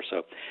right there.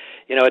 So,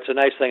 it's a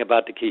nice thing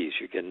about the Keys.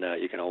 You can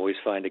always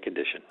find a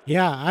condition.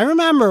 Yeah, I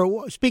remember,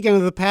 speaking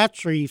of the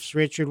patch reefs,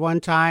 Richard,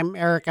 one time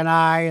Eric and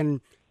I and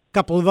a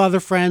couple of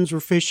other friends were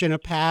fishing a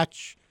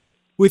patch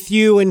with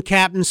you and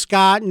Captain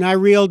Scott, and I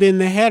reeled in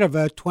the head of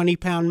a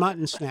 20-pound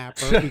mutton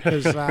snapper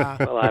because.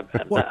 Well,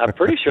 I'm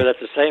pretty sure that's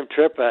the same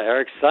trip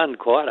Eric's son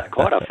caught a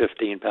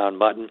 15-pound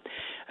mutton.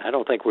 I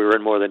don't think we were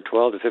in more than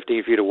 12 to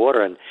 15 feet of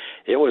water, and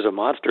it was a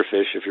monster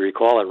fish. If you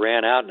recall, it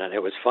ran out, and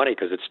it was funny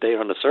because it stayed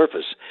on the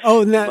surface.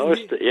 Oh,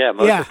 most of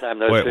the time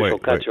those fish will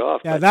cut you off.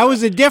 Yeah, that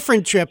was a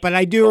different trip, but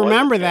I do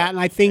remember that, and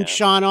I think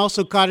Sean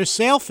also caught a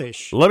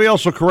sailfish. Let me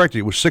also correct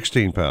you. It was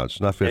 16 pounds,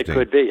 not 15. It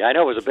could be. I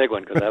know it was a big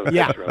one because I have a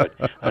picture of it.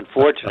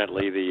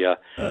 Unfortunately, the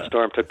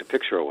storm took the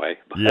picture away.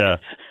 Yeah.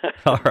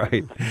 All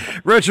right.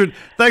 Richard,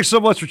 thanks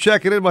so much for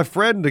checking in, my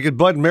friend. To get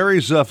Bud and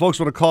Mary's folks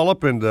want to call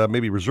up and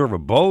maybe reserve a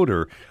boat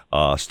or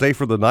stay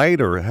for the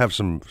night or have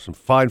some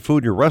fine food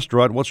in your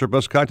restaurant, what's your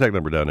best contact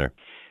number down there?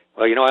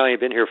 Well, I only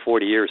been here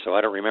 40 years, so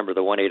I don't remember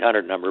the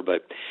 1-800 number,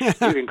 but you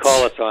can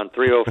call us on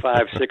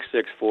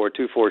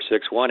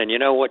 305-664-2461. And you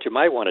know what you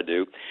might want to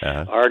do?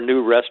 Our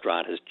new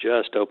restaurant has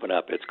just opened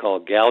up. It's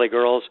called Galley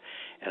Girls,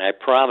 and I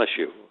promise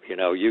you,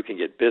 you can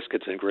get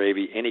biscuits and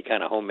gravy, any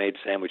kind of homemade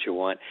sandwich you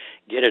want,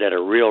 get it at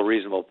a real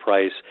reasonable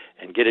price,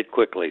 and get it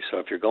quickly. So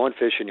if you're going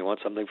fishing, you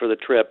want something for the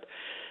trip,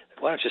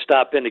 why don't you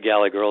stop into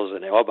Galley Girls?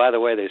 And by the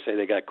way, they say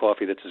they got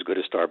coffee that's as good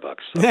as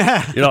Starbucks. So.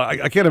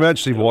 I can't imagine,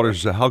 Steve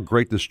Waters, how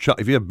great this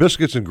if you have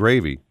biscuits and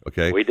gravy,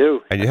 okay? We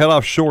do. And you head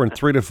offshore in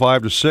 3 to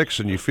 5 to 6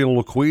 and you feel a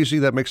little queasy,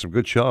 that makes some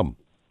good chum.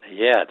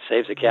 Yeah, it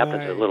saves the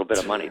captains a little bit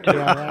of money, too.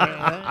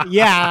 Well,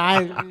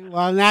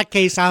 in that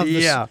case, I'll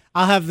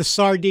have the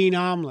sardine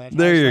omelet.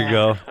 There you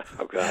go.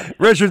 Oh, God.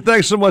 Richard,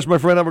 thanks so much, my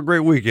friend. Have a great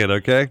weekend,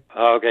 okay?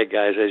 Okay,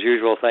 guys. As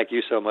usual, thank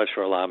you so much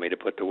for allowing me to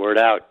put the word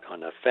out on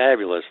the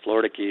fabulous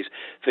Florida Keys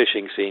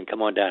fishing scene.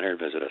 Come on down here and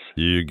visit us.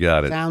 You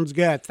got it. Sounds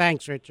good.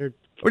 Thanks, Richard.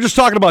 We're just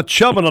talking about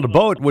chumming on a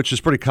boat, which is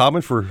pretty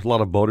common for a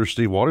lot of boaters,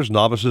 Steve Waters.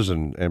 Novices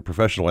and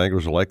professional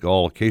anglers alike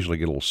all occasionally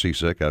get a little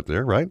seasick out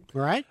there, right?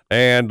 Right.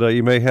 And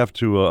you may have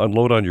to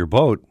unload on your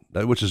boat,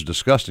 which is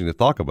disgusting to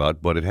talk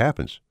about, but it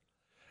happens.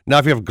 Now,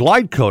 if you have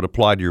Glide Coat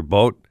applied to your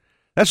boat,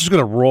 that's just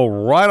going to roll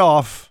right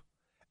off,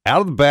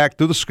 out of the back,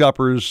 through the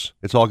scuppers.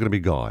 It's all going to be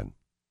gone.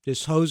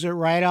 Just hose it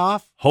right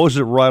off? Hose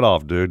it right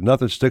off, dude.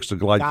 Nothing sticks to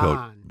Glide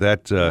Coat.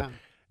 That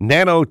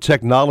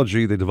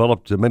nanotechnology they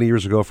developed many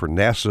years ago for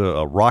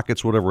NASA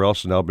rockets, whatever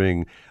else, is now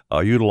being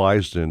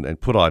utilized and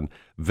put on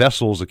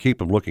vessels to keep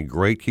them looking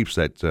great, keeps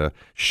that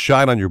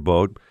shine on your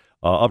boat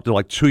up to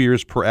like 2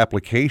 years per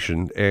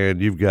application,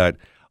 and you've got,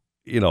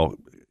 you're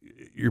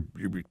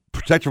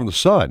protected from the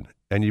sun,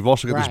 and you've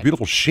also got this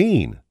beautiful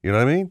sheen. You know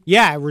what I mean?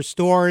 Yeah, it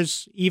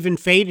restores even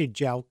faded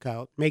gel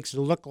coat, makes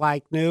it look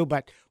like new.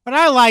 But what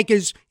I like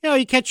is,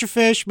 you catch your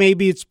fish,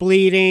 maybe it's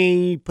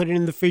bleeding, you put it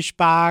in the fish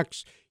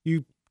box,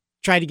 you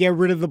try to get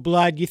rid of the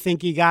blood, you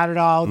think you got it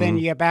all, then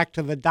you get back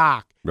to the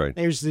dock. Right.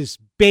 There's this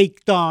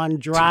baked on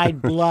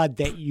dried blood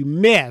that you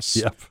miss.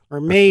 Yep.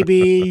 Or maybe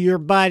your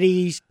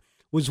buddy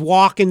was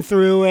walking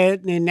through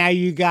it and now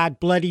you got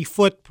bloody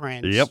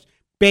footprints. Yep.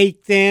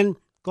 Baked in.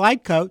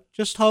 Glide Coat,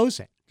 just hose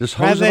it. Just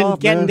hose Rather it than off,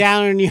 getting man.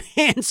 down on your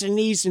hands and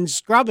knees and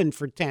scrubbing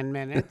for 10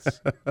 minutes.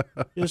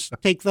 Just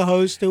take the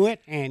hose to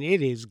it, and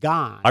it is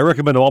gone. I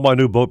recommend all my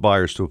new boat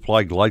buyers to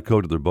apply Glide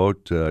Coat to their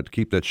boat to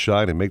keep that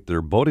shine and make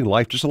their boating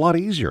life just a lot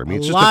easier. I mean,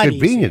 it's just a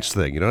convenience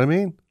thing. You know what I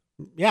mean?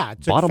 Yeah,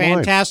 it's Bottom a line.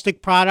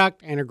 fantastic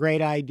product and a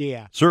great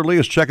idea. Certainly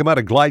is. Check them out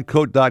at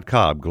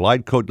glidecoat.com.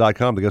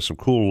 Glidecoat.com. They got some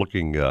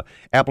cool-looking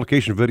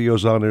application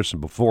videos on there, some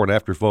before and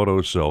after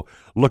photos. So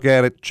look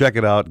at it, check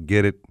it out,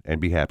 get it, and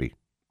be happy.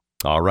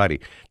 All righty.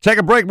 Take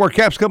a break. More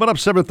Caps coming up.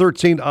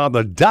 7:13 on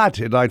the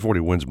dot at 940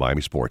 Wins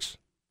Miami Sports.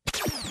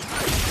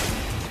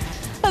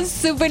 A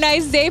super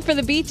nice day for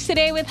the beach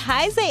today with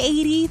highs at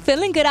 80.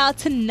 Feeling good out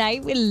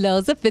tonight with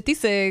lows of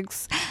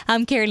 56.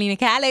 I'm Carolina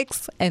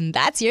Calix, and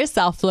that's your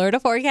South Florida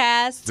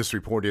forecast. This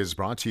report is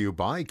brought to you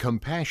by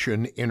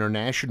Compassion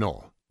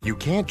International. You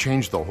can't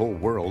change the whole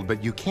world,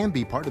 but you can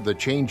be part of the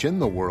change in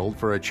the world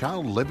for a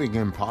child living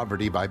in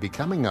poverty by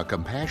becoming a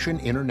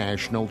Compassion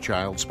International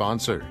child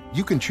sponsor.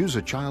 You can choose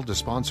a child to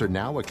sponsor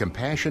now at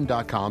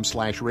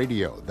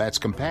compassion.com/radio. That's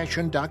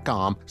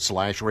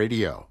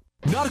compassion.com/radio.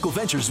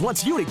 Nautical-Ventures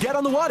wants you to get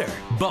on the water.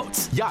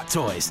 Boats, yacht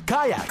toys,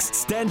 kayaks,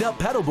 stand-up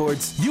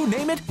paddleboards, you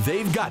name it,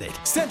 they've got it.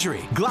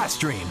 Century,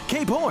 Glasstream,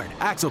 Cape Horn,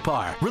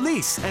 Axopar,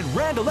 Release, and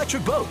Rand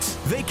Electric Boats.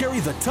 They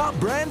carry the top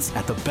brands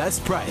at the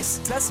best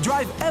price. Test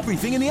drive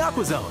everything in the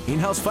AquaZone.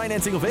 In-house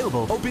financing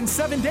available, open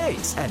 7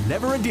 days, and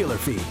never a dealer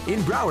fee.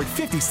 In Broward,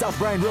 50 South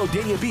Bryan Road,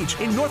 Dania Beach.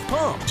 In North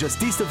Palm,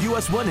 just east of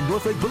US 1 and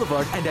North Lake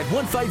Boulevard, and at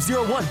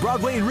 1501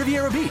 Broadway in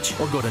Riviera Beach.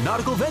 Or go to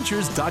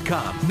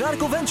nauticalventures.com.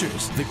 Nautical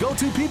Ventures, the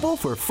go-to people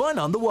for fun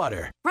on the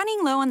water.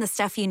 Running low on the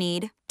stuff you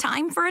need?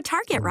 Time for a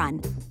Target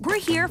run. We're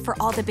here for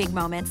all the big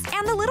moments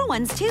and the little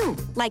ones too,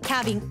 like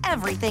having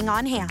everything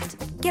on hand.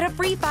 Get a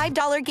free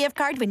 $5 gift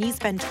card when you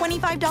spend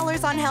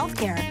 $25 on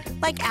healthcare,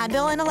 like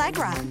Advil and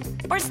Allegra.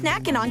 Or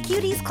snacking on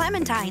Cuties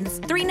Clementines,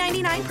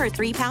 $3.99 per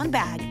 3-pound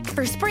bag.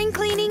 For spring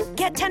cleaning,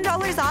 get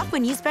 $10 off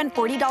when you spend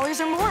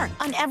 $40 or more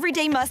on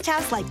everyday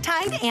must-haves like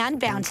Tide and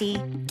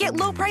Bounty. Get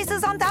low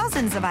prices on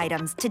thousands of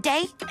items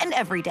today and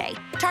every day.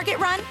 Target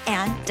run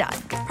and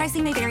done.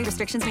 Pricing may vary.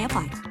 Restrictions may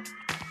apply.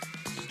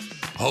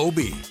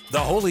 Hobie, the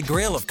holy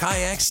grail of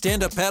kayaks,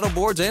 stand-up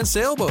paddleboards, and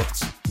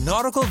sailboats.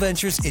 Nautical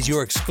Ventures is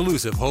your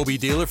exclusive Hobie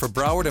dealer for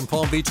Broward and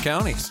Palm Beach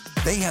counties.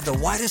 They have the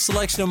widest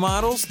selection of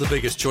models, the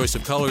biggest choice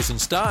of colors and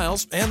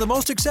styles, and the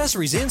most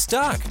accessories in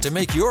stock to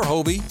make your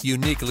Hobie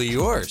uniquely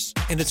yours.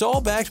 And it's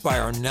all backed by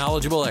our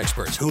knowledgeable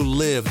experts who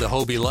live the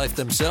Hobie life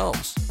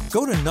themselves.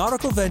 Go to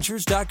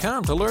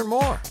nauticalventures.com to learn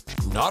more.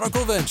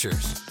 Nautical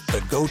Ventures,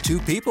 the go-to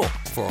people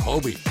for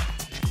Hobie.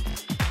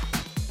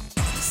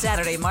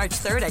 Saturday, March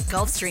 3rd at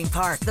Gulfstream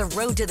Park, the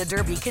road to the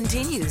Derby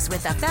continues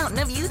with the Fountain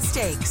of Youth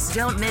Stakes.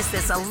 Don't miss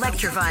this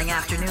electrifying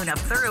afternoon of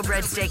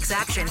thoroughbred stakes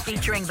action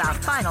featuring the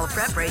final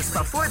prep race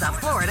before the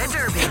Florida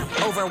Derby.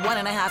 Over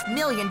 $1.5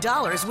 million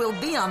will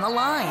be on the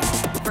line.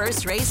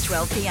 First race,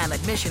 12 p.m.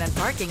 Admission and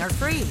parking are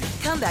free.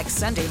 Come back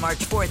Sunday, March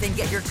 4th and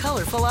get your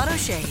colorful auto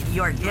shade.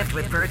 Your gift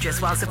with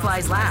purchase while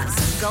supplies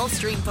last.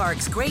 Gulfstream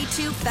Park's Grade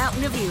 2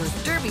 Fountain of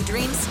Youth. Derby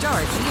dreams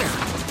start here.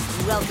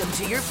 Welcome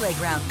to your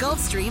playground,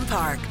 Gulfstream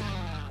Park.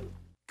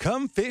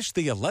 Come fish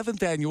the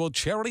 11th annual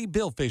Charity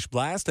Billfish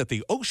Blast at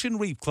the Ocean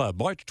Reef Club,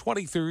 March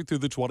 23rd through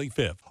the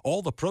 25th.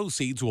 All the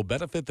proceeds will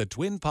benefit the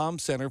Twin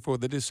Palms Center for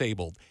the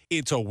Disabled.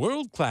 It's a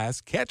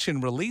world-class catch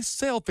and release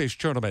sailfish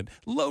tournament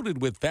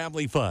loaded with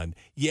family fun.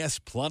 Yes,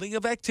 plenty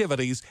of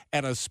activities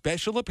and a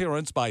special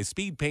appearance by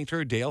speed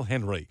painter Dale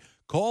Henry.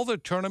 Call the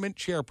tournament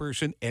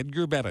chairperson,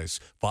 Edgar Bettis,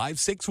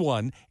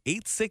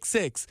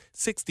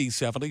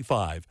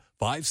 561-866-6075.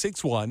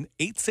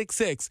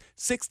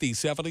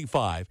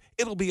 561-866-6075.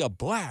 It'll be a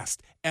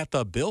blast at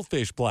the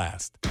Billfish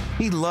Blast.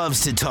 He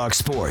loves to talk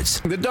sports.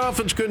 The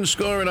Dolphins couldn't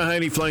score at a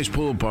Heidi Fleiss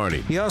pool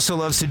party. He also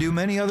loves to do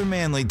many other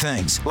manly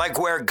things, like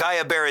wear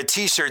Gaia Barra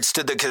t-shirts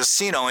to the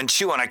casino and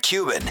chew on a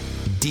Cuban.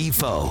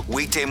 Defo,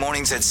 weekday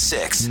mornings at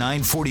 6,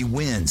 940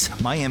 Wins,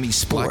 Miami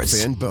Sports.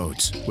 Blackfin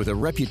Boats, with a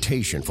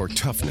reputation for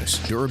toughness,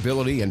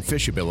 durability, and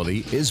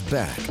fishability, is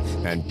back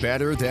and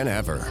better than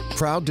ever.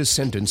 Proud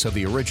descendants of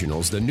the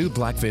originals, the new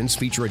Blackfins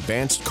feature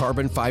advanced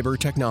carbon fiber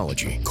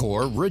technology,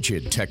 core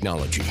rigid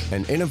technology,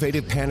 an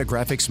innovative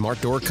panographic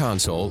smart door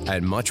console,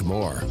 and much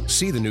more.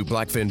 See the new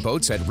Blackfin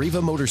boats at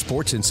Riva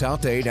Motorsports in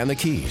South Dade and the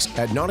Keys,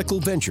 at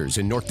Nautical-Ventures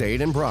in North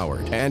Dade and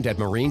Broward, and at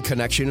Marine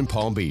Connection in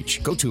Palm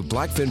Beach. Go to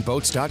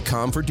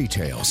blackfinboats.com for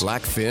details.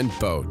 Blackfin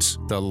Boats.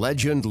 The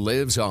legend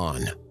lives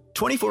on.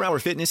 24-Hour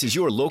Fitness is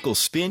your local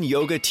spin,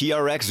 yoga,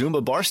 TRX,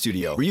 Zumba bar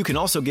studio, where you can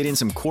also get in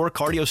some core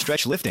cardio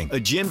stretch lifting,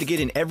 a gym to get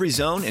in every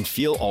zone and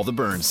feel all the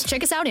burns.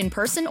 Check us out in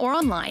person or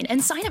online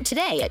and sign up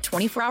today at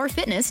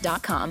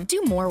 24hourfitness.com.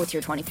 Do more with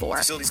your 24.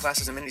 Facilities,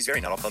 classes, and amenities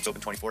vary. Not all clubs open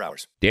 24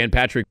 hours. Dan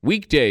Patrick,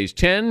 weekdays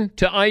 10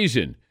 to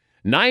Eisen.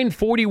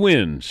 940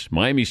 Wins,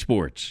 Miami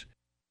Sports.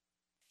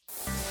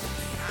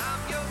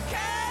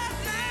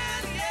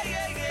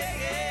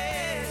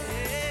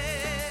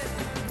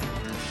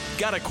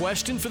 Got a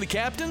question for the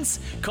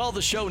captains? Call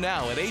the show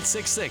now at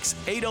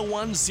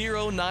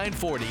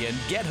 866-801-0940 and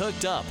get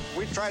hooked up.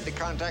 We tried to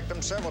contact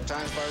them several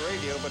times by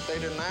radio, but they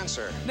didn't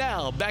answer.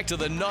 Now, back to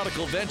the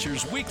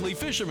Nautical-Ventures Weekly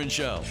Fisherman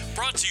Show.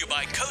 Brought to you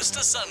by Costa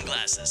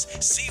Sunglasses.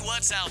 See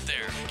what's out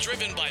there.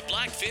 Driven by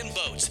Blackfin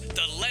Boats.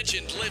 The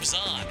legend lives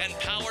on. And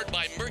powered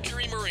by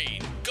Mercury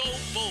Marine. Go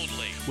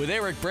boldly. With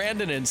Eric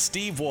Brandon and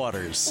Steve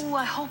Waters. Ooh,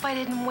 I hope I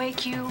didn't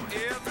wake you.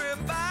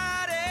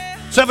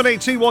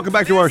 7:18, welcome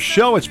back to our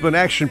show. It's been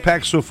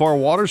action-packed so far,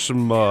 Waters.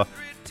 Some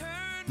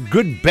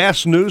good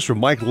bass news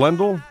from Mike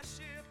Lendl.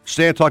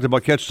 Stan talked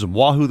about catching some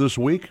wahoo this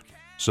week.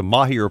 Some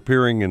mahi are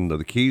appearing in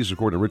the Keys,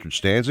 according to Richard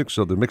Stanzik,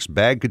 so the mixed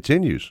bag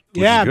continues.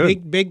 Yeah,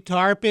 big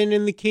tarpon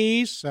in the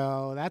Keys,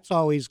 so that's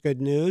always good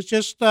news.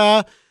 Just,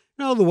 the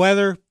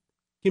weather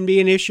can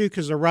be an issue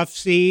because of rough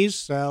seas,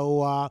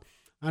 so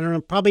I don't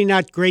know, probably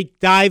not great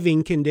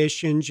diving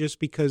conditions just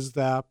because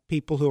the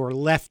people who are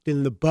left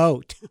in the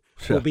boat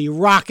We'll be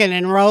rocking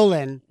and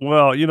rolling.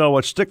 Well, you know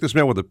what? Stick this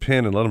man with a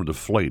pin and let him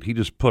deflate. He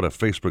just put a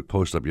Facebook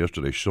post up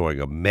yesterday showing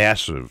a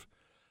massive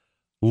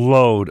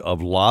load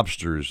of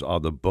lobsters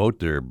on the boat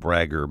there,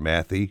 bragger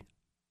Matthew.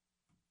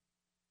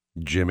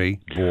 Jimmy,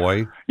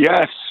 boy.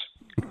 Yes.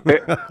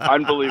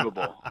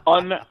 Unbelievable.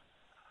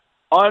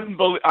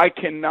 I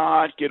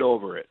cannot get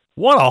over it.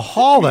 What a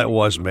haul that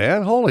was,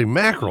 man. Holy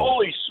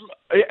mackerel.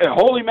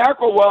 Holy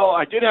mackerel. Well,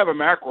 I did have a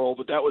mackerel,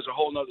 but that was a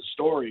whole nother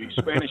story.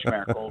 Spanish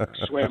mackerel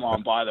swam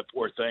on by, the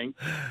poor thing.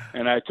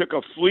 And I took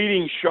a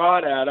fleeting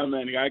shot at him,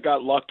 and I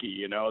got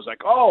lucky. I was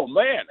like, oh,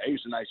 man, he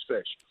was a nice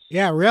fish.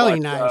 Yeah, really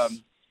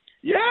nice.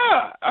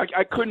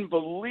 I couldn't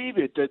believe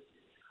it that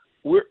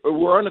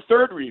we're on the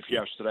third reef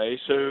yesterday,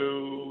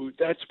 so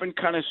that's been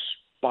kind of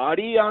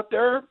spotty out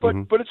there, but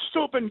it's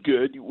still been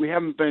good. We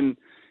haven't been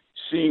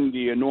seeing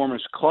the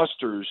enormous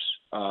clusters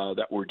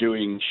that we're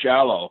doing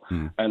shallow,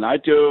 and I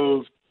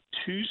dove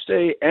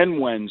Tuesday and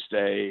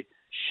Wednesday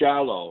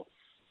shallow,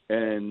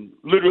 and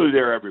literally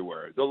they're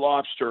everywhere. The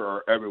lobster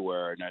are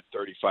everywhere in that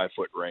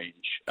 35-foot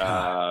range.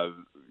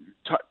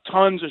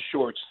 Tons of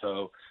shorts,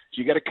 though, so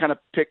you got to kind of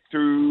pick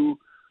through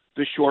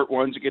the short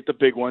ones to get the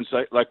big ones,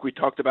 like we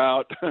talked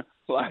about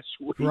last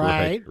week.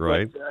 Right.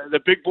 But,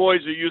 the big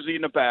boys are usually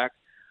in the back.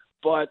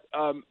 But,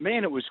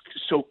 man, it was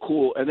so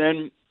cool. And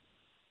then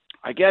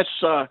I guess,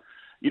 I'm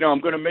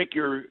going to make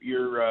your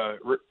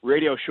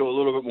radio show a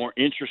little bit more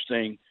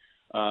interesting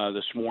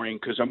this morning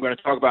because I'm going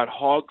to talk about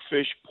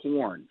hogfish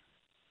porn.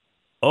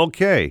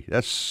 Okay.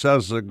 That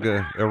sounds like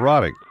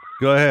erotic.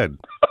 Go ahead.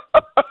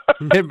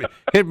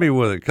 Hit me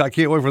with it. I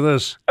can't wait for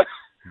this.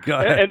 Go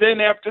ahead. And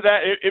then after that,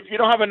 if you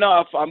don't have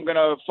enough, I'm going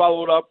to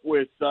follow it up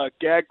with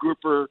gag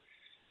grouper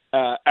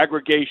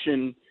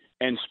aggregation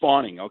and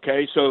spawning,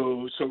 okay?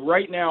 So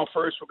right now,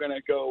 first we're going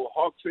to go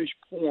hogfish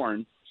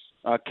porn.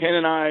 Ken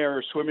and I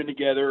are swimming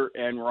together,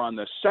 and we're on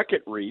the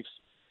second reef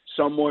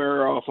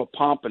somewhere off of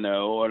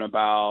Pompano in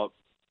about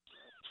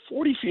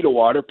 40 feet of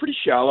water, pretty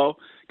shallow.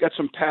 Got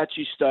some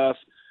patchy stuff,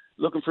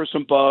 looking for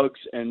some bugs,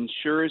 and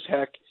sure as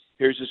heck,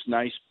 here's this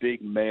nice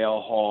big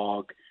male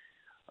hog.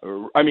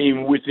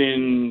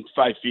 Within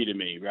 5 feet of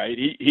me, right?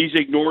 He's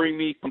ignoring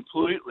me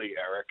completely,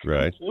 Eric.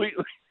 Right.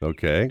 Completely.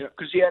 Okay.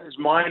 Because he had his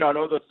mind on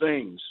other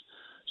things.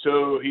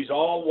 So he's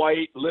all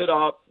white, lit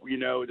up,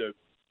 the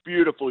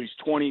beautiful. He's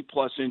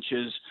 20-plus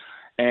inches,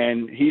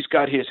 and he's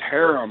got his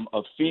harem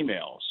of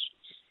females.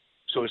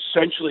 So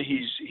essentially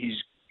he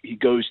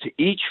goes to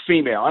each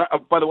female.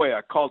 By the way, I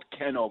called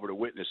Ken over to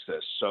witness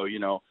this. So,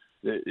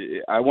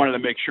 I wanted to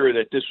make sure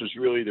that this was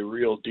really the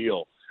real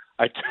deal.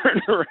 I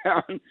turned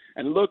around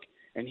and look,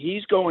 and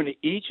he's going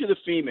to each of the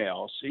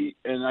females.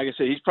 And like I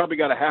said, he's probably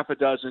got a half a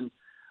dozen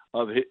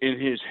in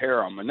his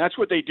harem. And that's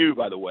what they do,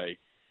 by the way.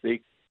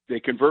 They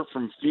convert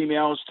from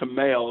females to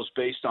males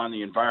based on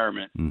the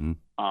environment.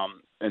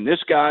 And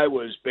this guy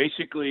was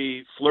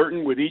basically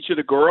flirting with each of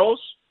the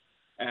girls,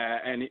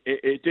 and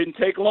it didn't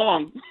take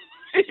long.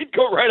 He'd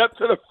go right up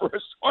to the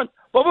first one,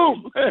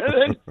 boom, and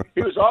then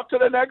he was off to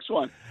the next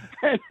one.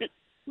 And it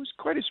was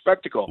quite a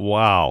spectacle.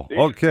 Wow.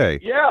 Okay.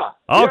 Yeah.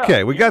 Okay.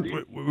 Yeah. We got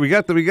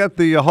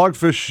the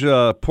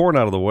hogfish porn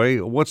out of the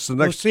way. What's the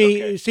next?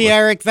 Well, see,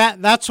 Eric,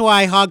 that's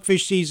why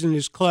hogfish season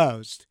is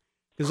closed.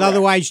 Because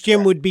otherwise,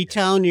 Jim would be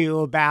telling you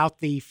about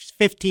the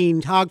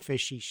 15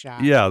 hogfish he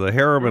shot. Yeah, the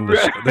harem and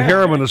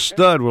the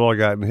stud would all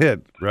gotten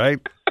hit, right?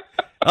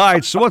 All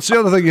right. So what's the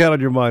other thing you had on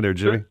your mind there,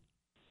 Jimmy?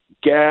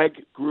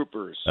 Gag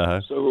groupers.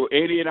 Uh-huh. So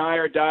Andy and I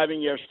are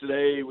diving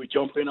yesterday. We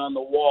jump in on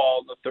the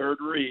wall, the third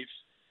reef,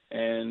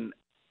 and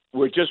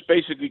we're just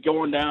basically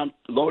going down,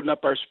 loading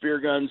up our spear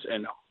guns,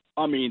 and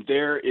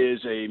there is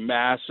a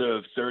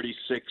massive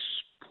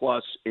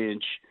 36-plus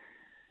inch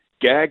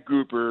gag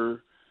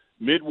grouper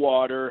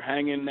mid-water,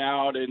 hanging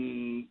out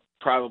in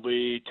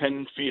probably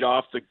 10 feet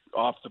off the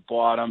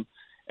bottom,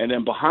 and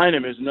then behind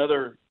him is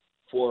another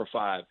 4 or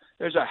 5.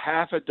 There's a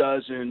half a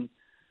dozen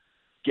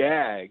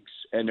gags,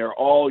 and they're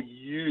all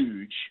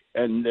huge,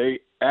 and they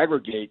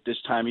aggregate this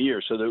time of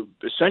year. So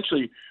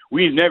essentially,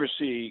 we never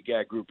see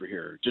gag grouper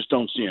here. Just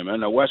don't see them.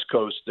 On the West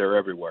Coast, they're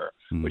everywhere.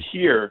 But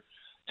here,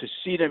 to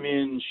see them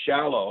in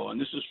shallow,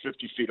 and this is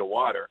 50 feet of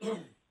water,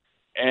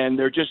 and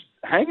they're just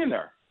hanging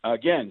there.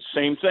 Again,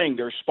 same thing.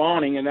 They're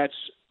spawning, and that's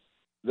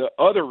the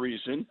other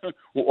reason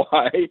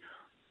why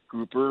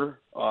grouper.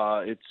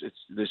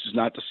 This is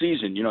not the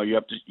season.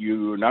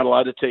 You're not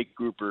allowed to take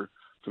grouper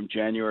from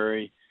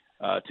January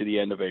to the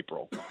end of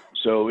April.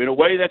 So in a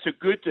way, that's a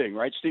good thing,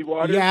 right, Steve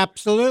Waters? Yeah,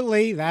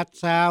 absolutely.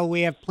 That's how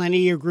we have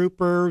plenty of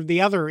grouper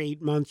the other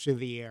 8 months of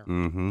the year.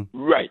 Mm-hmm.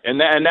 Right, and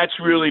that's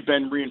really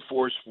been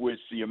reinforced with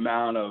the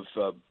amount of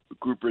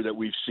grouper that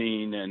we've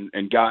seen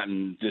and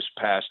gotten this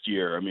past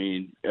year.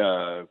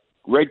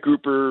 Red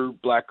grouper,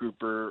 black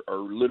grouper are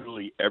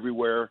literally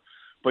everywhere.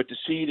 But to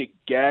see the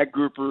gag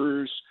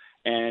groupers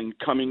and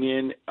coming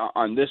in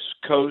on this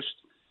coast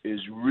is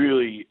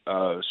really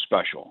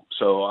special.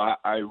 So I'm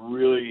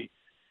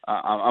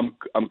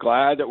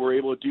glad that we're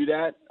able to do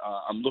that.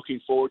 I'm looking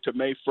forward to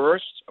May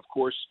 1st. Of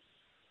course,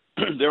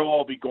 they'll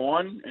all be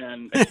gone,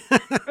 and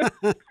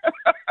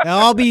they'll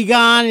all be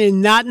gone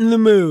and not in the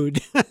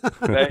mood.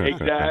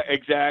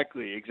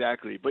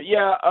 Exactly. But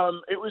yeah,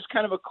 it was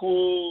kind of a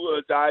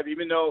cool dive,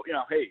 even though,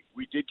 hey,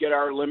 we did get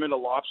our limit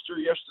of lobster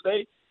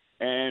yesterday,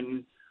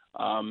 and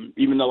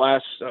even the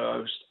last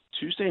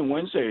Tuesday and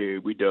Wednesday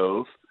we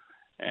dove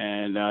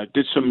and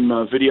did some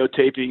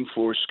videotaping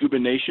for Scuba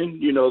Nation.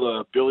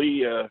 The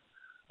Billy,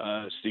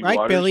 Steve right,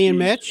 Waters. Billy and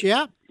Mitch,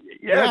 yeah,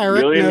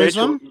 Eric Billy and knows Mitch.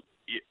 them.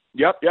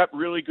 Yep,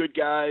 really good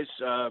guys.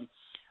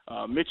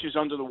 Mitch is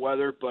under the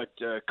weather, but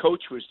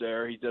Coach was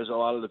there. He does a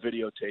lot of the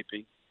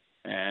videotaping,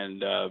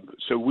 and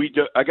so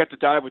I got to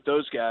dive with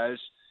those guys,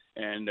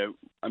 and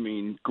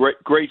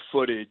great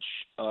footage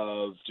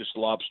of just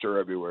lobster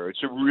everywhere.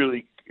 It's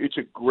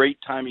a great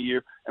time of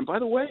year. And by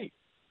the way,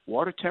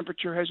 water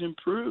temperature has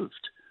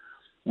improved.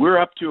 We're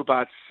up to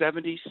about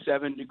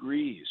 77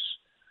 degrees.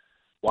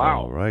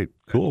 Wow! All right,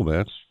 cool,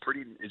 man.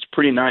 It's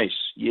pretty nice.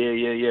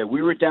 Yeah.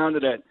 We were down to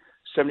that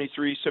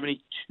 73,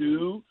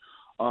 72.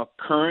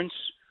 Currents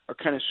are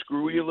kind of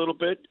screwy a little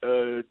bit.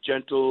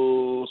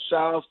 Gentle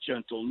south,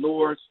 gentle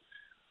north.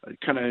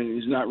 Kind of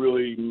is not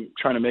really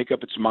trying to make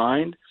up its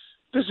mind.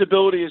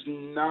 Visibility is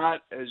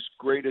not as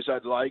great as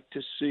I'd like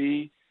to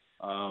see.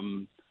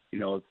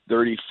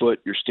 30 foot,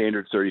 your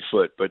standard 30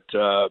 foot. But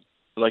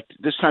like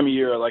this time of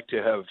year, I like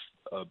to have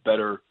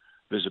better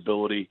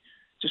visibility,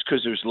 just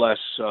because there's less,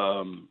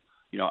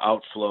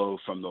 outflow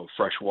from the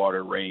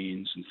freshwater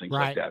rains and things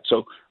like that.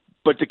 So.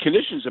 But the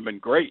conditions have been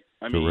great.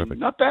 Terrific.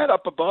 Not bad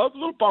up above, a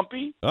little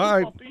bumpy. All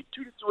right. Bumpy,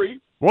 2 to 3.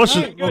 Well,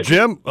 listen,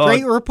 Jim.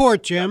 Great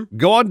report, Jim.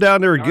 Go on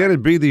down there again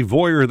and be the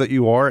voyeur that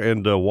you are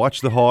and watch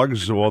the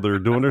hogs while they're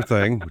doing their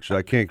thing, which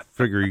I can't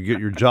figure you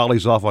get your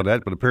jollies off on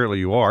that, but apparently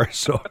you are.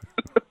 So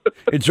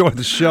enjoy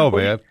the show,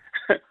 man.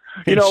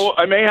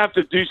 I may have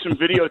to do some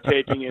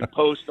videotaping and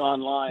post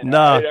online.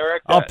 No,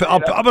 Eric, I'm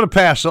going to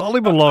pass. I'll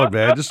leave it alone,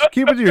 man. Just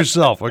keep it to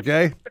yourself,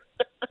 okay?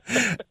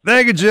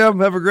 Thank you, Jim.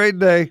 Have a great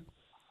day.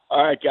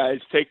 All right, guys.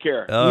 Take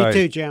care. You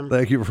too, Jim.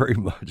 Thank you very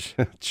much,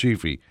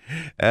 Chiefy.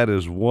 That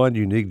is one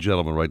unique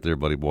gentleman right there,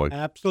 buddy boy.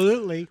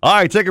 Absolutely. All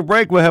right, take a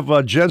break. We'll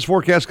have Jen's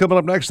forecast coming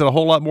up next and a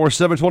whole lot more.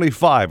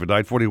 7:25 at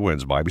 940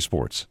 Wins, Miami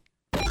Sports.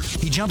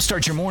 He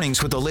jumpstarts your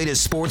mornings with the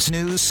latest sports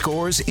news,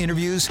 scores,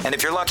 interviews, and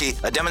if you're lucky,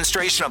 a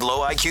demonstration of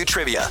low IQ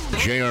trivia.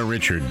 J.R.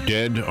 Richard,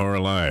 dead or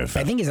alive?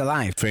 I think he's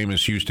alive.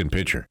 Famous Houston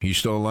pitcher. He's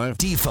still alive?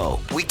 Defo,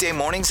 weekday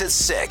mornings at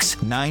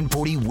 6,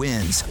 940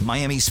 Wins,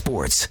 Miami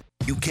Sports.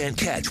 You can't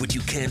catch what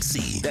you can't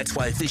see. That's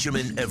why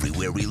fishermen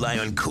everywhere rely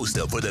on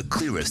Costa for the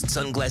clearest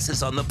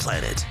sunglasses on the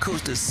planet.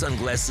 Costa's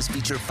sunglasses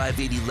feature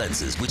 580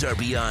 lenses, which are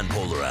beyond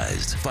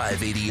polarized.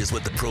 580 is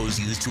what the pros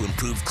use to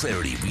improve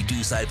clarity,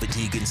 reduce eye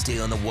fatigue, and stay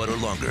on the water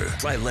longer.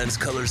 Try lens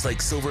colors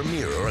like silver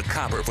mirror or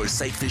copper for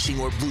sight fishing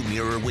or blue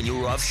mirror when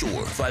you're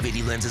offshore.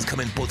 580 lenses come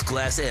in both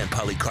glass and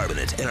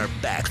polycarbonate and are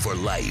backed for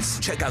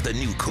life. Check out the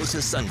new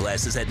Costa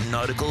sunglasses at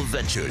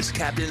Nautical-Ventures,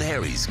 Captain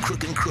Harry's,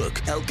 Crook &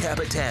 Crook, El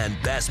Capitan,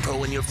 Bass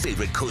Pro, and your favorite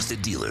Costa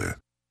dealer.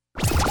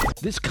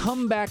 This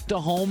come back to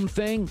home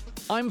thing,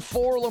 I'm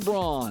for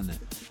LeBron.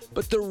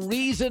 But the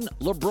reason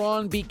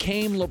LeBron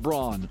became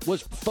LeBron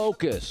was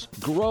focus,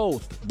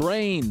 growth,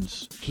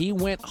 brains. He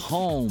went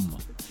home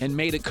and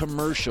made a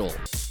commercial.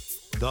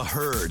 The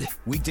Herd,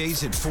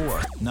 weekdays at 4,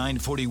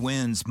 940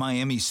 Wins,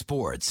 Miami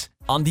Sports.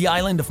 On the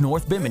island of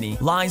North Bimini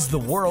lies the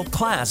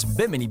world-class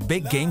Bimini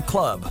Big Game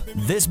Club.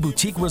 This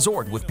boutique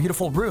resort with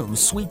beautiful rooms,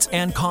 suites,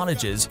 and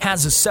cottages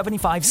has a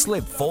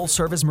 75-slip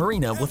full-service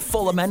marina with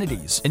full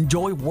amenities.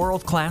 Enjoy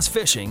world-class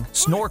fishing,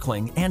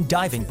 snorkeling, and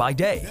diving by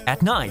day.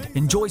 At night,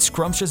 enjoy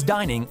scrumptious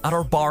dining at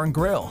our bar and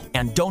grill.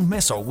 And don't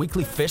miss our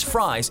weekly fish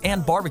fries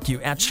and barbecue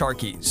at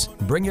Sharky's.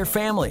 Bring your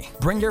family,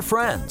 bring your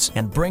friends,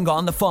 and bring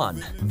on the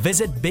fun.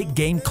 Visit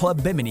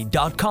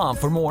BigGameClubBimini.com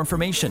for more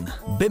information.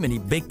 Bimini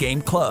Big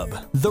Game Club,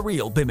 the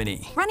real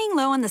Bimini. Running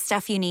low on the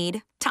stuff you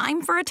need?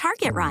 Time for a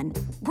Target run.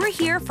 We're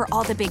here for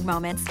all the big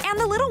moments and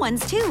the little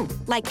ones too,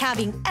 like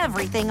having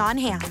everything on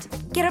hand.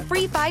 Get a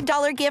free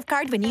 $5 gift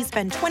card when you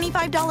spend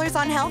 $25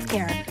 on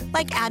healthcare,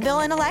 like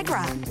Advil and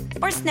Allegra.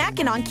 Or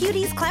snacking on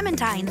Cuties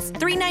Clementines,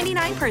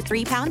 $3.99 per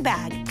 3-pound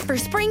bag. For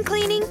spring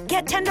cleaning,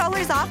 get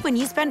 $10 off when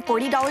you spend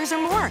 $40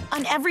 or more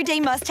on everyday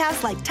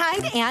must-haves like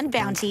Tide and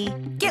Bounty.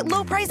 Get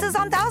low prices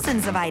on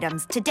thousands of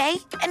items today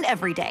and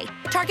every day.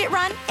 Target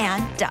run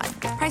and done.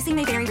 Pricing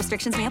may vary,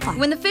 restrictions may apply.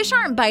 When the fish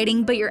aren't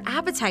biting but your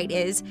appetite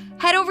is,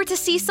 head over to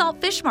Sea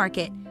Salt Fish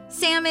Market.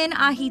 Salmon,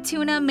 ahi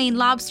tuna, Maine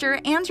lobster,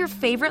 and your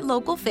favorite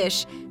local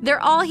fish.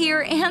 They're all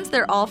here and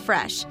they're all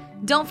fresh.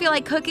 Don't feel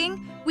like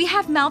cooking? We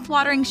have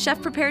mouth-watering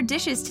chef-prepared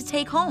dishes to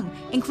take home,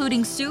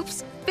 including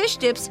soups, fish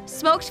dips,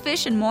 smoked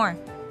fish, and more.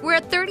 We're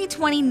at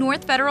 3020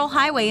 North Federal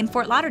Highway in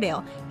Fort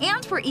Lauderdale,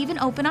 and we're even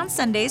open on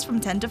Sundays from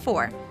 10 to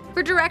 4.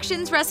 For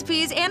directions,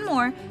 recipes, and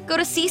more, go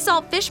to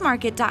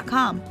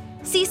SeaSaltFishMarket.com.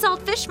 Sea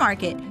Salt Fish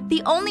Market.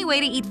 The only way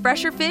to eat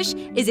fresher fish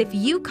is if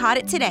you caught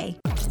it today.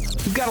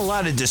 You've got a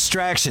lot of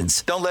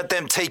distractions. Don't let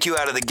them take you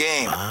out of the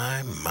game.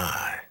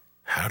 My.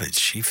 How did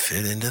she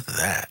fit into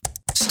that?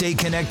 Stay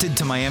connected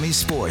to Miami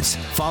sports.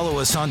 Follow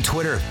us on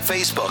Twitter,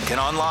 Facebook, and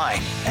online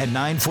at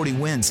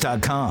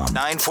 940wins.com.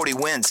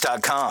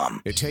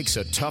 940wins.com. It takes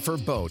a tougher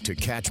boat to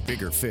catch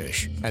bigger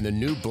fish, and the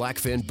new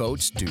Blackfin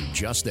boats do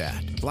just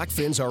that.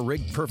 Blackfins are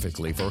rigged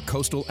perfectly for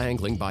coastal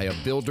angling by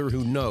a builder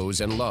who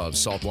knows and loves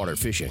saltwater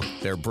fishing.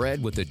 They're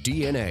bred with the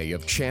DNA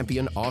of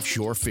champion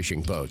offshore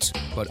fishing boats,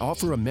 but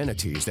offer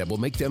amenities that will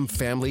make them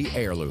family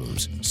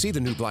heirlooms. See the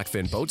new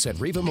Blackfin boats at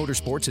Riva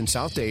Motorsports in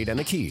South Dade and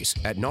the Keys,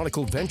 at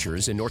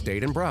Nautical-Ventures in North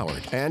Dade and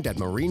Broward, and at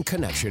Marine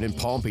Connection in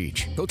Palm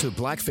Beach. Go to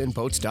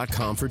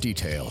blackfinboats.com for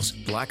details.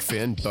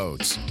 Blackfin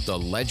Boats. The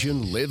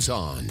legend lives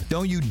on.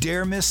 Don't you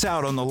dare miss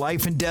out on the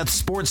life and death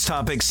sports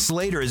topics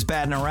Slater is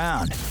batting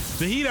around.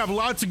 The Heat have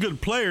lots of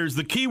good players.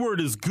 The key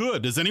word is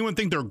good. Does anyone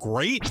think they're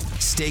great?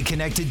 Stay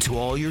connected to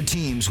all your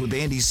teams with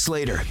Andy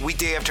Slater.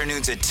 Weekday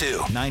afternoons at 2.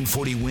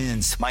 940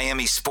 Wins.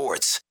 Miami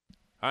Sports.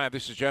 Hi,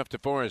 this is Jeff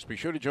DeForest. Be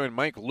sure to join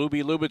Mike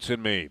Luby Lubitz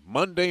and me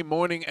Monday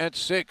morning at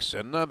 6.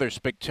 Another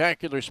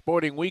spectacular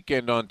sporting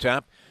weekend on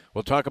tap.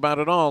 We'll talk about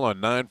it all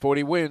on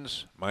 940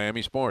 Wins,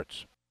 Miami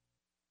Sports.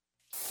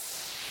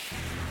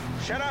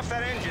 Shut off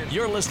that engine.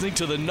 You're listening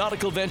to the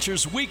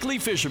Nautical-Ventures Weekly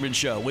Fisherman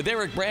Show with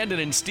Eric Brandon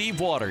and Steve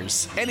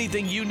Waters.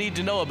 Anything you need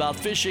to know about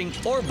fishing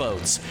or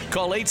boats,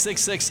 call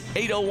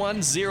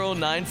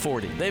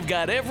 866-801-0940. They've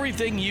got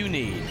everything you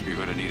need. You're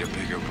going to need a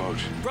bigger boat.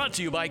 Brought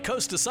to you by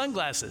Costa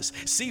Sunglasses.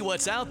 See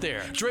what's out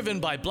there.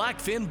 Driven by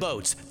Blackfin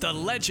Boats. The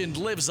legend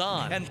lives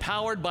on. And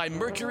powered by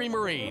Mercury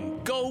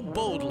Marine. Go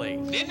boldly.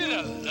 Isn't it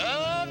a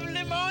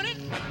lovely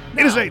morning?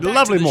 It is a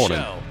lovely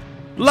morning.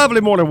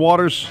 Lovely morning,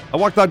 Waters. I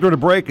walked out during the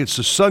break. It's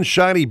a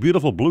sunshiny,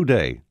 beautiful blue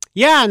day.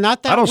 Yeah,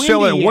 not that I don't see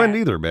all that windy wind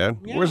yet. either, man.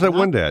 Yeah, Where's that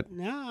wind at?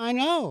 Yeah, I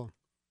know.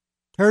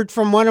 Heard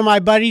from one of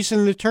my buddies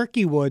in the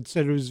Turkey Woods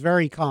that it was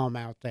very calm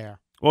out there.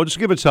 Well, just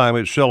give it time.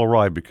 It shall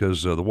arrive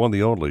because the one,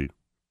 the only,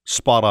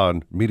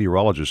 spot-on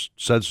meteorologist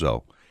said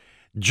so.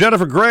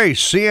 Jennifer Gray,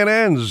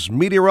 CNN's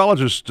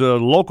meteorologist,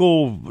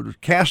 local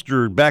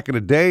caster back in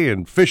the day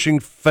and fishing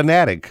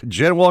fanatic.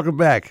 Jen, welcome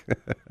back.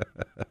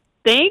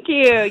 Thank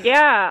you.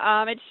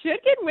 Yeah, it should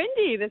get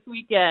windy this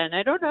weekend.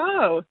 I don't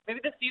know. Maybe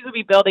the seas will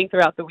be building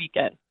throughout the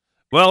weekend.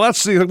 Well, let's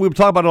see. We've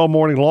talked about it all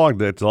morning long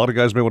that a lot of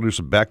guys may want to do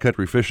some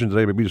backcountry fishing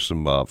today, maybe do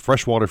some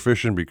freshwater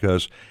fishing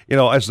because, you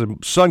know, as the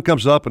sun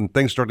comes up and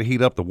things start to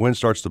heat up, the wind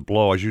starts to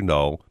blow, as you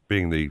know,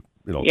 being the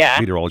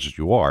meteorologist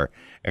you are,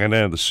 and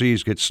then the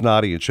seas get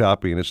snotty and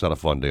choppy, and it's not a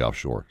fun day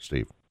offshore,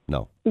 Steve.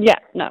 No. Yeah,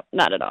 no,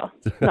 not at all.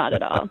 Not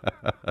at all.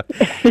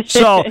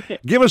 So,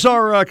 give us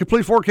our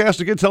complete forecast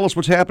again. Tell us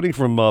what's happening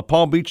from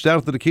Palm Beach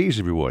down to the Keys,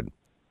 if you would.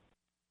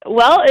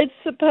 Well, it's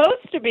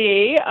supposed to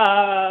be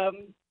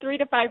 3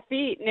 to 5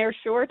 feet near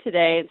shore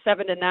today and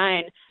 7 to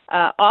 9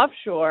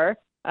 offshore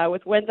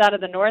with winds out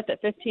of the north at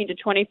 15 to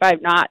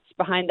 25 knots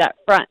behind that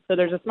front. So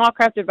there's a small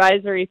craft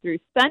advisory through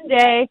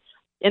Sunday.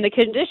 And the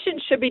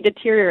conditions should be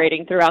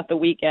deteriorating throughout the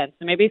weekend.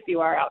 So maybe if you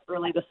are out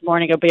early this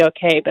morning, it'll be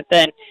okay, but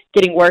then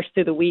getting worse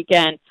through the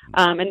weekend.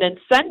 And then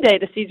Sunday,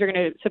 the seas are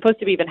supposed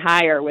to be even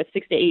higher with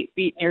 6 to 8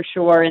 feet near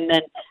shore and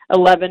then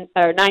 9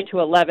 to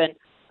 11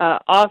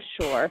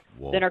 offshore.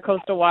 Whoa. Then our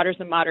coastal waters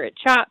and moderate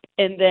chop.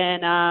 And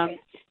then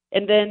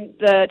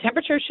the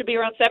temperature should be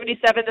around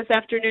 77 this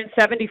afternoon,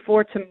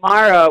 74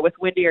 tomorrow with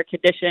windier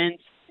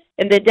conditions.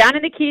 And then down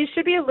in the Keys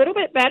should be a little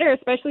bit better,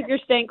 especially if you're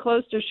staying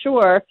close to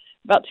shore.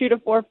 About 2 to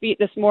 4 feet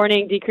this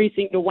morning,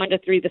 decreasing to 1 to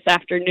 3 this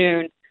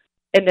afternoon.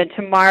 And then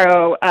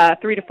tomorrow,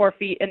 3 to 4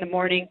 feet in the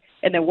morning,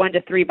 and then 1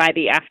 to 3 by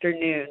the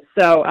afternoon.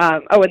 So,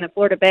 and then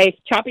Florida Bay,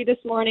 choppy this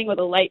morning with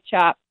a light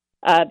chop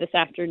this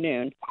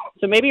afternoon.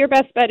 So maybe your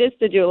best bet is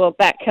to do a little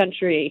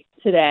backcountry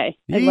today.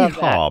 I love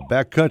that.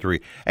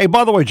 Backcountry. Hey,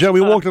 by the way, Jen,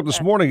 we woke up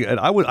this morning, and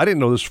I didn't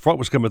know this front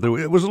was coming through.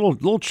 It was a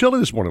little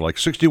chilly this morning, like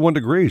 61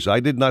 degrees. I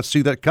did not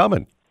see that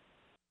coming.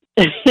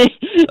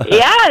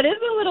 Yeah, it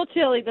is a little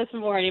chilly this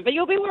morning, but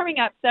you'll be warming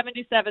up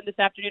 77 this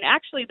afternoon.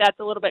 Actually, that's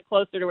a little bit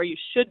closer to where you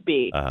should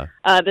be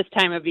this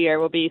time of year.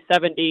 Will be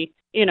 70,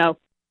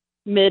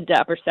 mid to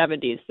upper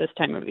 70s this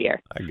time of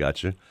year. I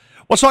got you.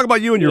 Let's talk about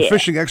you and your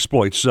fishing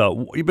exploits.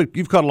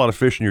 You've caught a lot of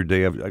fish in your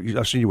day.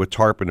 I've seen you with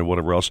tarpon and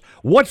whatever else.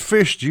 What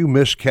fish do you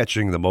miss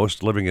catching the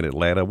most living in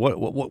Atlanta?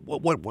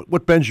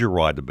 What bends your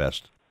rod the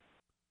best?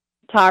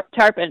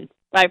 Tarpon.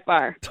 By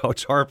far. Oh,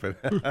 tarpon.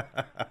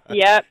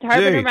 Yep,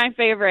 tarpon are my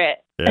favorite.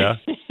 Yeah?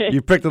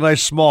 You picked a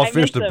nice small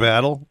fish to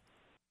battle?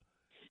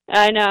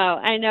 I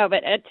know.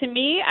 But to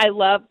me, I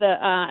love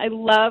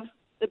the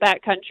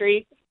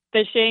backcountry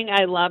fishing.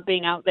 I love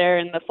being out there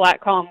in the flat,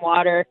 calm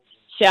water,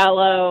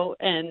 shallow,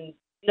 and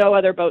no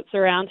other boats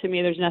around. To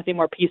me, there's nothing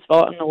more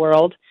peaceful in the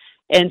world.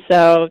 And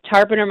so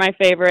tarpon are my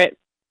favorite,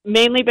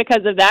 mainly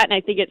because of that. And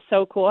I think it's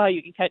so cool how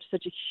you can catch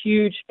such a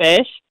huge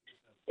fish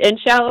in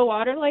shallow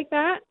water like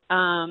that.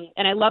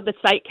 And I love the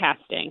sight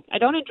casting. I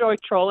don't enjoy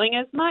trolling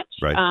as much.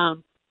 Right.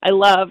 I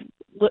love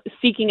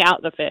seeking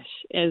out the fish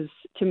is,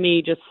 to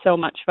me, just so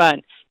much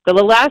fun. So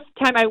the last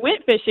time I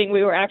went fishing,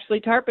 we were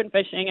actually tarpon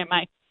fishing, and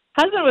my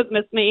husband was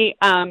with me.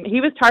 He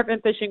was tarpon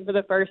fishing for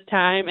the first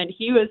time, and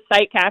he was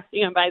sight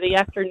casting them by the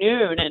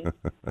afternoon, and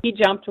he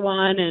jumped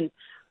one, and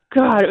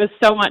God, it was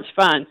so much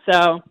fun.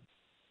 So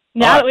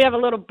now that we have a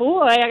little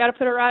boy, I got to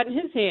put a rod in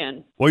his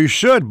hand. Well, you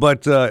should,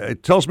 but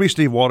it tells me,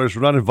 Steve Waters,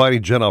 we're not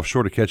inviting Jen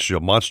offshore to catch a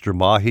monster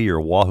mahi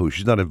or wahoo.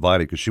 She's not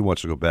invited because she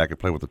wants to go back and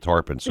play with the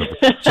tarpon. So,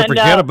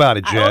 forget about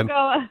it, Jen.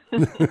 I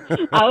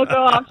will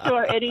go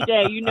offshore any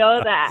day. You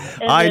know that.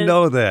 And I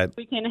know that.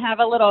 We can have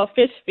a little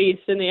fish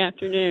feast in the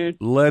afternoon.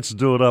 Let's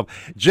do it up.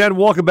 Jen,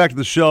 welcome back to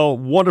the show.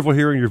 Wonderful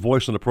hearing your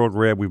voice on the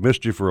program. We've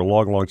missed you for a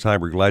long, long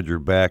time. We're glad you're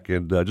back,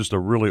 and just a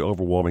really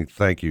overwhelming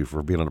thank you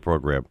for being on the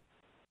program.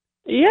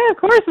 Yeah, of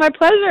course. My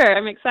pleasure.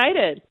 I'm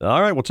excited.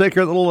 All right. Well, take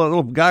care of the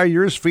little guy of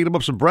yours. Feed him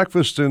up some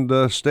breakfast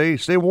and stay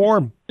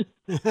warm.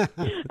 We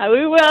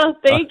will.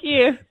 Thank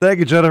you. Thank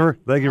you, Jennifer.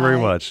 Thank you very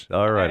much.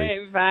 All righty. All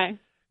right, bye.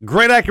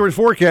 Great accurate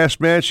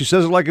forecast, man. She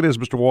says it like it is,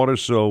 Mr.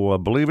 Waters, so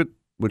believe it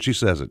when she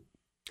says it.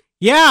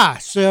 Yeah,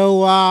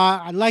 so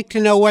I'd like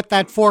to know what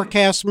that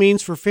forecast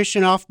means for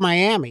fishing off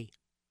Miami.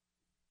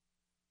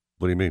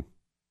 What do you mean?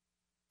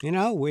 You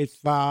know,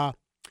 it's going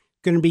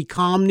to be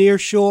calm near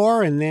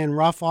shore and then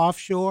rough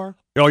offshore.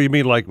 Oh, you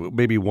mean like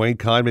maybe Wayne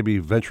Kine maybe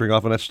venturing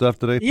off on that stuff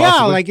today? Yeah,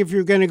 possibly? like if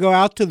you're going to go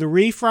out to the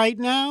reef right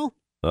now.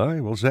 All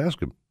right, well, let's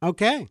ask him.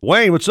 Okay.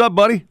 Wayne, what's up,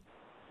 buddy?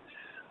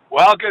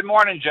 Well, good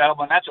morning,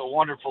 gentlemen. That's a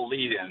wonderful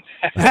lead-in.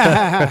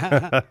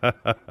 I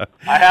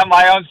have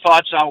my own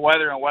thoughts on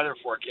weather and weather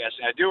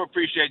forecasting. I do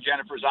appreciate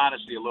Jennifer's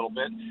honesty a little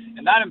bit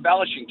and not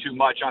embellishing too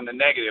much on the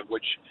negative,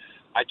 which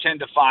I tend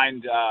to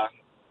find,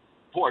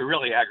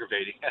 really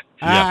aggravating.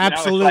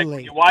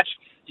 Absolutely. It's like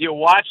you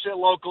watch the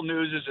local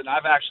news, and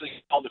I've actually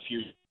called a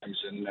few times,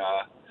 and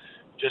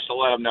just to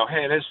let them know,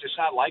 hey, it's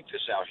not like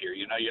this out here.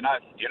 You know, you're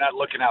not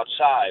looking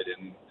outside,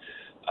 and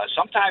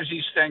sometimes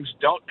these things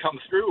don't come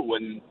through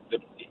when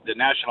the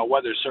National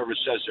Weather Service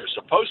says they're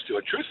supposed to.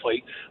 And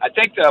truthfully, I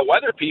think the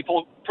weather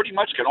people pretty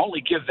much can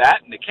only give that,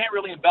 and they can't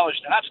really embellish.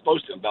 They're not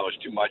supposed to embellish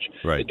too much.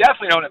 Right. They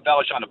definitely don't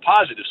embellish on the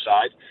positive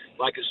side.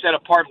 Like instead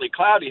of partly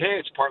cloudy, hey,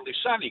 it's partly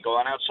sunny. Go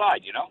on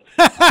outside, you know?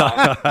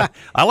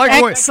 I like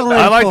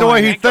the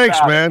way he thinks,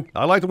 man.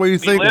 I like the way you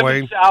think, Wayne. Wayne.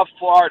 We live in South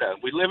Florida.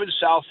 We live in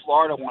South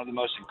Florida, one of the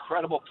most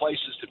incredible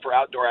places for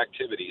outdoor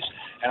activities.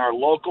 And our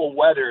local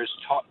weather is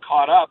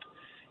caught up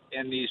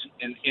in the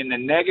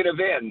negative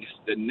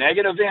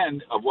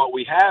end of what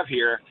we have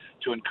here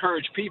to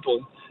encourage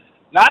people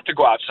not to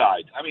go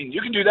outside. I mean,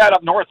 you can do that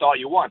up north all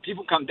you want.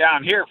 People come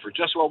down here for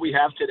just what we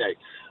have today.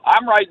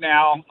 I'm right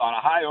now on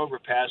a high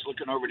overpass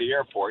looking over the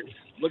airport,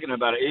 looking at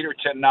about an 8 or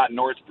 10 knot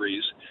north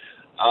breeze,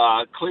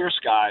 clear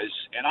skies,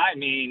 and I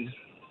mean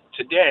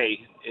today,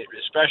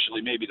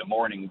 especially maybe the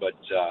morning, but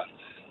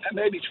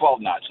maybe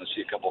 12 knots. I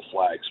see a couple of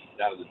flags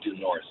out of the due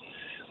north.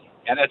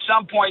 And at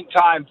some point in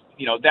time,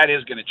 you know, that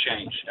is going to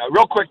change. A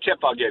real quick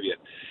tip I'll give you.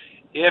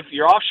 If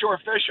you're offshore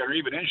fishing or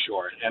even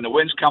inshore and the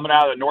wind's coming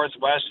out of the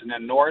northwest and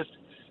then north,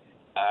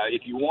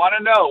 if you want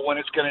to know when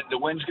the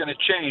wind's going to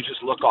change,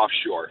 just look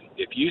offshore.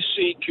 If you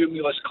see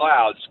cumulus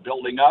clouds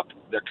building up,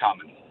 they're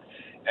coming.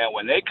 And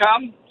when they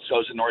come,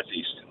 so's the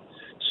northeast.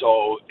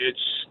 So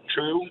it's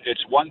true.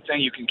 It's one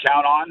thing you can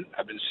count on.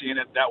 I've been seeing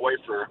it that way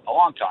for a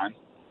long time.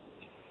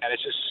 And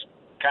it's just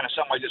kind of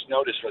something I just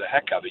noticed for the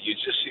heck of it. You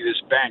just see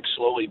this bank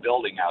slowly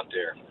building out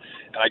there.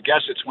 And I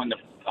guess it's when the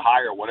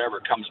high or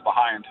whatever comes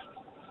behind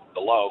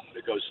the low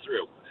that goes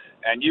through.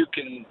 And you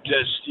can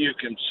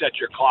set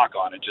your clock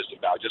on it just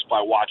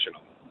by watching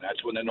them. That's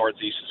when the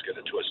northeast is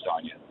going to twist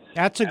on you.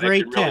 That's a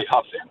great tip. Really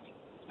huff then.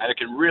 And it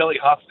can really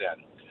huff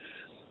then.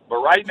 But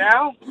right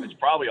now, it's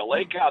probably a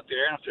lake out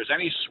there, and if there's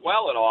any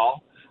swell at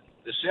all,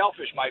 the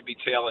sailfish might be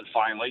tailing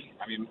finally.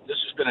 I mean, this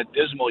has been a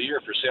dismal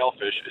year for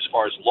sailfish as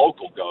far as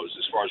local goes,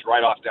 as far as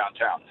right off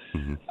downtown.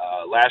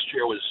 Mm-hmm. Last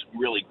year was a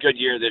really good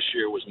year. This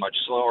year was much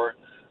slower.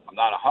 I'm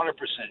not 100%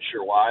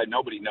 sure why.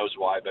 Nobody knows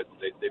why, but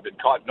they've been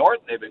caught north,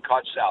 they've been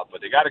caught south.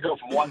 But they got to go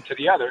from one to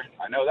the other.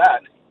 I know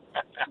that.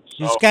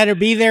 You just got to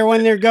be there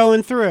when they're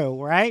going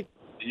through, right?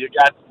 You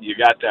got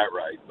that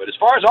right. But as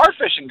far as our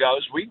fishing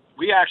goes,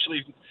 we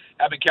actually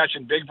have been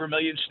catching big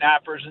vermilion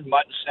snappers and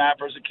mutton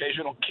snappers,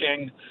 occasional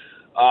king.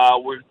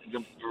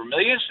 The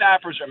vermilion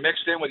snappers are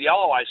mixed in with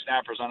yellow eye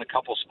snappers on a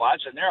couple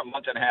spots, and they're a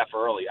month and a half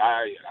early.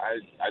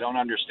 I don't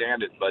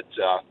understand it, but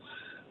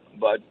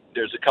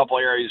there's a couple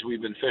areas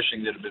we've been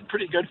fishing that have been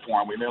pretty good for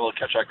them. We've been able to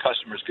catch our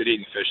customers good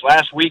eating fish.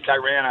 Last week I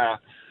ran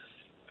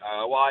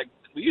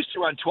we used to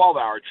run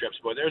 12-hour trips,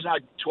 but there's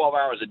not 12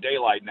 hours of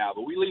daylight now.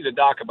 But we leave the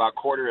dock about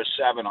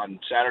 6:45 on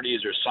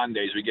Saturdays or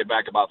Sundays. We get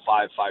back about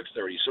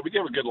 5:30. So we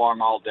give a good long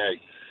all day.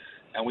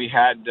 And we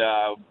had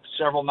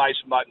several nice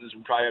muttons.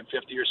 We probably had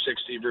 50 or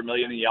 60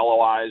 vermilion and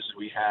yellow eyes.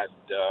 We had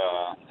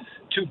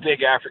 2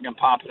 big African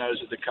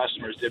pompanos that the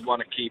customers did want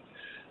to keep,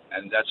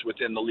 and that's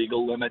within the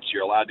legal limits.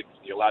 You're allowed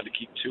to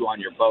keep 2 on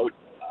your boat.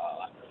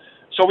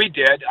 So we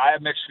did. I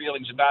have mixed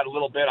feelings about it a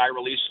little bit. I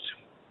released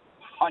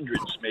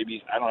hundreds,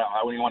 maybe. I don't know. I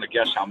don't even want to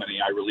guess how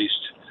many I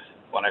released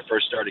when I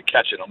first started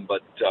catching them,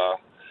 but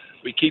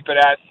we keep it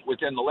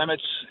within the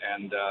limits,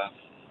 and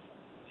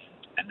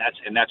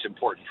and that's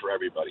important for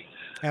everybody.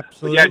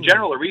 Absolutely. But yeah, in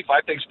general, the reef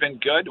I think's been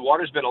good. The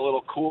water's been a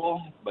little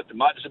cool, but the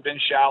muds have been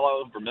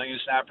shallow. Vermilion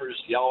snappers,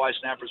 yellow eye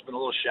snappers been a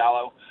little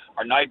shallow.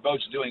 Our night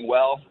boat's doing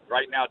well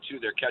right now too.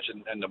 They're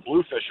catching, and the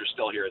bluefish are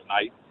still here at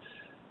night.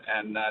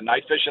 And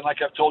night fishing,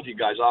 like I've told you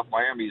guys, off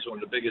Miami is one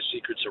of the biggest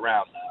secrets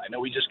around. I know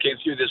we just came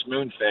through this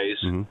moon phase.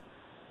 Mm-hmm.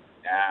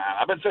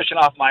 I've been fishing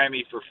off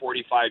Miami for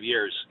 45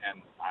 years,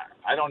 and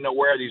I don't know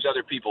where these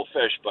other people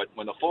fish, but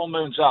when the full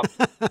moon's up,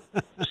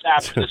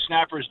 the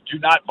snappers do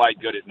not bite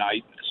good at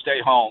night.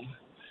 Stay home.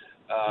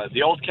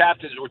 The old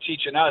captains were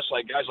teaching us,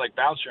 like guys like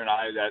Bouncer and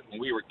I, that when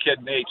we were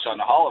kid mates on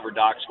the Holliver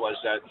docks, was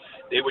that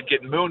they would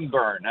get moon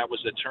burn. That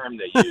was the term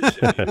they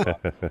used.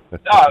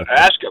 No,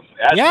 ask him.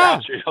 Ask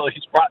Bouncer.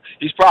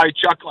 He's probably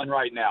chuckling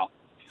right now.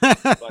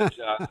 But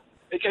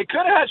it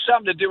could have had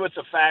something to do with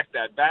the fact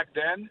that back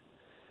then,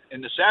 in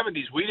the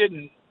 70s, we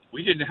didn't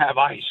have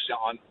ice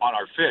on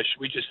our fish.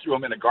 We just threw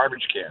them in a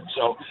garbage can.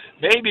 So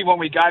maybe when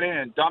we got in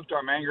and dumped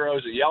our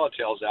mangroves and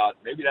yellowtails out,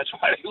 maybe that's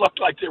why they looked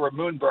like they were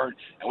moonburned,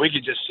 and we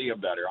could just see them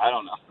better. I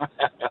don't know.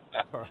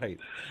 All right.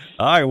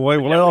 All right, well,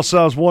 that all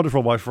sounds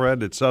wonderful, my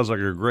friend. It sounds like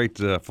a great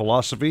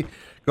philosophy.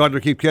 Go out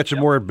there, keep catching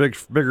more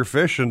bigger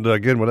fish, and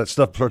again, when that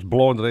stuff starts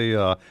blowing,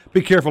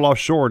 be careful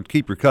offshore and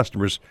keep your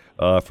customers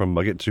from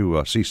getting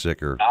too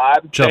seasick or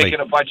chummy. Taking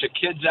a bunch of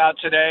kids out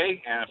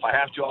today, and if I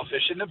have to, I'll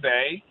fish in the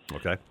bay.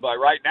 Okay. But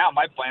right now,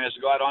 my plan is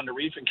to go out on the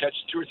reef and catch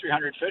 200 or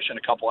 300 fish in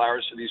a couple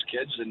hours for these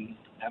kids and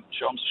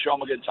show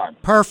them a good time.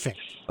 Perfect.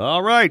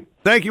 All right.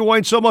 Thank you,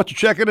 Wayne, so much for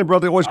checking in,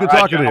 brother. Always good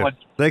talking to you.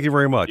 Thank you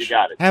very much. You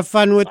got it. Have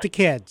fun with the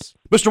kids.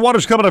 Mr.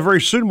 Waters coming up very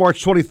soon,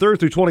 March 23rd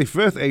through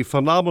 25th, a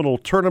phenomenal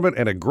tournament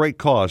and a great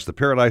cause. The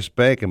Paradise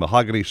Bank and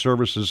Mahogany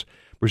Services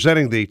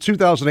presenting the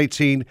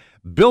 2018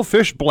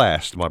 Billfish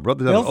Blast, my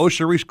brother, down at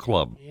Ocean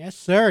Club. Yes,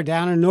 sir,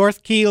 down in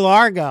North Key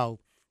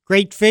Largo.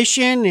 Great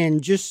fishing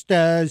and just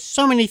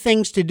so many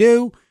things to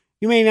do.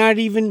 You may not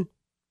even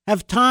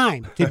have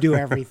time to do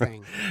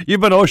everything.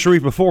 You've been to Ocean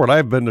Reef before, and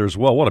I've been there as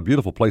well. What a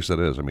beautiful place that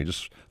is. I mean,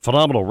 just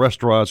phenomenal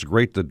restaurants,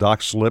 great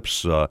dock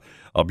slips,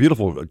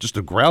 beautiful, just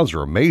the grounds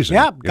are amazing.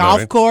 Yeah,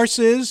 golf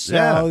courses.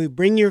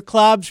 Bring your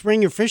clubs,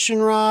 bring your fishing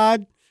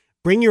rod,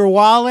 bring your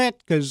wallet,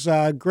 because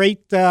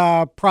great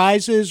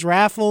prizes,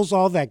 raffles,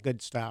 all that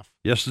good stuff.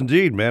 Yes,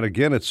 indeed, man.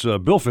 Again, it's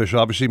billfish,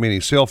 obviously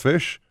meaning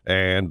sailfish,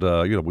 and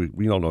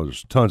we all know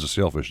there's tons of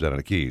sailfish down in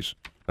the Keys.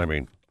 I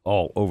mean,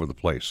 all over the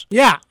place.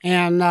 Yeah,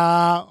 and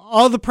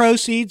all the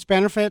proceeds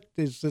benefit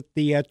is at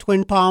the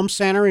Twin Palms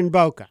Center in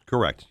Boca.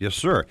 Correct. Yes,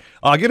 sir.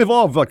 Get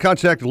involved.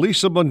 Contact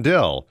Lisa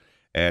Mundell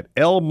at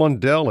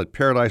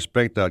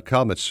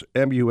lmundell@paradisebank.com. That's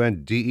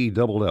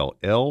Mundell.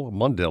 L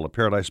Mundell at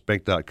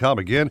paradisebank.com.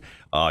 Again,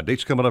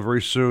 dates coming up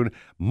very soon.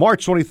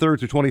 March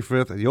 23rd to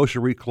 25th at the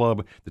Ocean Reef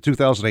Club, the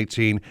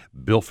 2018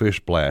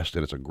 Billfish Blast.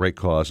 And it's a great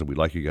cause, and we'd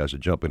like you guys to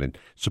jump in and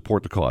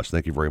support the cause.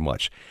 Thank you very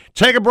much.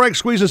 Take a break,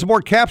 squeeze in some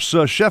more caps.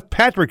 Chef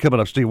Patrick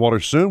coming up, Steve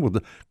Waters, soon with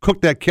the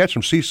Cook That Catch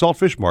from Sea Salt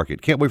Fish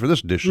Market. Can't wait for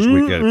this dish this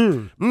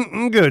weekend.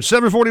 Good.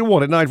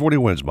 7:41 at 940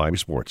 Wins, Miami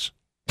Sports.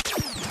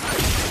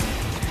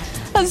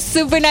 A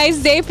super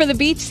nice day for the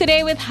beach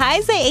today with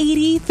highs at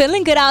 80.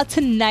 Feeling good out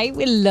tonight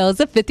with lows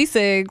of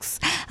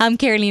 56. I'm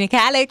Carolina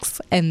Calix,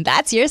 and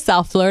that's your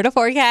South Florida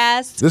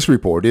forecast. This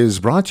report is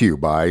brought to you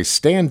by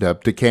Stand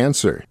Up to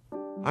Cancer.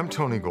 I'm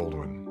Tony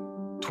Goldwyn.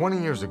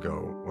 20 years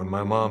ago, when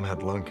my mom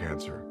had lung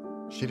cancer,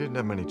 she didn't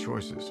have many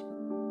choices.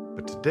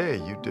 But today,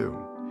 you do.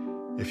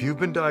 If you've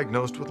been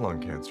diagnosed with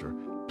lung cancer,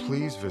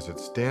 please visit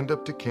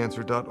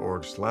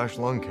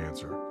standuptocancer.org/lung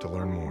cancer to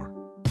learn more.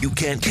 You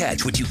can't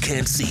catch what you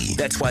can't see.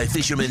 That's why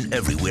fishermen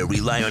everywhere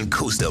rely on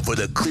Costa for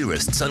the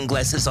clearest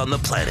sunglasses on the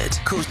planet.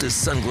 Costa's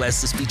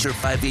sunglasses feature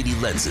 580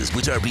 lenses,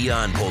 which are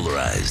beyond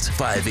polarized.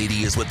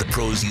 580 is what the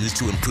pros use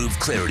to improve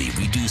clarity,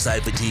 reduce eye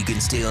fatigue, and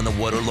stay on the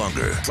water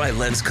longer. Try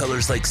lens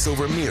colors like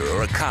silver mirror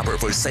or a copper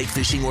for sight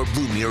fishing or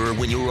blue mirror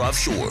when you're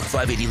offshore.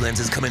 580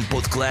 lenses come in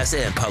both glass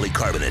and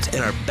polycarbonate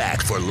and are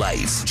backed for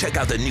life. Check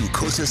out the new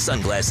Costa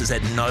sunglasses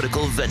at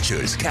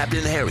Nautical-Ventures,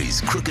 Captain Harry's,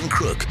 Crook &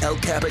 Crook, El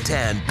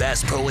Capitan,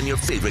 Bass Pro, and your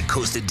favorite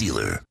Costa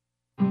dealer.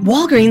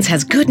 Walgreens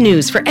has good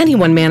news for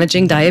anyone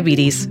managing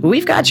diabetes.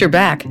 We've got your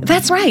back.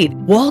 That's right.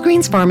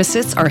 Walgreens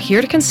pharmacists are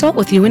here to consult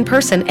with you in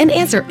person and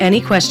answer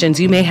any questions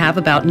you may have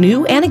about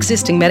new and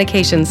existing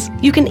medications.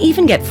 You can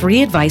even get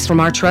free advice from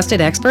our trusted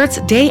experts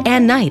day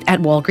and night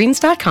at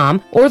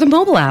walgreens.com or the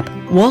mobile app.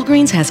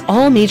 Walgreens has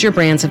all major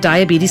brands of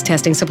diabetes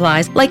testing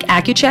supplies like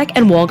Accu-Check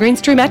and Walgreens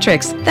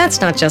TrueMetrics.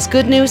 That's not just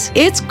good news,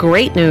 it's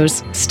great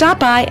news. Stop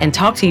by and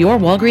talk to your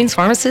Walgreens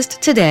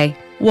pharmacist today.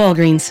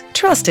 Walgreens,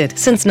 trusted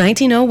since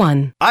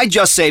 1901. I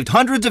just saved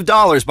hundreds of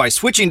dollars by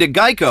switching to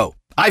Geico.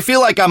 I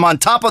feel like I'm on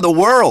top of the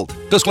world.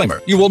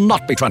 Disclaimer, you will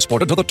not be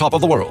transported to the top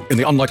of the world. In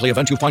the unlikely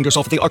event you find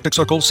yourself at the Arctic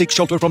Circle, seek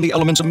shelter from the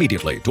elements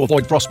immediately to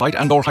avoid frostbite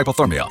and or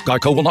hypothermia.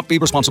 Geico will not be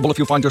responsible if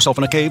you find yourself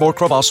in a cave or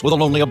crevasse with a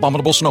lonely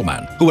abominable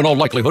snowman, who in all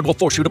likelihood will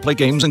force you to play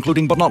games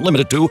including but not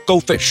limited to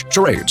Go Fish,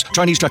 charades,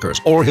 Chinese checkers,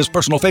 or his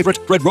personal favorite,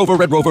 Red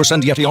Rover,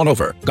 send Yeti on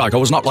over.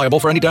 Geico is not liable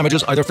for any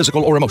damages, either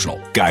physical or emotional.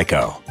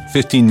 Geico.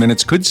 15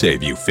 minutes could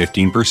save you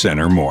 15%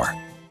 or more.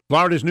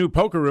 Florida's new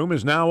poker room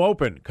is now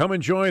open. Come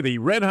enjoy the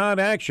red-hot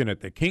action at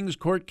the Kings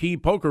Court Key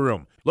Poker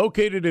Room.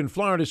 Located in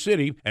Florida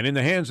City and in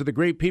the hands of the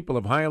great people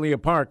of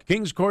Hialeah Park,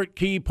 Kings Court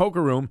Key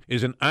Poker Room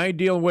is an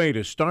ideal way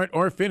to start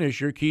or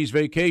finish your Keys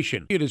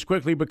vacation. It has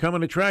quickly become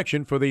an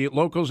attraction for the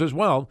locals as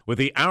well, with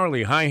the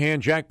hourly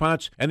high-hand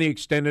jackpots and the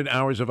extended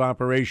hours of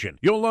operation.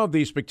 You'll love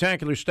the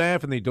spectacular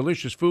staff and the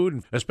delicious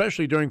food,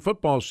 especially during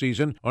football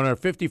season on our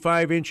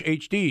 55-inch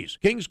HDs.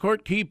 Kings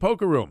Court Key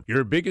Poker Room,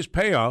 your biggest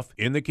payoff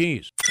in the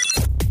Keys.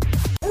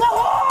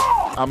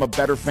 I'm a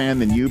better fan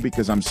than you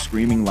because I'm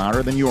screaming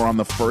louder than you, or I'm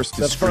the first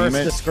to scream it.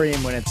 The first to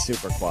scream when it's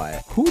super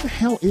quiet. Who the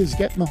hell is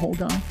Getting the Whole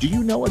Guy? Do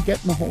you know a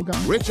Getting the Whole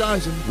Guy? Rich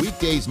Eisen,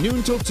 weekdays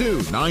noon till 2,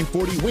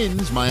 940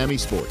 Wins, Miami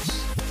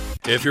Sports.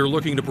 If you're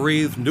looking to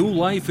breathe new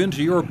life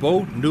into your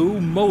boat, new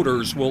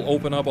motors will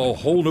open up a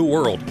whole new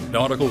world.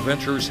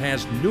 Nautical-Ventures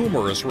has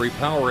numerous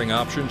repowering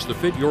options to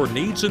fit your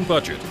needs and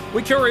budget.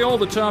 We carry all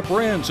the top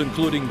brands,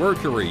 including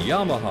Mercury,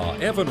 Yamaha,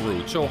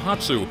 Evinrude,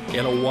 Tohatsu,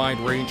 in a wide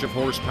range of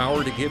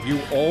horsepower to give you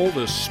all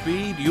the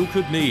speed you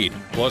could need.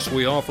 Plus,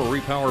 we offer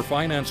repower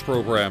finance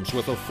programs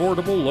with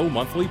affordable low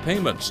monthly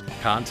payments.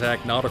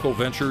 Contact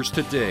Nautical-Ventures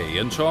today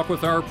and talk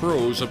with our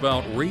pros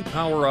about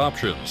repower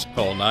options.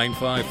 Call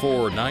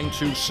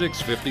 954-926-5250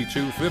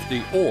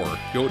 or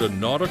go to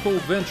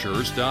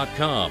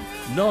nauticalventures.com.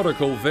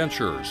 Nautical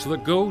Ventures, the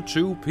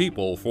go-to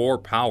people for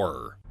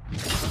power.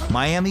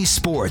 Miami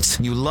sports.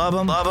 You love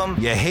them,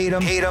 you hate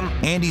them.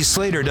 Andy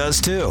Slater does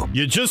too.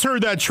 You just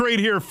heard that trade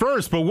here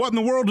first, but what in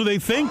the world are they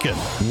thinking?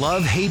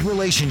 Love-hate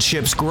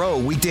relationships grow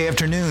weekday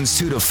afternoons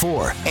 2 to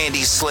 4.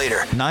 Andy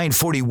Slater,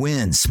 940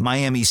 Wins,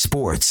 Miami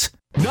Sports.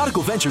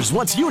 Nautical-Ventures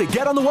wants you to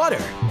get on the water.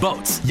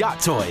 Boats, yacht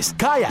toys,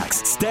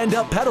 kayaks,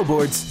 stand-up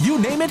paddleboards, you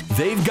name it,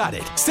 they've got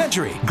it.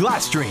 Century,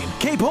 Glasstream,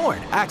 Cape Horn,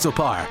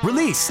 Axopar,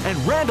 Release, and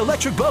Rand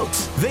Electric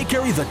Boats. They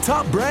carry the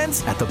top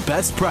brands at the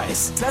best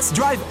price. Test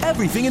drive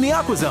everything in the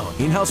AquaZone.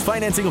 In-house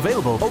financing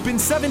available, open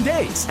 7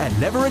 days, and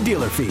never a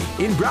dealer fee.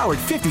 In Broward,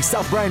 50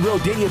 South Bryan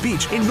Road, Dania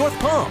Beach. In North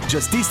Palm,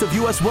 just east of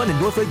US 1 and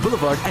North Lake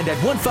Boulevard, and at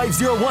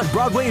 1501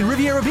 Broadway in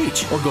Riviera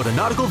Beach. Or go to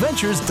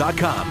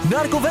nauticalventures.com.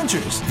 Nautical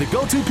Ventures, the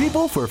go-to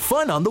people for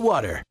fun on the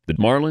water. The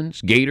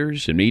Marlins,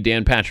 Gators, and me,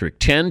 Dan Patrick,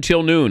 10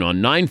 till noon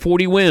on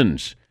 940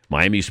 Wins,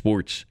 Miami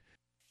Sports.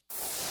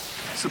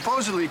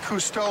 Supposedly,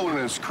 Cousteau and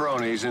his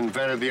cronies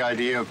invented the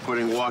idea of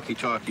putting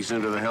walkie-talkies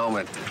into the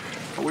helmet.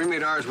 But we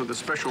made ours with a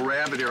special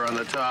rabbit ear on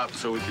the top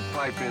so we could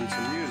pipe in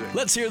some music.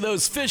 Let's hear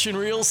those fish and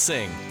reels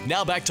sing.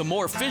 Now back to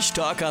more fish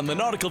talk on the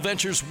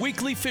Nautical-Ventures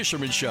Weekly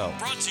Fisherman Show.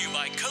 Brought to you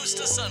by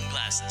Costa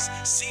Sunglasses.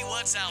 See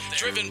what's out there.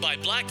 Driven by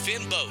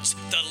Blackfin Boats.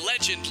 The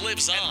legend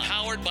lives on. And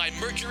powered by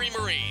Mercury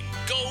Marine.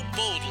 Go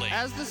boldly.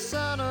 As the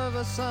son of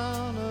a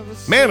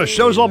man, the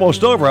show's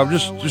almost over. I'm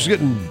just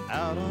getting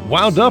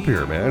wound up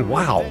here, man.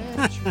 Wow.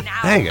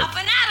 Dang it.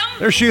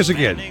 There she is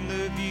again.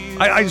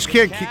 I just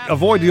can't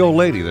avoid the old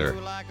lady there.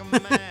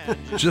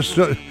 Just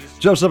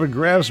jumps up and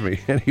grabs me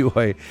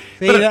anyway.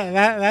 See,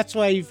 that's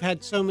why you've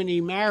had so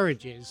many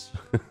marriages.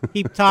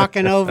 Keep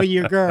talking over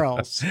your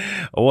girls.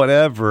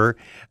 Whatever.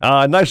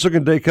 Nice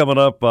looking day coming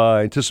up.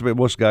 I anticipate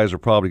most guys are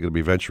probably going to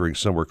be venturing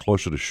somewhere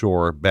closer to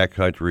shore,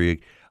 backcountry,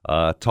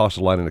 toss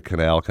a line in the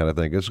canal kind of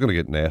thing. It's going to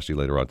get nasty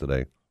later on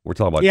today. We're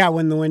talking about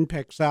when the wind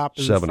picks up,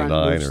 and 7 to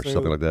 9 or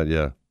something like that.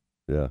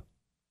 Yeah.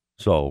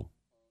 So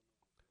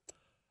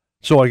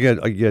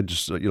again,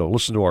 just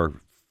listen to our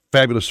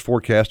fabulous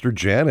forecaster,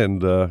 Jen,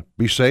 and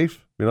be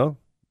safe,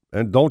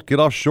 and don't get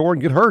offshore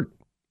and get hurt.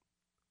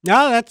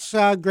 No, that's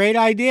a great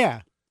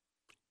idea.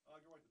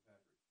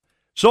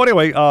 So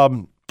anyway,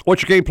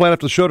 what's your game plan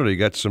after the show today? You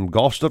got some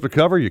golf stuff to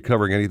cover? You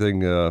covering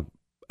anything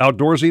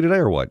outdoorsy today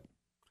or what?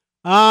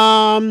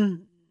 I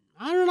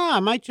don't know. I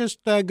might just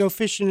go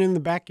fishing in the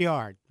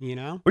backyard,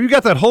 Well, you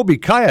got that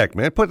Hobie kayak,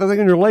 man. Put that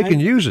thing in your lake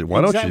and use it. Why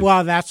don't you?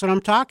 Well, that's what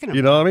I'm talking about.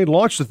 You know what I mean?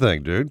 Launch the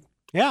thing, dude.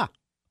 Yeah.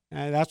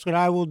 That's what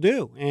I will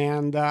do.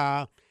 And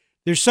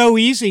they're so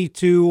easy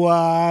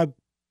to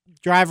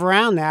drive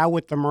around now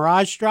with the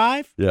Mirage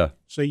Drive. Yeah.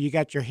 So you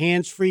got your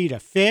hands free to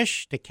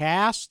fish, to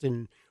cast,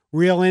 and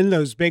reel in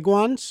those big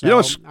ones.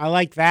 So I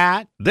like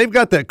that. They've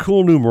got that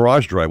cool new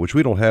Mirage Drive, which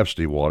we don't have,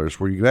 Steve Waters,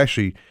 where you can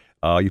actually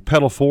you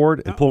pedal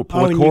forward and pull a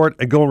cord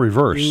and go in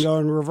reverse. You can go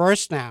in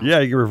reverse now. Yeah,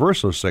 you can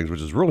reverse those things, which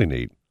is really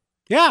neat.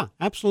 Yeah,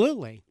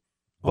 absolutely.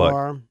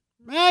 But,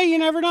 you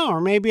never know.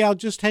 Or maybe I'll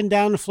just head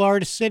down to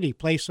Florida City,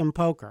 play some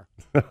poker.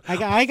 I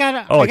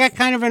got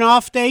kind of an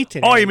off day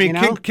today. Oh, you mean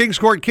Kings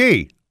Court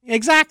Key?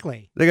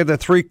 Exactly. They got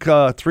that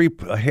three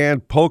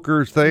hand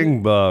poker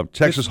thing,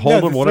 Texas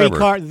Hold'em,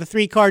 whatever. The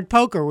 3-card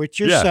poker,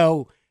 which you're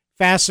so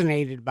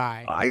fascinated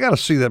by. I got to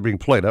see that being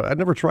played. I've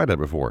never tried that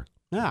before.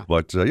 Yeah.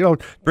 But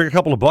bring a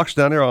couple of bucks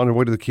down there on the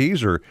way to the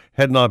Keys, or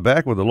heading on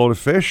back with a load of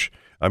fish.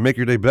 I make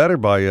your day better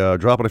by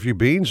dropping a few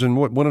beans and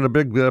winning a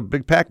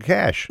big pack of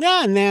cash.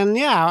 Yeah, and then,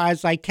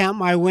 as I count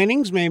my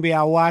winnings, maybe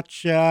I'll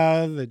watch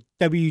the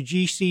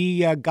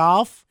WGC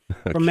golf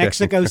from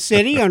Mexico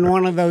City on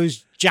one of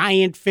those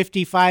giant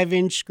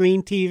 55-inch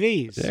screen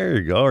TVs. There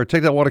you go. Or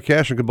take that wad of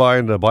cash and go buy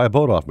a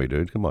boat off me,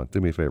 dude. Come on, do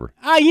me a favor.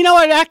 You know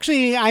what?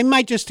 Actually, I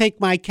might just take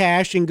my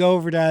cash and go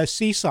over to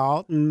Sea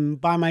Salt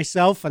and buy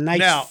myself a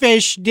nice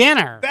fish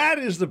dinner. That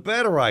is the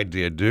better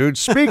idea, dude.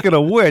 Speaking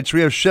of which,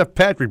 we have Chef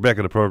Patrick back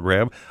in the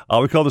program.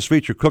 We call this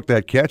feature Cook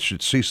That Catch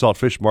at Sea Salt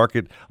Fish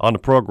Market on the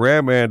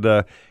program.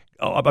 And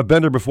I've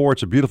been there before.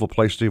 It's a beautiful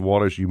place, Steve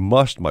Waters. You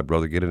must, my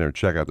brother, get in there and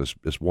check out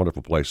this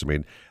wonderful place. I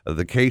mean,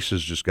 the case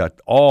has just got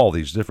all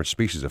these different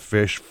species of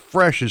fish,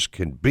 fresh as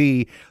can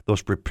be.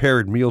 Those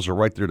prepared meals are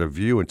right there to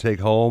view and take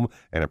home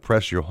and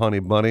impress your honey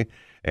bunny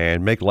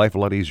and make life a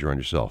lot easier on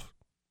yourself.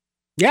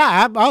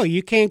 Yeah,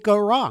 you can't go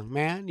wrong,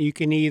 man. You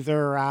can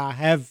either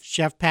have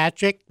Chef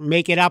Patrick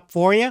make it up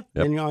for you,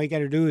 and all you got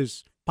to do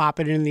is pop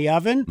it in the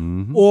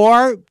oven,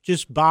 or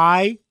just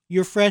buy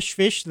your fresh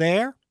fish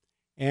there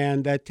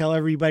and tell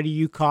everybody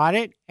you caught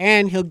it,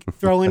 and he'll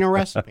throw in a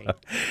recipe.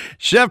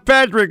 Chef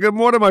Patrick, good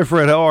morning, my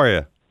friend. How are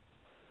you?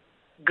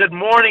 Good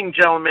morning,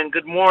 gentlemen.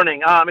 Good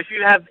morning. If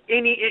you have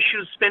any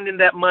issues spending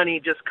that money,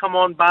 just come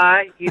on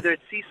by, either at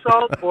Sea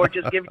Salt or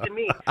just give it to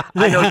me.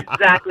 I know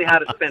exactly how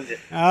to spend it.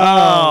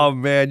 Oh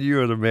man,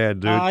 you are the man,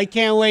 dude. I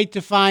can't wait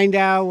to find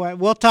out.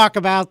 We'll talk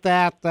about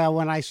that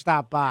when I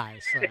stop by.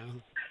 So.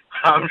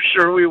 I'm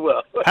sure we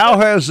will. How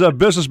has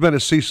business been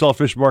at Sea Salt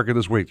Fish Market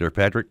this week there,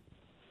 Patrick?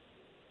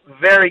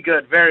 Very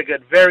good, very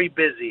good, very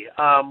busy.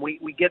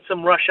 We get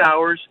some rush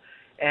hours,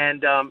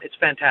 and it's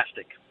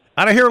fantastic.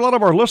 And I hear a lot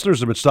of our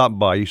listeners have been stopping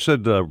by. You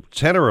said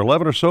 10 or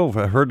 11 or so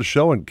have heard the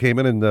show and came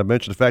in and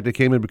mentioned the fact they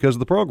came in because of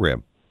the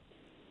program.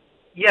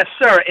 Yes,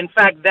 sir. In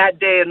fact, that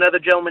day another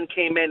gentleman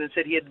came in and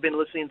said he had been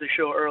listening to the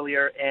show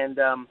earlier, and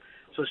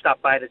so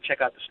stopped by to check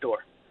out the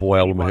store. Boy,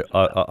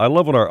 I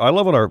love when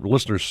our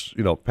listeners,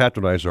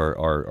 patronize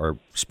our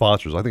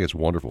sponsors. I think it's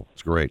wonderful.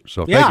 It's great.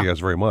 So thank you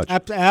guys very much.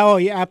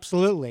 Yeah,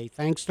 absolutely.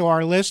 Thanks to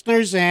our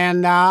listeners,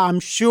 and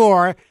I'm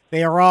sure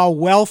they are all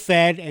well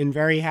fed and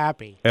very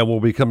happy. And we'll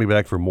be coming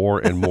back for more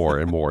and more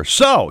and more.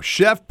 So,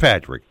 Chef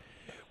Patrick,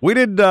 we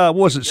did.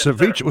 Was it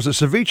ceviche? Sir. Was it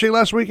ceviche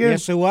last weekend?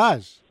 Yes, it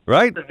was.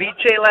 Right?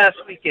 Ceviche last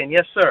weekend.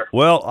 Yes, sir.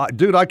 Well,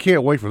 dude, I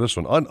can't wait for this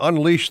one.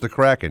 Unleash the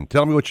Kraken.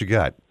 Tell me what you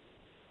got.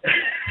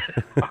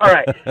 All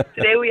right.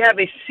 Today we have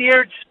a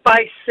seared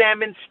spiced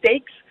salmon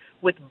steaks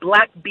with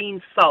black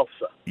bean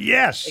salsa.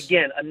 Yes.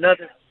 Again,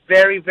 another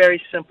very,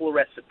 very simple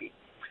recipe.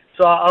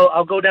 So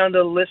I'll go down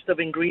the list of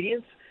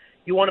ingredients.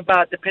 You want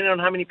about, depending on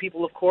how many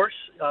people, of course,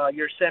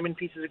 your salmon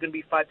pieces are going to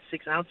be 5 to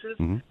 6 ounces.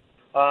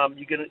 Mm-hmm.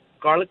 You're going to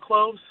garlic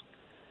cloves,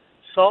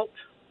 salt,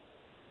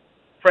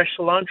 fresh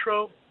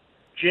cilantro,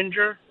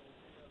 ginger,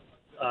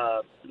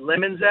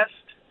 lemon zest,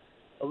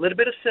 a little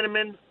bit of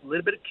cinnamon, a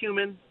little bit of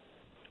cumin,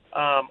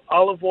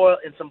 olive oil,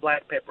 and some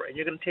black pepper. And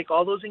you're going to take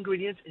all those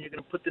ingredients and you're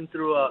going to put them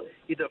through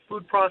either a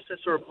food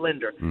processor or a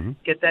blender. Mm-hmm.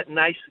 Get a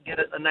nice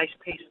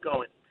paste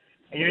going.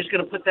 And you're just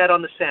going to put that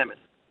on the salmon.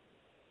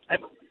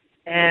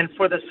 And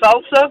for the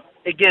salsa,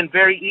 again,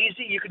 very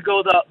easy. You could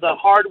go the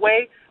hard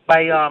way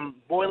by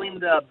boiling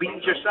the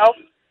beans yourself.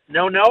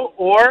 No.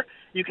 Or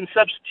you can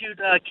substitute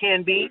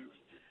canned beans.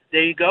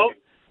 There you go.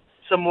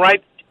 Some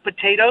ripe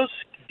potatoes,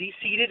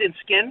 de-seeded and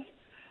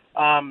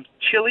skinned.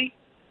 Chili,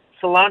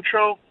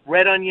 cilantro,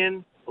 red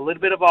onion, a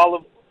little bit of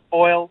olive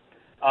oil.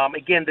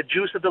 Again, the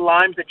juice of the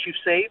limes that you've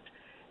saved.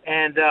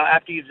 And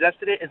after you've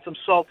zested it, and some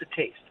salt to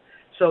taste.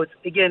 So it's,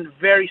 again,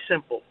 very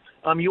simple.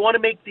 You want to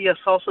make the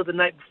salsa the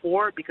night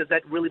before because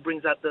that really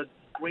brings out the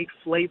great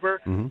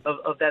flavor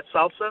of that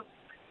salsa.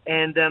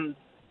 And a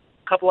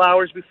couple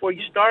hours before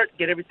you start,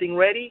 get everything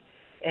ready,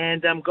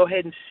 and go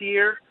ahead and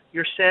sear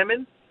your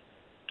salmon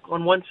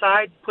on one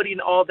side, put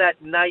in all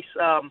that nice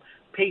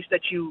paste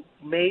that you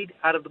made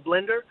out of the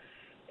blender,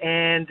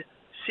 and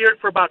sear it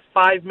for about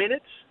 5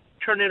 minutes,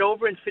 turn it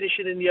over, and finish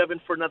it in the oven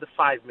for another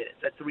 5 minutes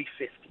at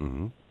 350.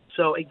 Mm-hmm.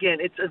 So, again,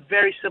 it's a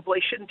very simple.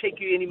 It shouldn't take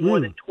you any more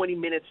than 20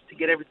 minutes to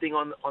get everything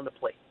on the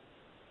plate.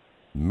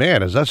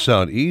 Man, does that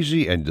sound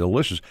easy and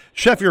delicious.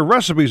 Chef, your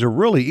recipes are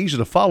really easy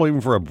to follow even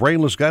for a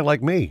brainless guy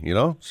like me,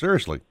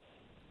 Seriously.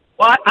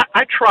 Well,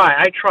 I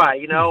try.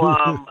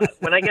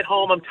 When I get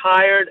home, I'm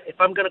tired. If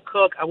I'm going to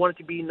cook, I want it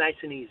to be nice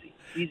and easy.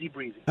 Easy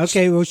breezy.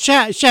 Okay, well,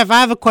 Chef,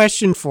 I have a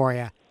question for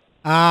you.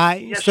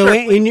 Yes, so sir,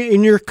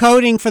 in your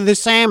coating for the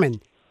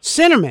salmon,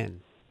 cinnamon.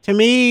 To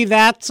me,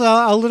 that's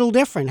a little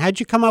different. How'd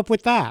you come up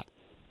with that?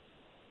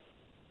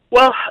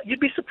 Well, you'd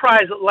be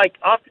surprised. Like,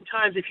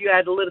 oftentimes, if you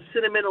add a little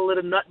cinnamon, a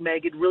little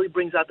nutmeg, it really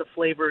brings out the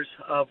flavors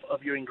of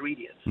your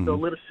ingredients. Mm-hmm. So a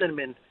little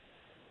cinnamon,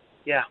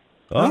 yeah.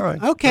 All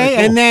right. Okay,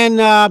 cool. And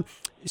then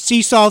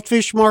Sea Salt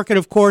Fish Market,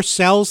 of course,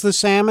 sells the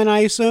salmon, I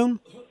assume?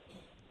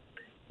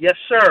 Yes,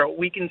 sir.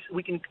 We can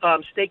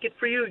stake it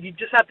for you. You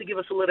just have to give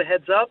us a little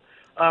heads up.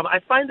 I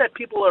find that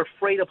people are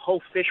afraid of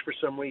whole fish for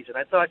some reason.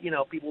 I thought,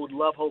 people would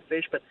love whole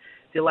fish, but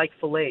they like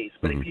fillets.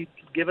 But if you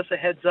give us a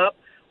heads up,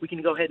 we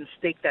can go ahead and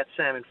stake that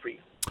salmon for you.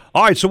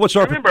 All right, so what's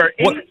our... Remember,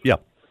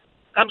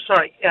 I'm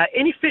sorry,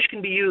 any fish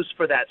can be used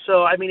for that.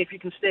 So, if you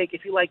can steak,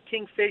 if you like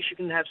kingfish, you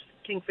can have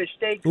kingfish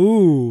steaks,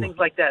 Ooh. Things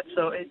like that.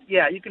 So,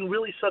 you can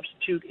really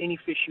substitute any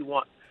fish you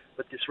want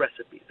with this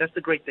recipe. That's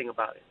the great thing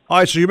about it. All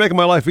right, so you're making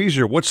my life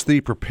easier. What's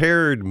the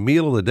prepared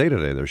meal of the day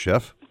today there,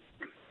 Chef?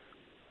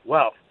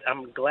 Well,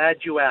 I'm glad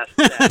you asked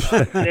that.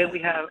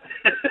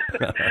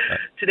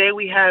 Today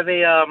we have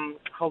a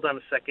hold on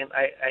a second.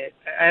 I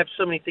have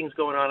so many things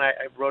going on. I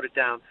wrote it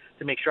down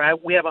to make sure.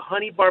 We have a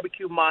honey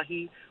barbecue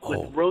mahi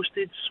with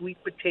roasted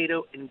sweet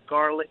potato and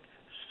garlic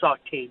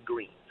sautéed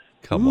greens.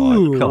 Come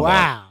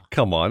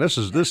on. This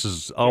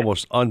is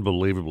almost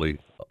unbelievably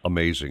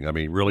amazing. I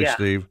mean, really,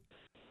 Steve?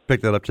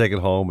 Pick that up, take it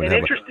home,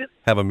 and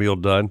have a meal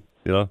done,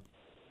 you know?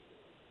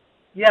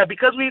 Yeah,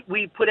 because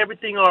we put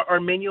everything, our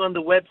menu on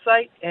the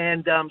website,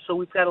 and so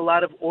we've got a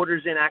lot of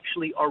orders in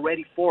actually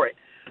already for it.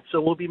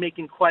 So we'll be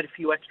making quite a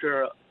few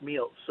extra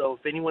meals. So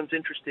if anyone's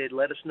interested,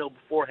 let us know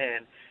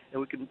beforehand,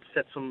 and we can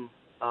set some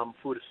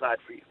food aside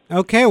for you.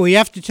 Okay, well, you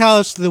have to tell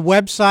us the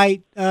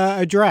website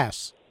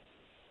address.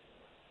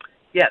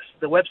 Yes,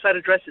 the website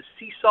address is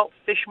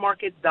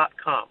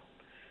seasaltfishmarket.com,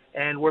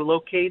 and we're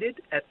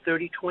located at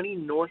 3020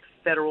 North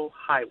Federal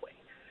Highway.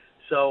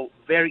 So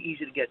very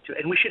easy to get to.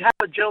 And we should have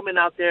a gentleman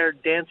out there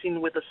dancing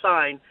with a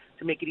sign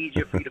to make it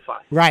easier for you to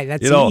find. Right,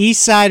 that's the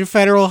east side of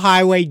Federal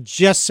Highway,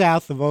 just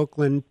south of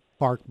Oakland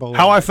Park Boulevard.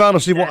 How I found it,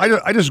 Steve, well, I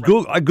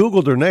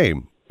Googled their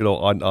name, you know,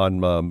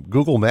 on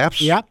Google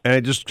Maps. Yep. And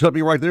it just took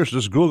me right there. So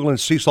just Google in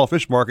Sea Salt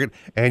Fish Market,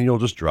 and you'll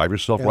just drive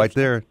yourself right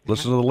there.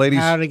 Listen to the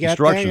ladies'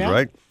 instructions, there,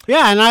 right?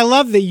 Yeah, and I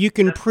love that you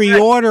can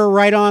pre-order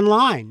right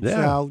online. Yeah.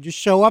 So just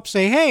show up,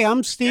 say, hey,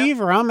 I'm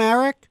Steve or I'm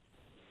Eric.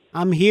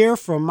 I'm here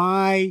for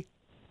my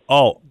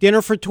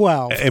dinner for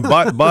 12. And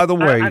by the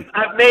way,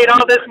 I've made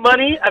all this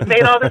money. I'm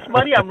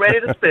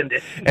ready to spend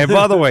it. And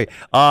by the way,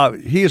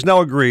 he has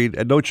now agreed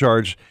at no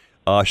charge.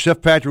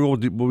 Chef Patrick will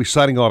be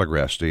signing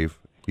autographs, Steve.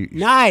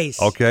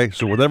 Nice. Okay,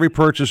 so with every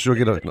purchase, you'll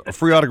get a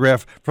free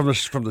autograph from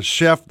the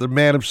chef, the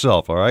man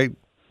himself. All right,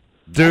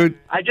 dude.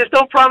 I just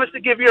don't promise to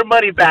give you your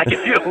money back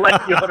if you don't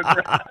like the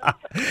autograph.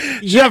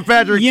 Chef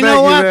Patrick, you thank know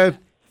you, what? man.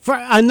 For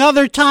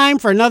another time,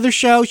 for another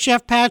show,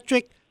 Chef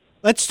Patrick,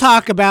 let's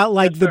talk about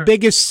the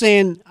biggest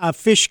sin a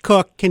fish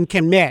cook can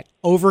commit: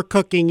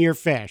 overcooking your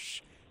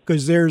fish,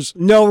 because there's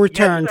no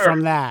return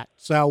from that.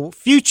 So,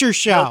 future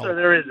show. No, sir,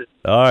 there isn't.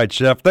 All right,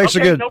 Chef. Thanks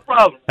again. No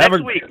problem.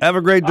 Next week. Have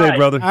a great day, All right.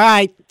 brother. All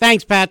right.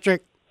 Thanks,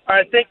 Patrick. All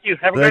right. Thank you.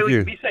 Have a great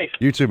week. Be safe.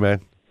 You too,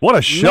 man. What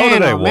a show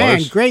today was.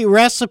 Man, great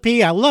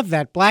recipe. I love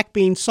that black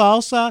bean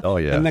salsa. Oh,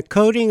 yeah. And the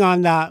coating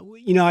on the,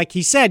 like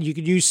he said, you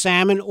could use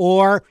salmon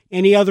or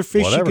any other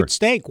fish you could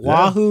steak.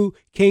 Wahoo,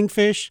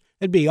 kingfish.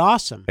 It'd be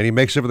awesome. And he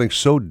makes everything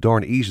so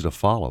darn easy to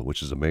follow,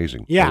 which is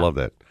amazing. Yeah. I love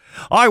that.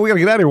 All right, we got to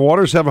get out of here,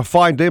 Waters. Have a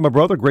fine day, my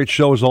brother. Great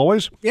show as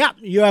always. Yeah,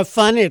 you have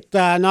fun at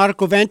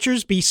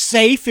Nautical-Ventures. Be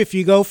safe if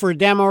you go for a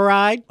demo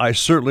ride. I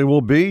certainly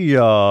will be.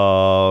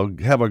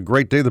 Have a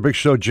great day. The Big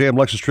Show JM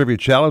Lexus Trivia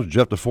Challenge.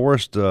 Jeff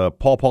DeForest,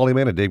 Paul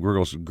Polyman, and Dave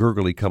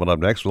Gurgley coming up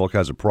next with all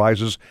kinds of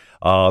prizes.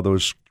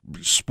 Those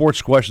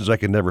sports questions I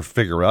can never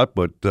figure out,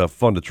 but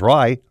fun to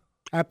try.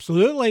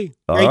 Absolutely.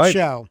 Great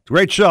show.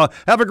 Great show.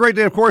 Have a great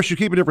day. Of course, you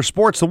keep it in for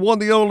sports. The one,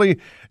 the only,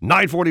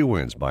 940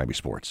 wins, Miami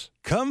Sports.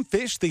 Come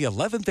fish the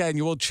 11th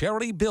annual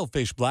Charity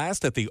Billfish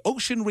Blast at the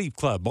Ocean Reef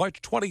Club, March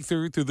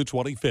 23rd through the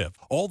 25th.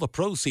 All the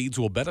proceeds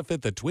will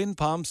benefit the Twin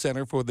Palms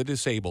Center for the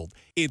Disabled.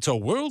 It's a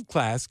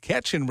world-class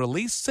catch and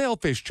release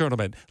sailfish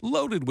tournament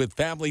loaded with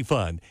family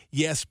fun.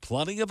 Yes,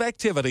 plenty of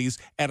activities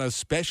and a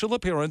special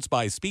appearance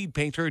by speed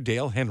painter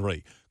Dale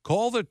Henry.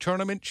 Call the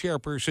tournament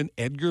chairperson,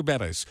 Edgar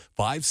Bettis,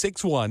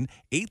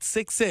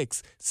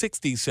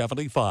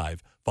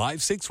 561-866-6075.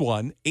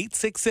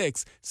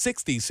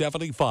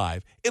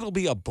 561-866-6075. It'll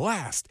be a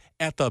blast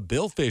at the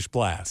Billfish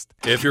Blast.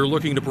 If you're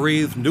looking to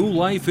breathe new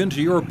life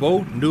into your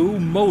boat, new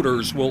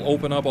motors will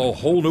open up a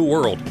whole new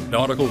world.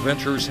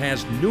 Nautical-Ventures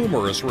has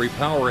numerous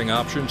repowering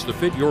options to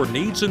fit your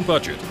needs and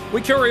budget.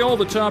 We carry all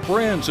the top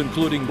brands,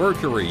 including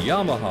Mercury,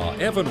 Yamaha,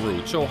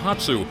 Evinrude,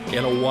 Tohatsu,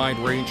 in a wide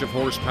range of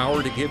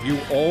horsepower to give you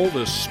all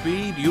the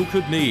speed you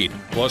could need.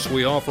 Plus,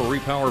 we offer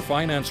repower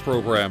finance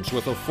programs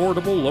with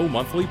affordable low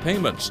monthly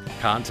payments.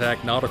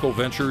 Contact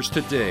Nautical-Ventures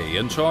today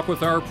and talk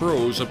with our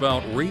pros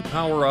about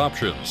repower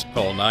options.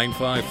 Call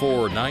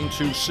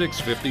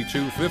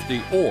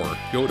 954-926-5250 or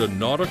go to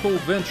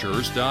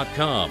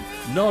nauticalventures.com.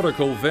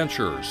 Nautical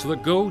Ventures, the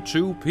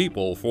go-to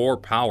people for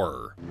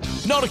power.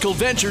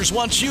 Nautical-Ventures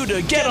wants you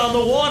to get on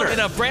the water in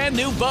a brand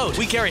new boat.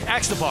 We carry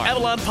Axtapar,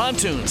 Avalon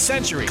Pontoon,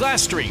 Century,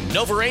 Glasstream,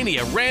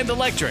 Novarania, Rand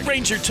Electric,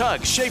 Ranger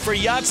Tug, Schaefer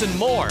Yachts, and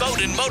more.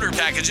 Boat and motor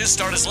packages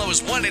start as low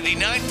as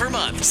 $189 per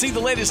month. See the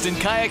latest in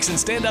kayaks and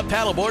stand-up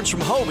paddleboards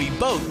from Hobie,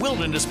 Boat,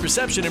 Wilderness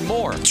Perception, and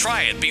more.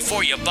 Try it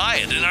before you buy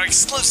it in our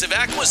exclusive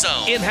Aqua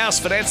Zone. In-house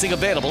financing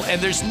available, and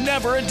there's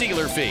never a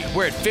dealer fee.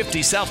 We're at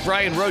 50 South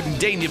Bryan Road in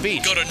Dania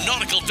Beach. Go to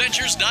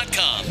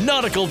nauticalventures.com.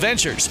 Nautical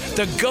Ventures,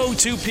 the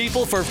go-to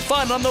people for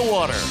fun on the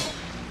water.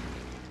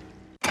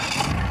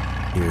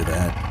 Hear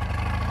that?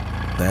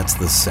 That's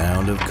the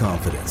sound of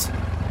confidence.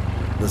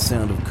 The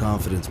sound of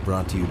confidence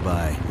brought to you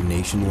by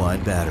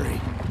Nationwide Battery.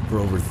 For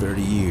over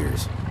 30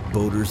 years,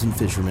 boaters and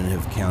fishermen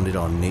have counted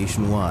on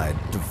Nationwide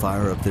to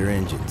fire up their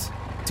engines,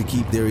 to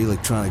keep their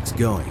electronics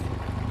going,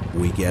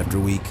 week after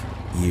week,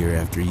 year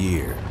after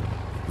year.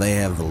 They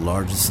have the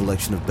largest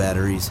selection of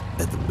batteries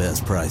at the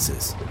best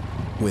prices,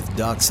 with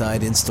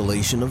dockside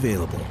installation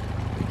available.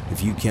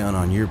 If you count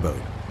on your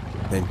boat,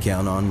 then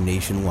count on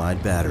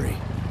Nationwide Battery.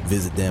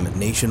 Visit them at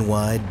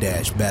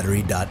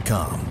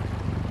nationwide-battery.com.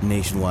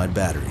 Nationwide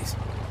Batteries,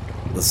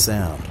 the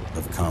sound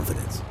of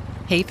confidence.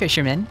 Hey,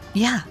 Fisherman.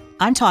 Yeah,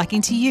 I'm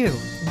talking to you.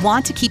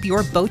 Want to keep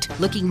your boat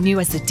looking new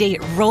as the day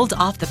it rolled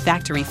off the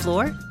factory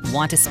floor?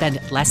 Want to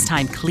spend less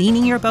time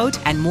cleaning your boat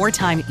and more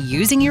time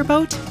using your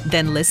boat?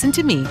 Then listen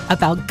to me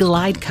about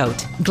Glide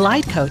Coat.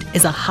 Glide Coat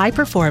is a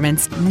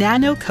high-performance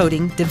nano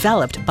coating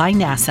developed by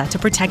NASA to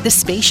protect the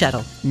space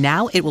shuttle.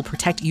 Now it will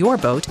protect your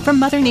boat from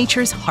Mother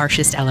Nature's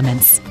harshest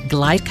elements.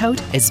 Glide Coat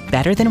is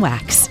better than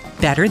wax,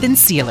 better than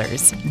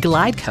sealers.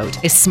 Glide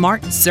Coat is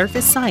smart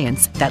surface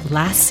science that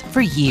lasts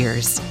for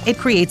years. It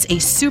creates a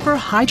super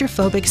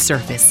hydrophobic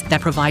surface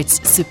that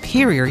provides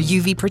superior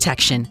UV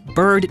protection.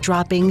 Bird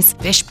droppings,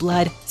 fish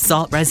blood,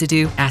 salt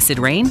residue, acid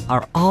rain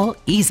are all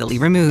easily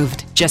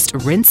removed. Just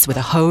rinse with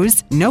a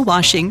hose, no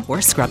washing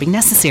or scrubbing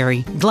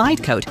necessary.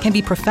 Glide Coat can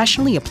be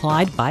professionally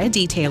applied by a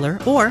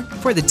detailer or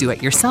for the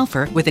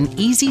do-it-yourselfer with an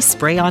easy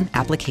spray-on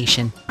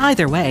application.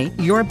 Either way,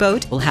 your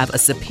boat will have a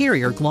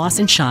superior gloss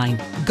and shine.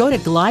 Go to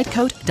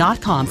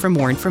glidecoat.com for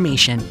more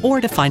information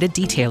or to find a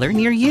detailer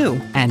near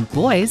you. And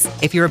boys,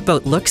 if your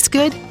boat looks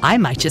good, I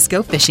might just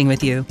go fishing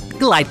with you.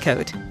 Glide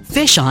Coat.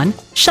 Fish on,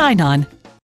 shine on.